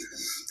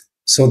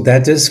 So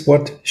that is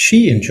what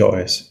she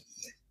enjoys.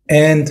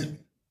 And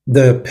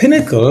the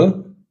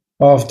pinnacle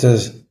of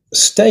the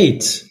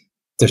state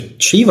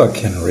that Shiva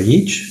can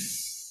reach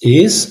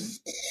is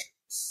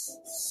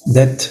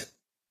that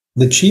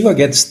the Shiva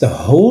gets the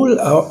whole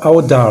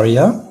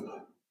Audarya,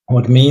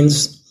 what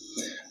means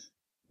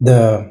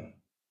the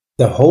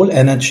whole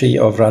energy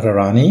of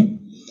Radharani,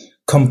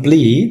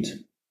 complete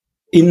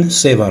in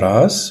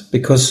Sevaras,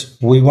 because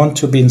we want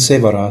to be in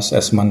Sevaras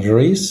as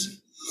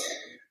Manjaris.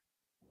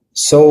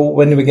 So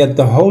when we get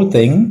the whole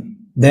thing,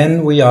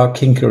 then we are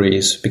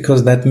Kinkaris,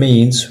 because that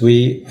means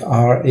we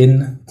are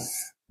in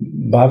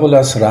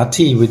Bhavulas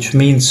Rati, which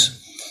means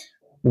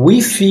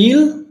we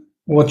feel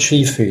what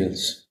she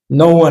feels.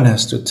 No one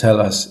has to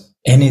tell us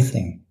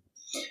anything.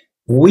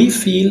 We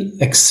feel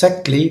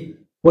exactly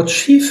what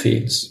she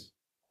feels.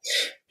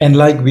 And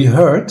like we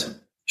heard,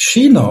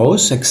 she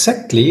knows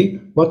exactly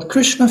what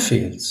Krishna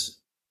feels.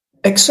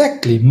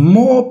 Exactly,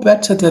 more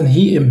better than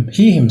he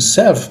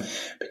himself,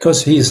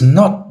 because he is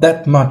not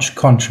that much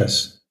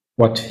conscious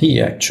what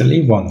he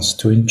actually wants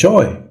to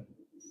enjoy.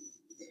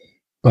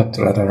 But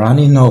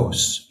Radharani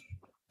knows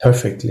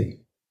perfectly.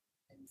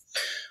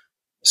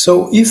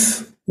 So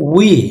if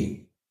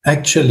we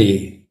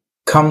actually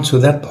come to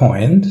that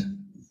point,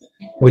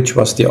 which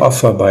was the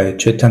offer by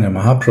Chaitanya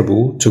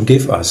Mahaprabhu to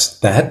give us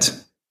that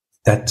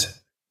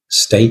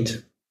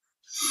state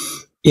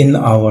in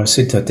our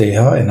Siddha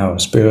Deha, in our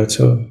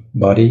spiritual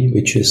body,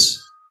 which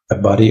is a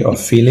body of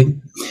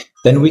feeling,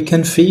 then we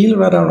can feel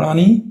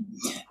Radharani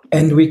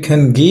and we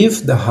can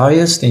give the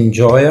highest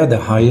enjoyer the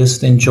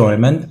highest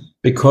enjoyment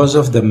because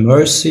of the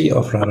mercy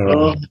of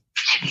Radharani.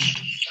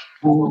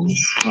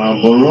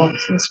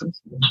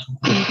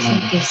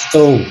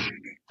 So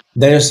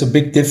there's a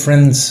big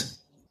difference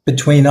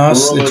between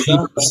us, the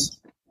Jivas,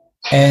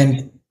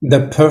 and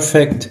the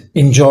perfect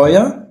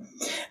enjoyer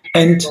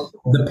and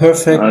the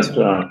perfect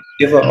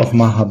giver of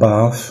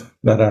Mahabhav,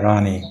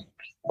 Radharani.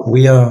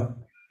 We are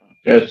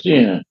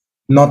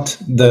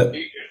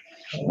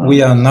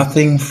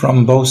nothing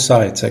from both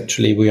sides,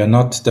 actually. We are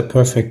not the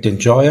perfect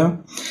enjoyer,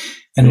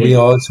 and we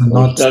are also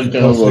not the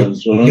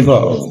perfect giver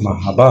of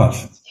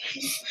Mahabhav.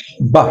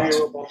 But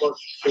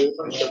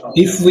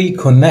if we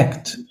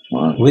connect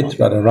with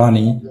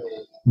Radharani,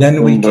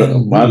 then we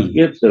can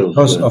be,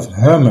 because of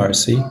her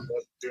mercy,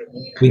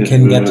 we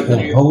can get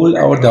her whole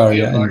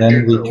Audarya, and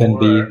then we can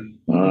be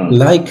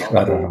like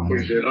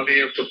Radharani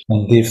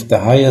and give the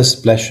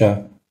highest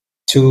pleasure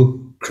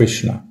to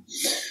Krishna.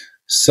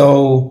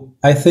 So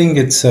I think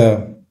it's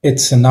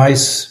a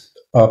nice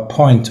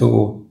point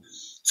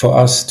for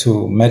us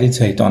to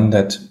meditate on,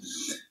 that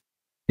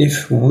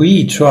if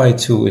we try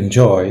to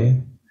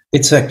enjoy,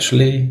 it's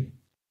actually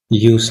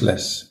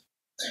useless.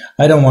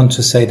 I don't want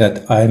to say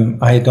that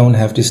I don't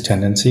have this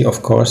tendency.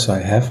 Of course I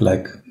have,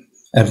 like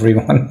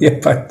everyone here,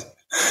 but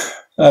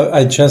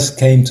I just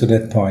came to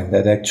that point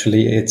that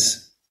actually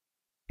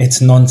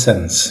it's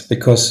nonsense,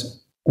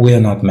 because we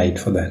are not made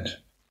for that.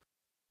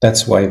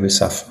 That's why we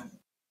suffer.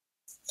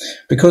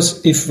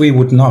 Because if we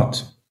would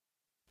not,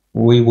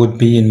 we would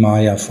be in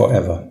Maya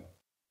forever,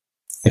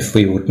 if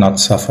we would not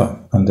suffer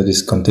under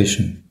this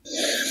condition.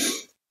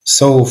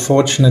 So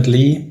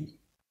fortunately,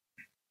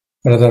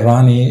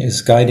 Radharani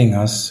is guiding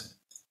us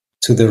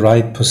to the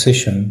right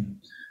position,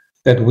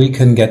 that we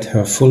can get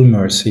her full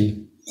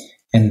mercy,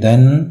 and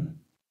then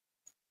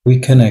we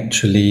can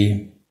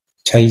actually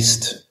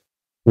taste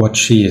what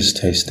she is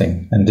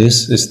tasting. And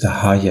this is the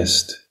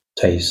highest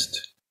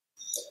taste.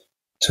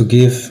 To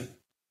give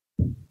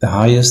the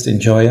highest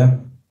enjoyer,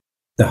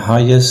 the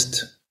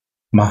highest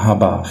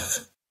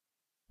Mahabhav,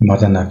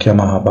 Madanakya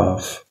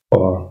Mahabhav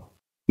or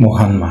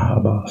Mohan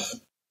Mahabhav.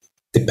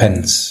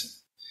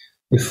 Depends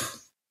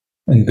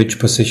in which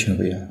position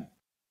we are.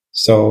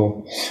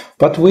 So,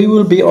 but we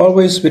will be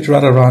always with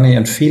Radharani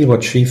and feel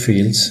what she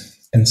feels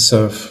and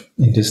serve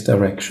in this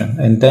direction.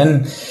 And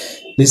then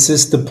this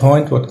is the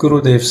point what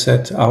Gurudev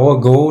said, our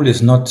goal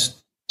is not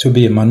to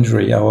be a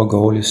Manjari, our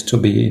goal is to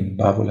be in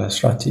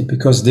Bhavulas Rati,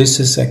 because this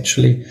is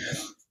actually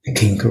a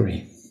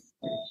Kinkari.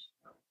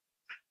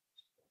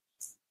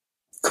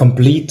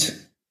 Complete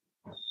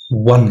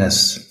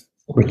oneness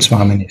with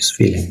Swamini's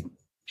feeling.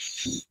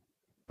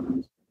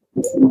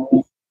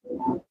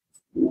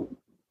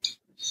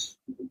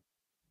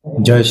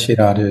 Jai Shri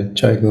Radha,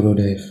 Jai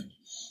Gurudev.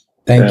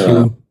 Thank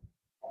you.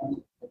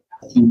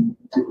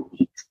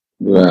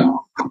 Yeah.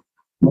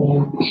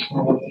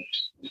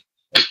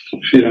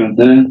 Shri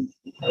Radha.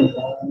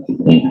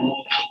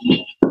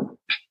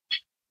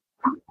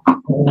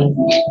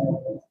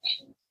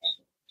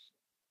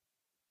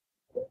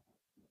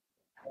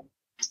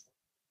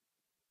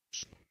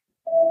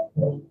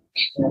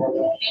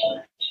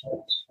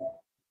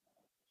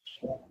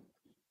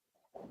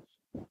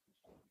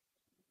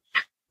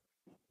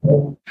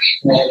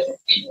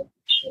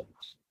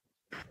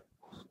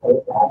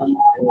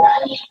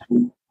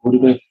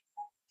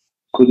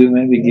 Could you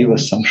maybe give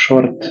us some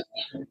short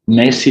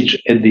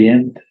message at the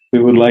end? We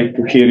would like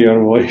to hear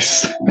your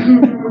voice.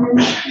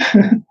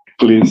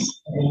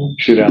 Please,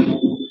 Shiran.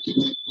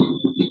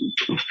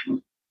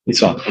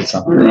 It's on.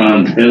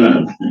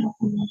 Radha.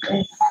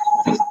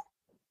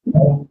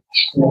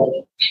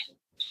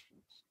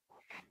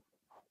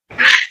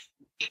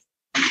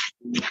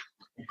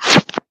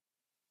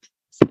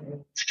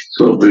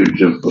 So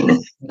beautiful.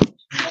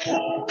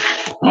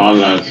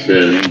 All are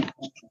sharing.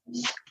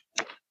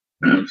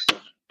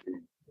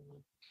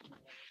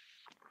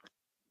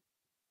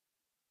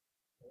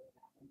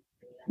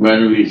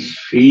 When we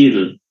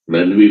feel,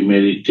 when we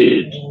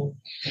meditate,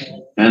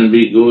 and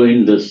we go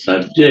in the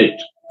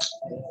subject,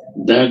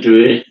 that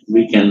way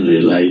we can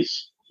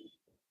realize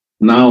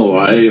now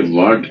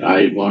what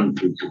I want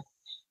to do.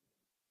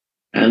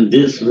 And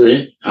this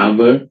way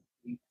our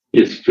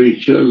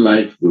spiritual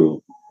life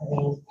grows.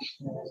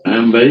 I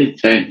am very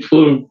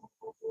thankful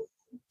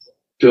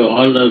to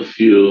all of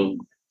you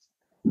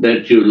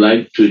that you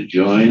like to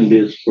join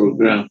this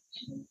program.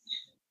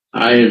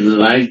 I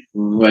like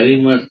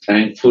very much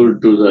thankful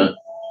to the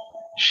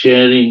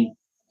sharing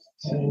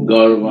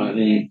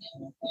Gaurvani,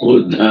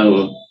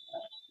 Uddhav,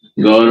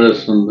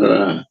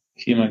 Gaurasundara,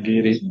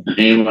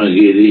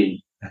 Himagiri,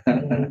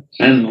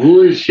 and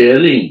who is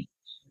sharing.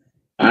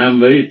 I am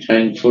very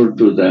thankful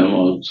to them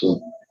also.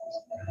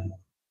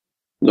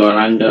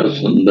 Gauranga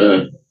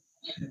Sundar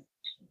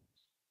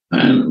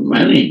and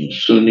many,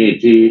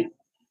 Suniti,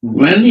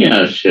 many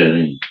are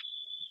sharing.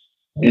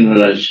 In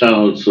Russia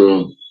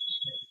also,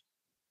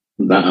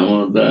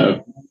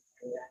 Damodar,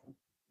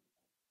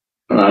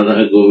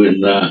 Radha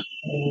Govinda,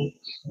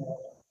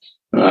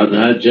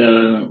 Radha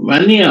Charan,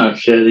 many are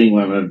sharing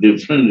on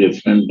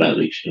different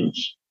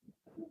directions.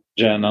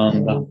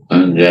 Jananda.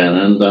 And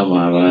Jananda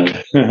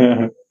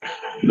Maharaj,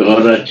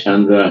 Gaura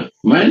Chandra,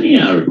 many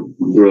are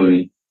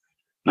growing.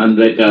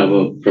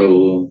 Andrakava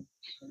Prabhu,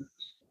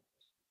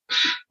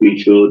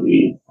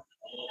 Kishori.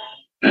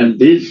 And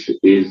this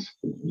is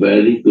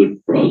very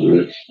good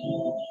progress.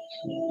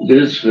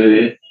 This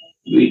way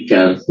we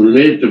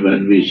calculate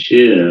when we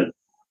share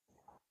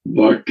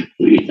what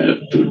we have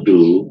to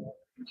do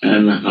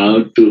and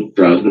how to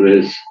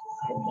progress.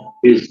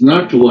 It's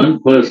not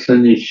one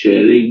person is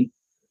sharing,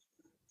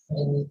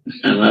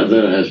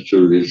 another has to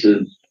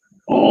listen.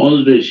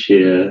 All they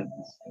share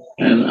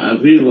and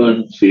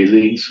everyone's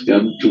feelings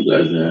come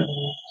together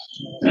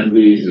and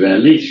we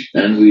relish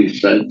and we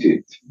search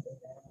it.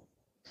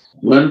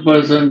 One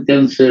person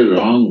can say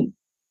wrong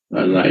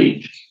or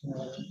right,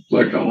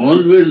 but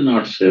all will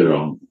not say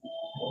wrong.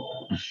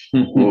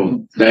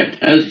 Oh, that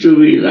has to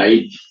be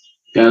right.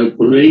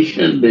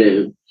 Calculation,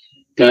 they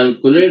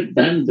calculate,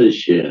 then they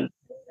share.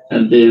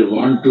 And they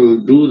want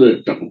to do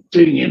the top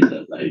thing in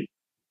their life,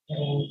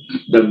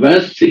 the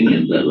best thing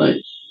in their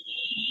life.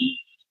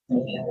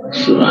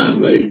 So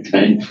I'm very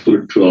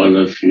thankful to all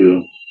of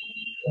you.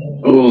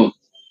 Oh,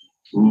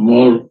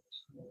 more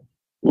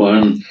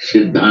one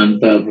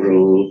Siddhanta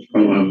Prabhu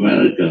from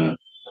America,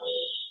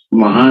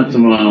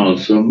 Mahatma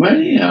also,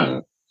 many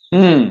are.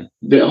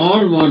 They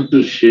all want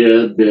to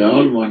share, they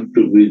all want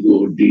to be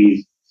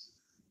devotees,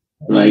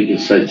 like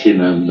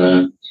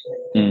Sachinanda.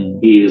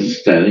 He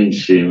is telling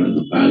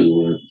Srimad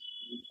Bhagavad.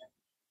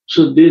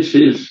 So this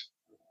is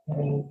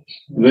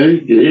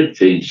very great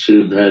thing.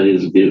 Sridhar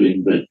is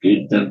giving the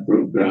Kirtan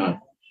program.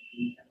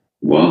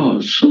 Wow,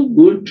 so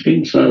good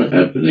things are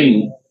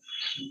happening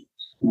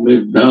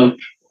without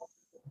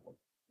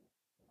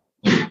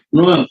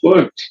no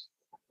effort.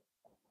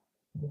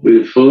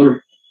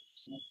 Before,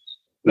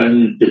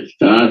 when it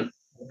starts,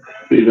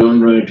 we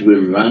don't know it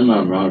will run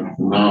or not.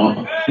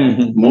 Now,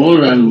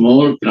 more and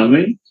more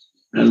coming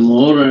and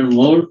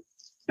more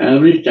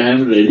every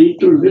time ready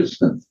to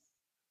listen.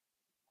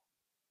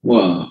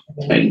 Wow,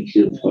 thank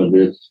you for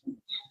this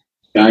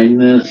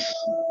kindness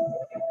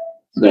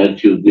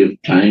that you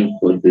give time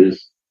for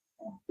this.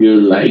 You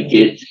like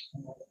it.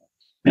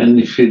 And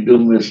if you do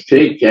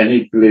mistake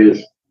any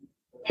place,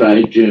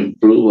 try to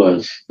improve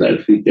us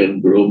that we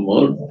can grow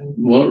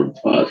more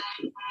fast.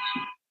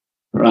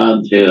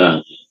 Radhe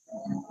Radhe.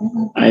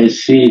 I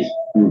see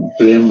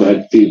Prem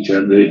Bhakti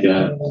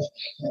Chandrika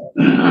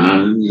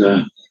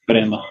and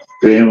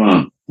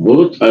Prema.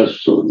 Both are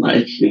so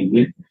nice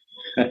singing.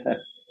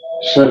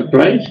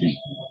 Surprising.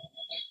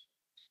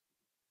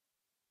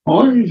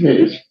 All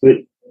is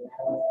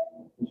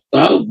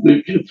how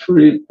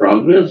beautifully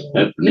progress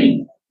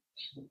happening.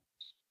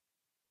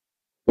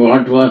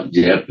 What was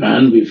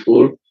Japan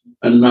before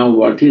and now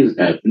what is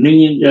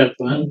happening in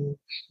Japan?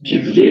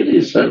 It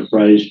really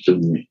surprised to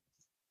me.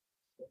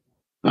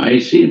 I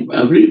see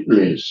every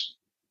place,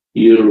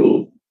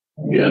 Europe,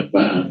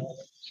 Japan,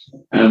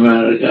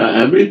 America,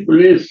 every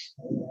place,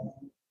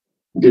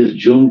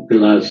 these Zoom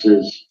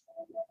classes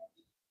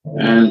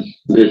and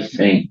this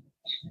thing.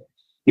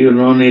 You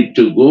don't need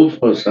to go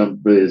for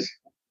some place.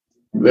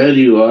 Where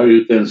you are,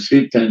 you can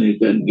sit and you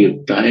can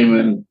give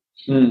time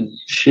and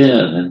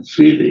share and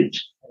feel it.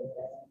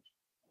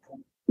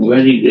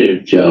 Very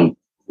great job,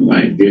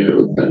 my dear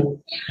Uddha.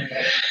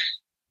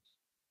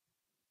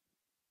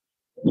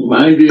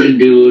 My dear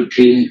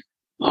devotee,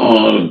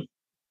 all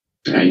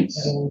thanks.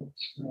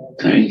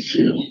 Thanks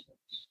you.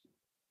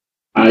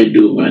 I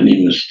do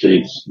many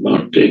mistakes,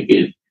 not take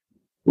it,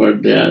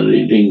 but they are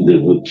reading the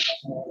books.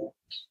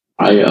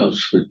 I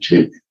also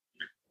check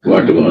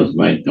what was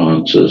my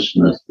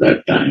consciousness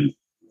that time.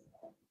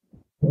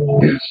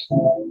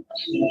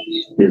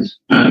 Yes,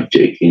 I'm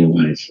taking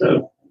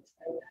myself,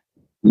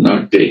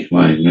 not take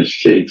my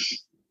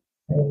mistakes.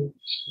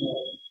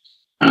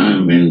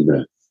 I'm in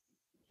the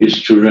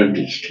student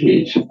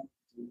stage,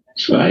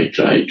 so I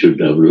try to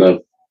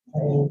develop,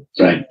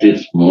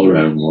 practice more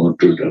and more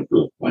to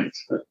develop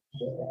myself.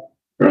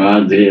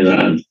 Radhe,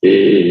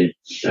 Radhe,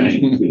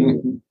 thank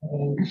you.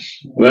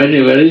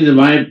 Where is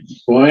my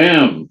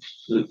poem?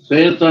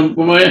 Say some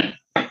poem.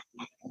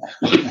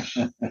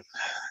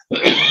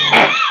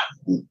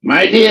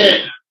 My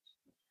dear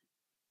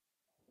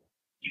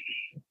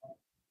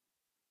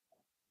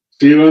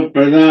Shiva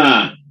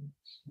Prada.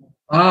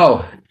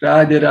 Oh,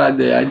 Radhe,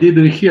 Radhe. I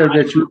didn't hear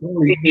that you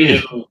told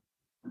me.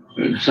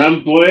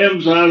 Some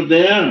poems are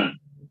there.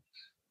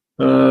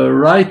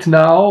 Right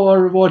now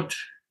or what?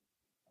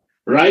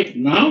 Right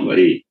now,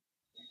 buddy.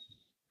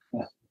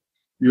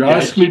 You Yes.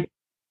 ask me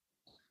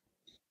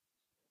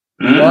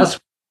Huh? you ask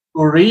me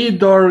to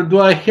read, or do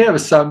I have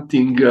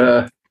something?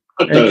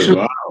 Actually,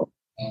 Wow.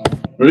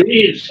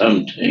 Read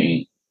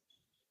something.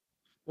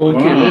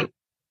 okay, Wow.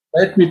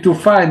 let me to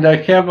find. I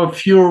have a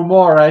few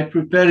more. I'm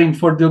preparing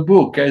for the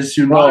book, as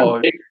you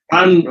know.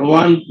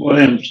 One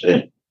poem,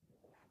 say.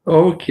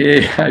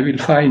 Okay, I will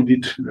find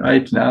it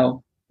right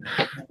now.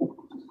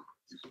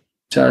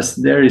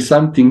 Just there is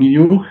something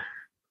new.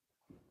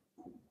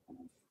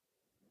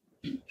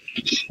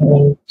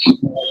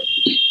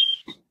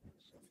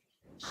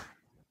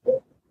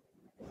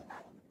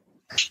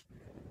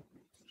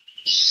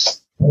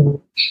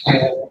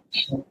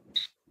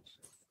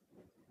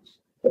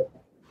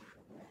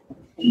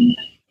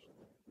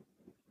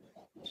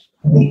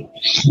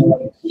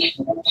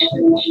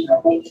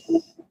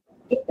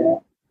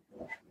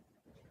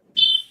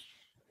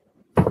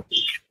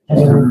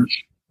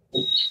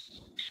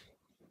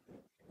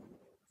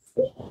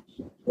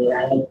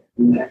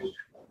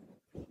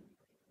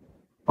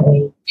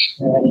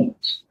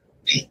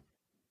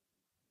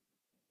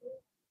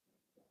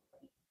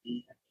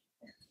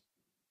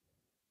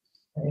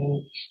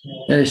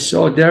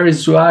 So there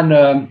is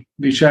one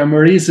which I'm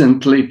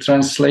recently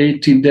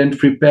translating and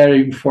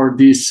preparing for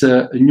this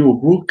new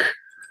book.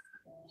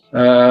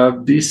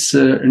 This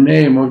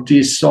name of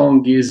this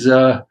song is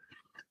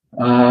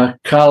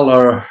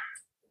Color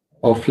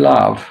of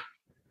Love.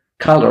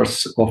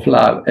 Colors of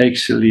Love,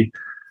 actually.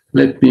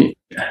 Let me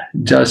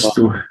just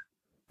to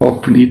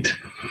open it.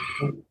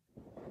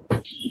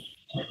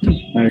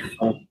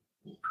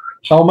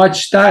 How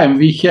much time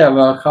we have?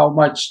 How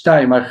much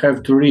time I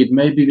have to read?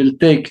 Maybe we'll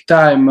take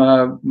time,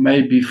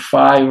 maybe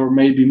 5 or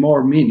maybe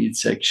more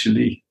minutes,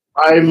 actually.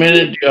 5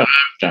 minutes you have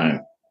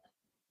time.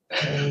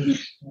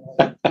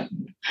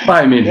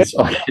 5 minutes,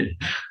 okay.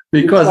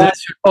 Because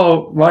as you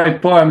know, my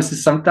poems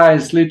is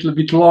sometimes a little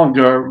bit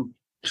longer.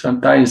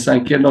 Sometimes I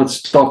cannot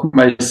stop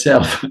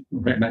myself.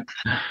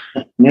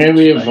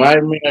 Maybe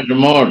 5 minutes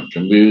more.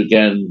 We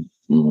can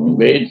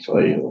wait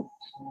for you.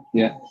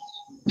 Yeah.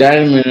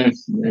 10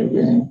 minutes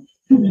maybe.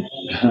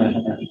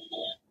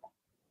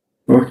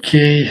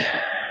 Okay.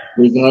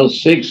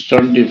 Because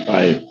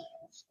 6:25.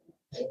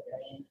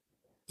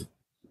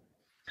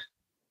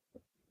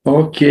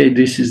 Okay,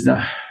 this is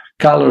the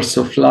Colors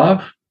of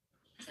Love.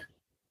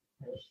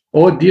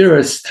 Oh,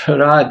 dearest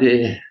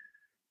Radhe,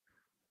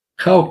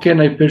 how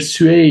can I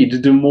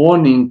persuade the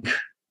morning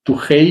to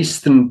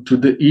hasten to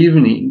the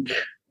evening?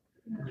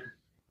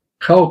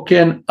 How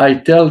can I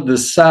tell the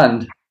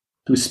sun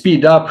to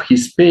speed up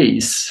his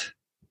pace?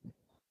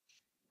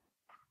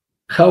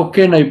 How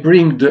can I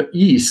bring the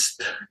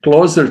east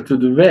closer to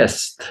the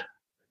west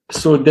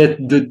so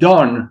that the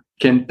dawn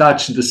can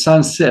touch the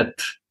sunset?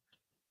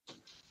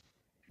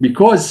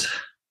 Because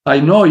I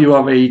know you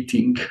are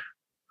waiting,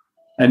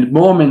 and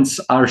moments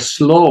are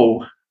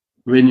slow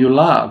when you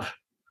love,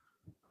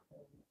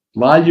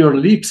 while your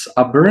lips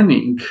are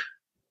burning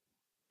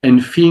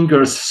and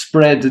fingers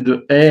spread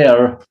the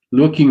air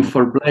looking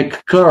for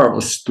black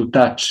curls to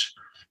touch.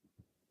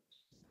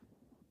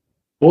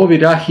 O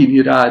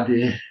Virahini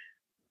Radhe,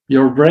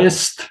 your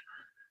breasts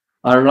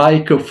are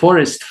like a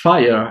forest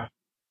fire,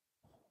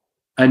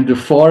 and the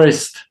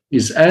forest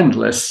is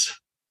endless.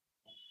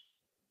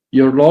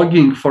 Your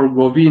longing for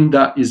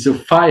Govinda is a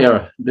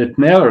fire that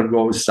never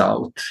goes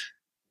out.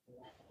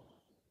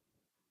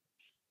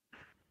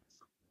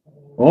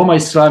 Oh, my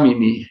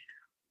Swamini,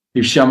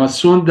 if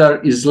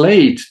Shyamasundar is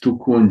late to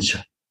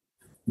Kunja,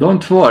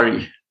 don't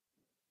worry.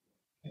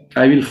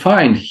 I will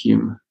find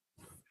him.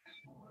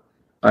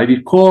 I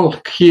will call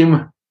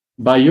him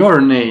by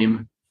your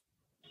name,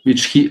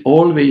 which he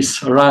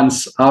always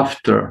runs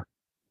after.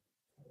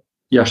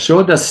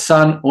 Yashoda's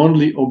son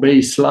only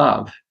obeys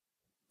love.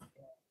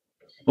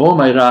 Oh,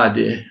 my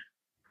Radhe,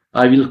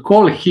 I will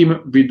call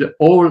him with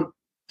all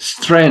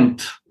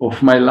strength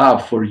of my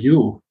love for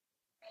you.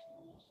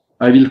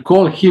 I will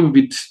call him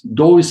with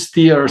those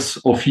tears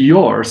of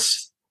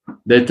yours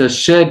that are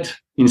shed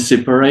in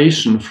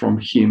separation from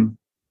him,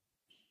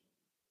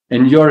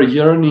 and your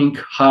yearning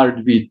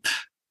heartbeat.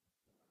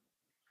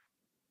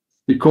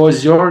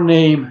 Because your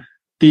name,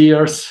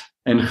 tears,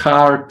 and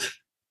heart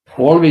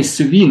always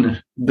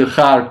win the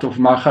heart of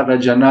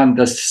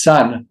Maharajananda's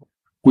son,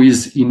 who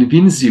is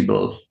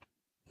invincible.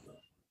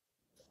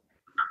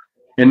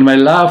 And my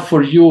love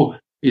for you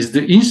is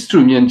the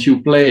instrument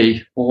you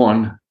play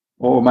on,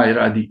 oh my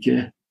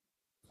Radhike.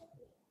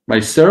 My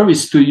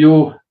service to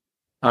you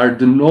are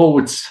the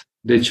notes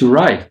that you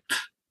write.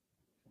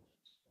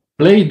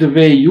 Play the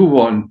way you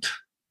want.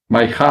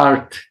 My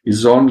heart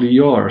is only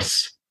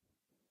yours.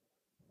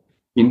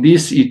 In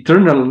this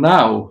eternal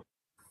now,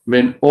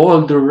 when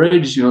all the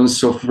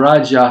regions of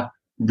Raja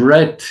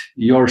breathe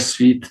your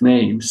sweet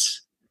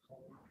names,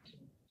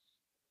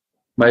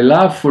 my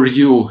love for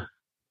you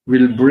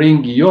will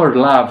bring your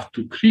love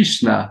to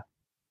Krishna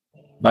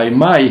by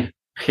my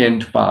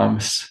hand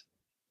palms.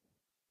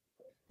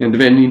 And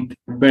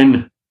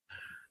when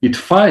it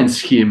finds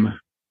him,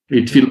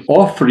 it will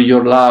offer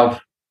your love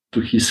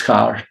to his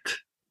heart.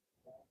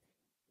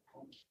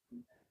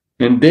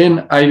 And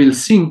then I will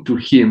sing to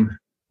him,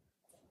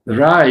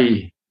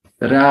 Rai,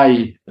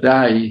 Rai,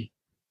 Rai.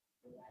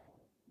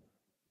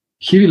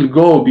 He will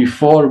go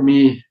before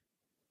me,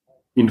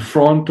 in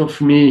front of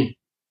me,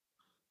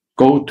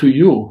 go to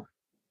you.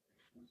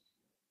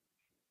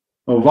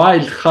 A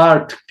wild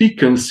heart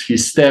quickens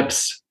his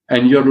steps,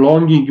 and your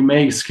longing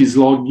makes his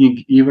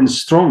longing even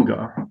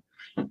stronger.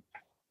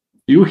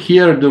 You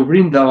hear the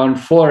Vrindavan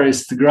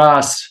forest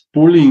grass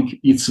pulling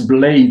its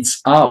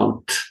blades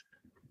out.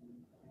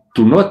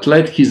 Do not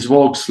let his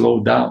walk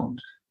slow down.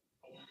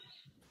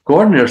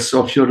 Corners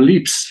of your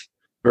lips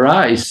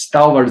rise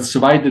towards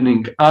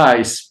widening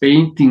eyes,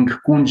 painting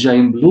Kunja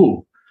in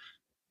blue.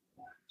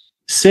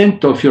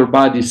 Scent of your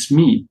body's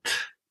meat.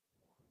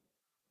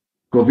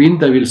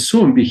 Govinda will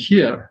soon be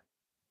here.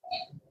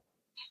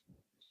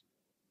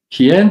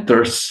 He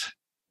enters,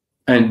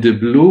 and the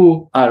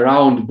blue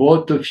around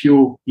both of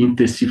you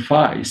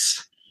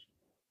intensifies.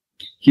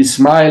 His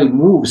smile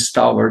moves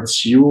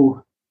towards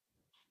you,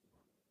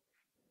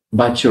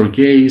 but your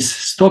gaze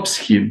stops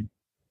him.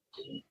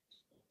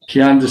 He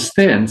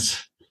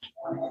understands.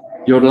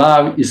 Your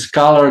love is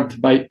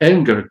colored by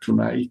anger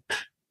tonight.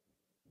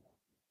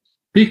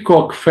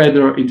 Peacock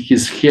feather in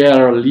his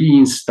hair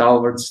leans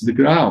towards the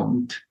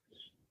ground.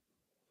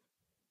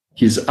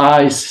 His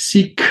eyes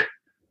seek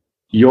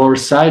your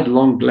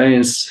sidelong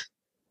glance,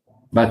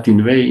 but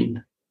in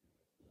vain.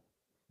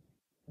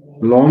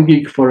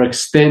 Longing for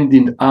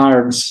extended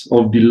arms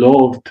of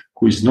beloved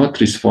who is not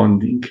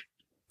responding.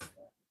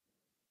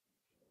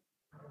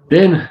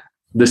 Then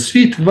the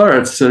sweet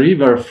words, a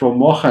river from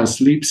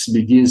Mohan's lips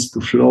begins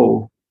to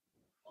flow,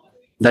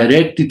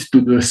 directed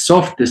to the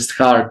softest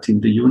heart in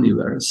the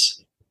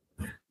universe.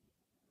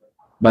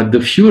 But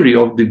the fury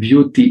of the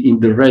beauty in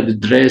the red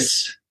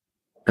dress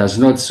does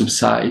not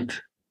subside.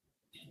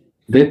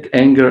 That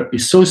anger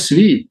is so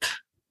sweet,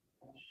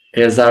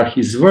 as are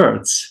his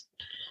words.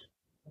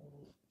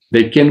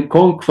 They can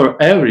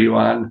conquer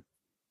everyone,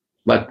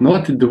 but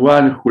not the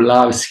one who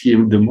loves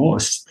him the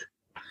most,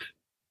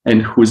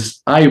 and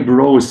whose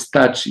eyebrows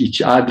touch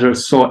each other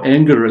so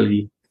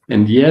angrily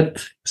and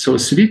yet so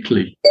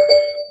sweetly.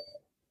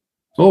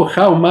 Oh,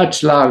 how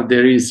much love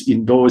there is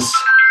in those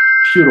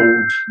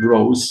furrowed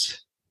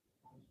brows.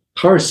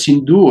 Her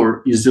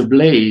sindoor is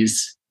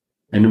ablaze,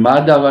 and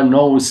Madhava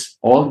knows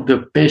all the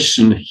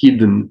passion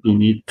hidden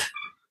in it.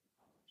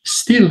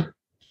 Still,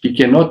 he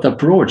cannot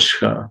approach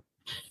her.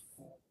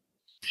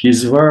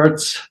 His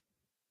words,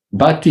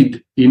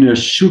 bathed in a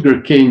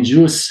sugarcane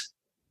juice,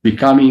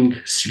 becoming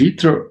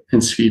sweeter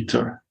and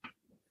sweeter.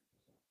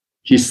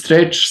 He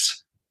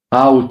stretches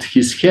out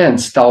his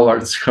hands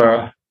towards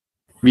her,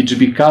 which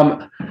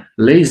become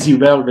lazy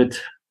velvet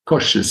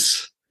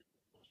cautious.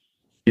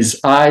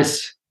 His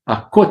eyes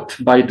are caught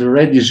by the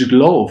reddish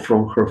glow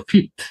from her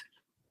feet,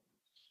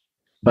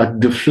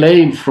 but the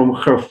flame from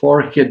her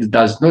forehead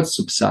does not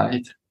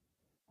subside.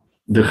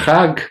 The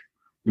hug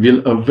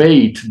will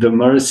await the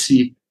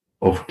mercy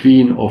of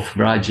Queen of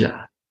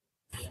Raja.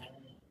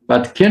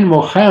 But can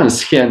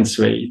Mohan's hands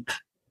wait?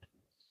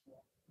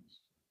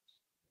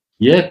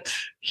 Yet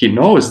he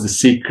knows the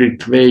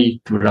secret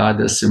way to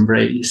Radha's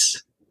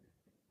embrace.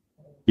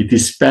 It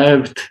is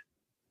paved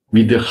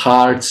with the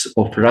hearts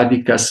of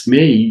Radhika's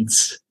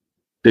maids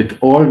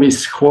that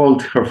always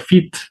hold her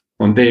feet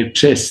on their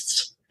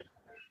chests.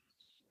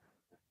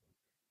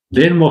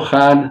 Then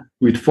Mohan,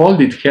 with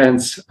folded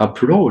hands,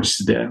 approaches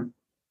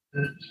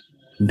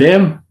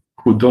them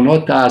who do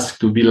not ask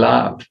to be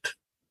loved.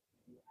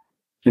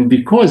 And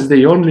because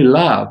they only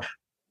love,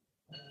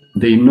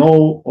 they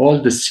know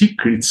all the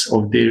secrets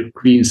of their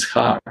queen's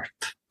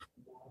heart.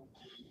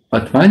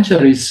 But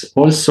Manjaris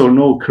also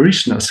know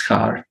Krishna's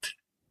heart,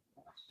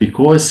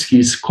 because he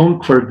is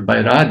conquered by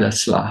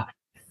Radha's love.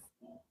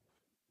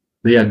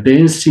 They are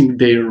dancing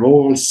their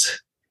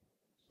roles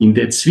in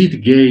that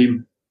sweet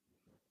game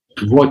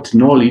what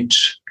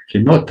knowledge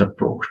cannot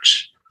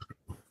approach.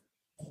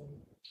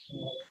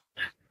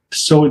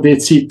 So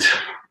that's it.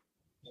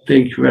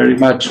 Thank you very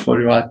much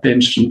for your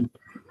attention.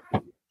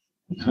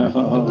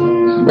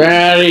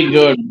 Very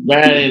good,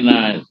 very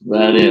nice,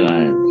 very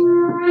nice.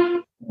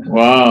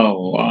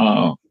 Wow,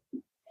 wow.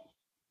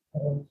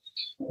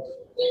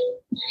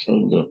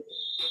 So good.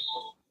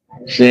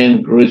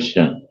 Saint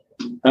Christian.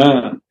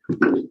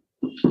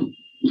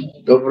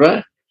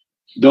 Dobra?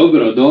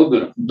 Dobro,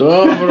 dobro.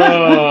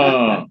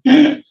 Dobra!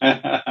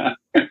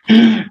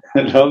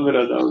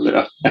 Dobro,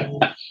 dobro.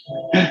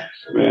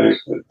 Very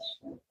good.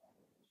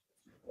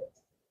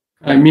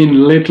 I mean,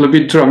 a little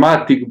bit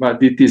dramatic,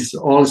 but it is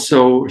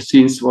also,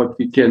 since what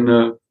we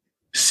can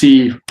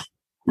see,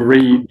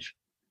 read,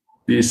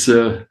 this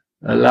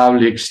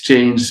lovely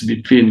exchange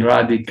between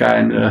Radhika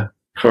and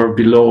her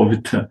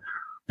beloved.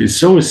 It's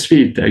so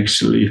sweet,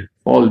 actually.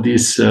 All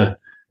this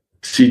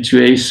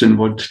situation,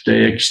 what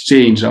they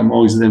exchange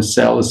amongst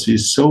themselves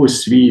is so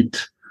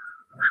sweet.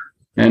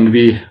 And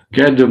we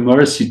get the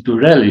mercy to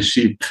relish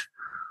it.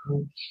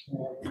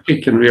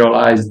 We can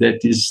realize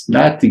that is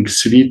nothing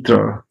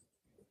sweeter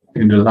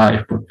in the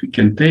life what we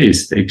can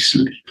taste,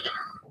 actually,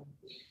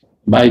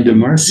 by the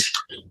mercy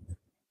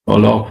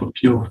all of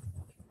you.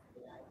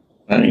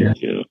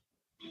 Thank you.